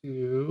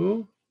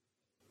to.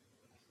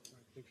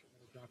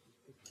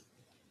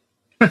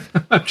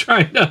 I'm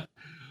trying to.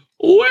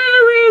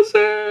 Where is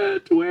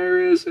it?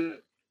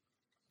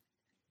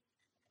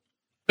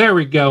 There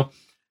we go.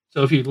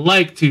 So if you'd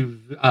like to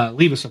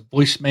leave us a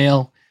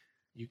voicemail,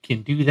 you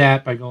can do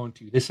that by going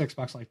to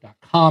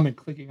thisxboxlife.com and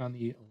clicking on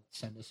the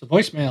Send Us a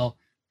Voicemail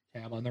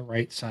tab on the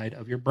right side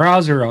of your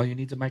browser. All you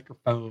need is a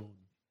microphone.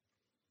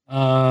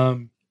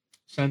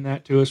 Send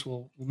that to us.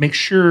 We'll make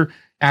sure,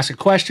 ask a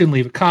question,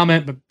 leave a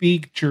comment, but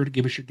be sure to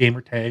give us your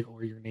gamer tag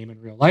or your name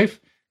in real life,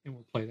 and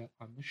we'll play that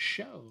on the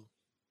show.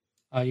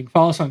 You can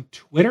follow us on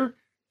Twitter,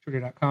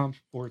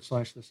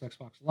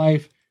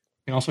 twitter.com/thisxboxlife. You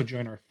can also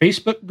join our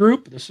Facebook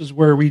group. This is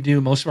where we do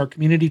most of our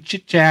community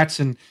chit chats,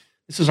 and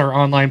this is our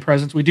online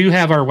presence. We do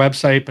have our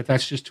website, but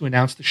that's just to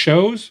announce the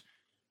shows.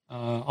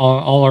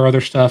 All our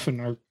other stuff and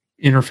our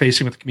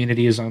interfacing with the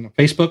community is on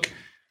Facebook.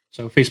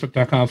 So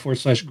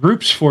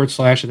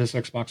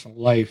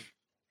facebook.com/groups/thisxboxlife.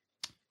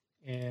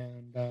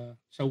 And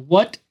so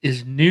what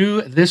is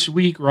new this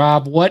week,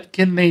 Rob? What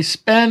can they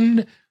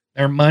spend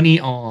their money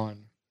on?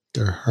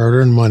 Their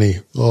hard-earned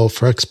money. Well,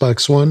 for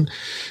Xbox One,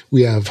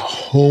 we have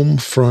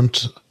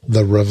Homefront: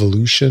 The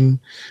Revolution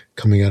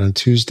coming out on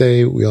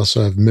Tuesday. We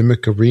also have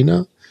Mimic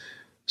Arena,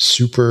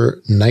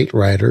 Super Knight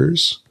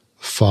Riders,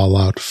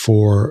 Fallout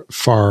 4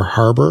 Far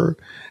Harbor,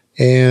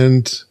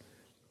 and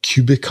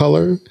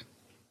Cubicolor.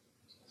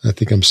 I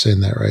think I'm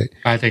saying that right.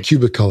 I think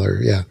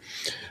Cubicolor, yeah.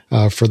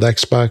 For the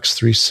Xbox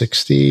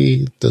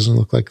 360, doesn't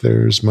look like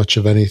there's much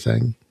of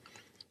anything.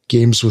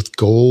 Games with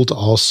Gold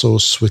also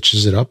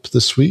switches it up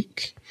this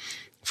week.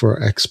 For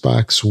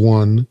Xbox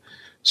One,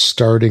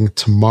 starting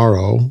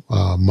tomorrow,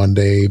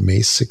 Monday, May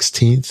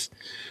 16th,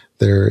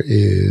 there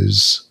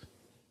is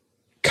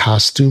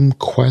Costume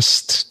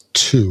Quest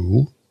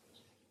 2.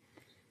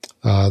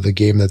 The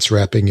game that's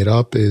wrapping it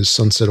up is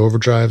Sunset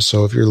Overdrive.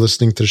 So if you're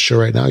listening to the show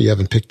right now, you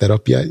haven't picked that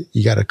up yet,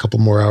 you got a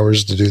couple more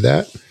hours to do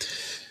that.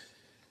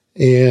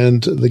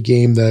 And the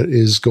game that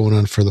is going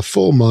on for the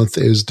full month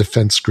is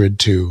Defense Grid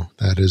 2.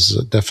 That is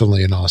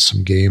definitely an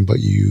awesome game, but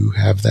you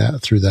have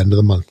that through the end of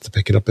the month to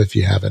pick it up if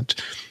you haven't.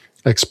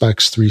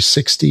 Xbox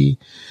 360,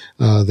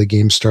 the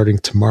game starting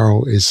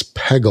tomorrow is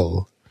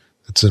Peggle.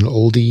 It's an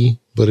oldie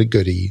but a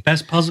goodie.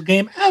 Best puzzle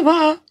game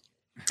ever.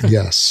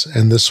 Yes,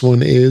 and this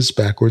one is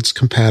backwards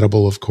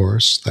compatible, of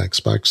course, the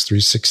Xbox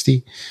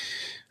 360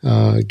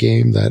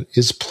 game that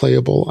is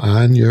playable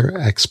on your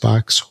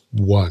Xbox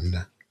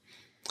One.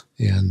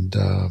 And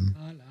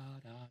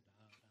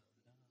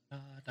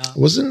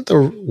wasn't the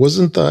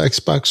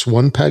Xbox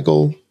One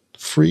Peggle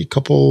free a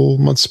couple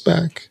months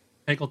back?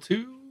 Peggle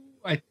 2,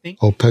 I think.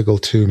 Oh, Peggle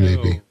 2,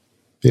 maybe.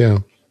 Yeah.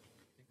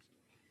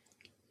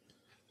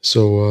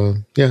 So,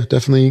 yeah,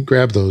 definitely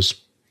grab those.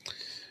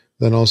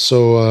 Then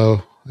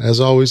also, as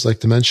always,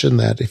 like to mention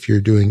that if you're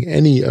doing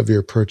any of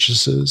your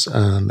purchases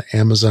on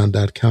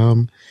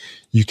Amazon.com,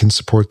 you can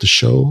support the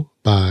show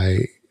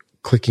by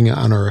clicking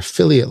on our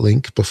affiliate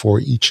link before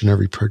each and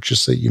every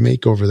purchase that you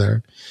make over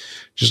there.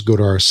 Just go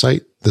to our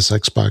site,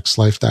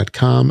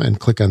 thisxboxlife.com,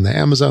 and click on the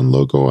Amazon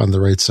logo on the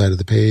right side of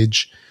the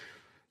page.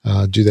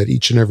 Do that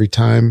each and every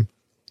time.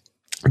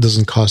 It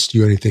doesn't cost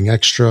you anything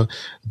extra,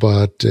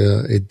 but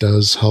it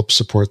does help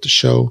support the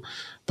show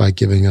by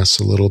giving us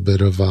a little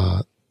bit of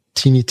a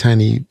teeny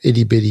tiny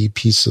itty bitty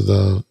piece of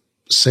the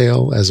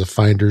sale as a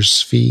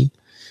finder's fee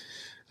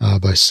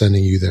by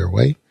sending you their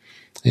way.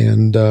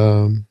 And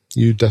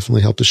you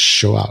definitely help the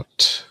show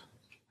out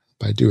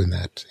by doing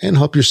that, and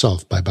help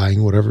yourself by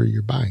buying whatever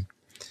you're buying.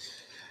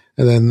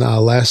 And then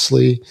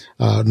lastly,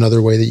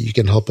 another way that you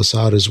can help us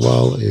out as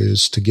well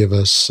is to give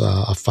us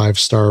a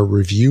 5-star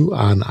review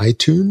on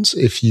iTunes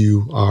if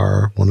you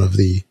are one of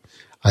the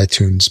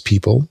iTunes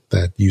people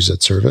that use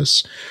that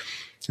service.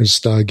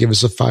 Just give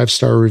us a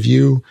 5-star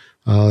review,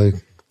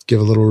 give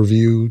a little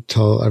review,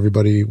 tell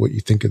everybody what you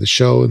think of the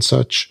show and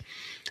such.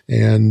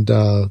 And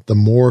the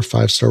more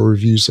 5-star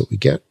reviews that we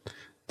get,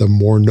 the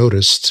more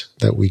noticed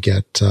that we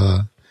get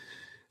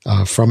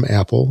from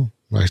Apple.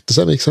 Right? Does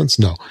that make sense?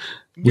 No.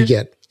 We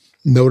get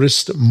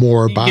noticed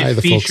more by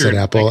the folks at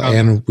Apple,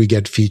 and we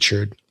get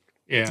featured.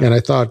 Yeah. And I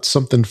thought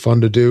something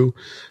fun to do,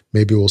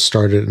 maybe we'll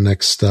start it in the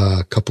next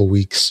couple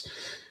weeks,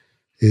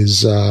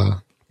 is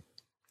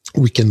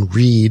we can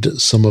read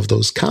some of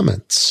those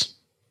comments.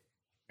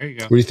 There you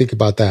go. What do you think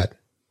about that?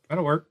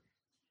 That'll work.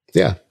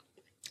 Yeah.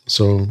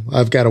 So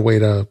I've got a way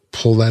to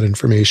pull that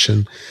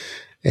information.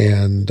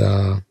 And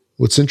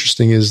what's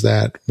interesting is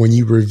that when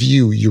you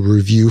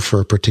review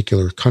for a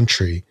particular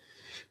country.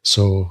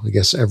 So I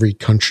guess every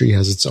country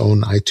has its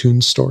own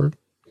iTunes store.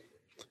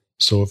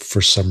 So if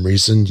for some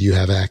reason you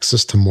have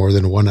access to more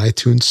than one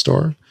iTunes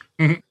store,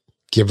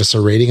 give us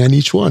a rating on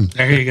each one.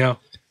 There you go.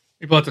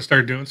 People have to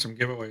start doing some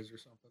giveaways or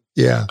something.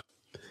 Yeah.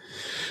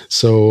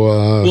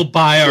 So we'll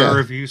buy our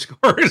review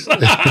scores.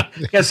 I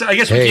guess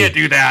we can't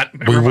do that.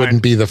 We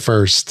wouldn't be the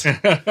first.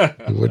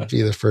 We wouldn't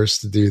be the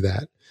first to do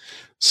that.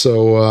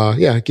 So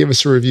give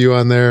us a review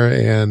on there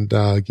and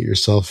get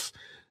yourself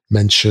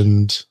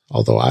mentioned.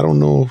 Although I don't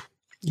know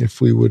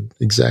if we would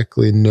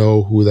exactly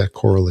know who that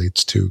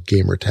correlates to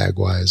gamer tag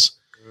wise.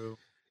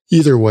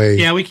 Either way.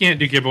 Yeah, we can't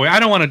do giveaway. I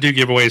don't want to do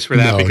giveaways for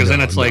that because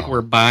then it's like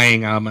we're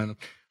buying them and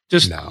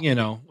just,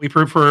 we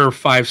prefer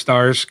 5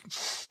 stars,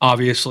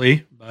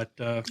 obviously, but,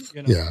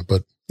 Yeah,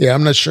 but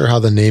I'm not sure how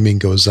the naming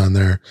goes on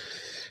there,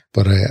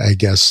 but I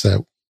guess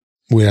that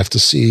we have to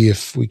see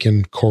if we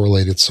can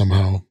correlate it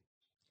somehow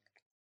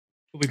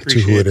to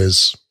who it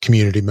is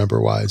community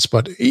member wise.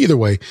 But either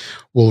way,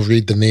 we'll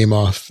read the name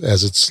off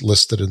as it's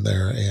listed in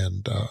there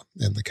and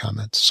in the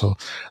comments. So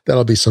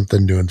that'll be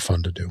something new and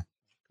fun to do.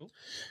 Cool.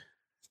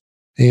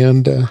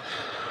 And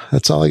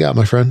that's all I got,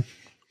 my friend.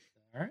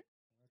 All right.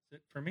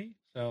 That's it for me.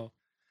 So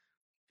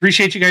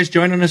appreciate you guys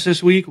joining us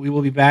this week. We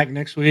will be back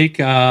next week.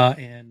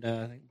 And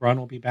I think Ron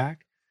will be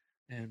back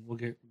and we'll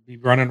be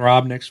running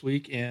Rob next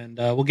week and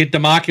we'll get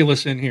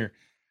Democulus in here.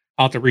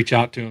 I'll have to reach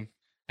out to him.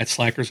 That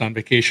Slacker's on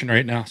vacation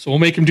right now. So we'll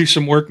make him do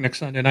some work next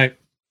Sunday night.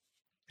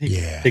 He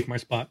can take my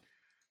spot.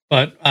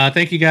 But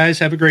thank you guys.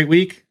 Have a great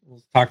week.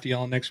 We'll talk to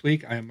y'all next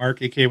week. I am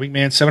Mark, aka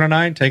Wingman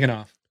 709, taking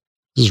off.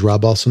 This is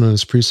Rob, also known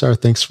as Presar.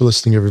 Thanks for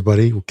listening,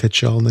 everybody. We'll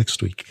catch y'all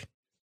next week.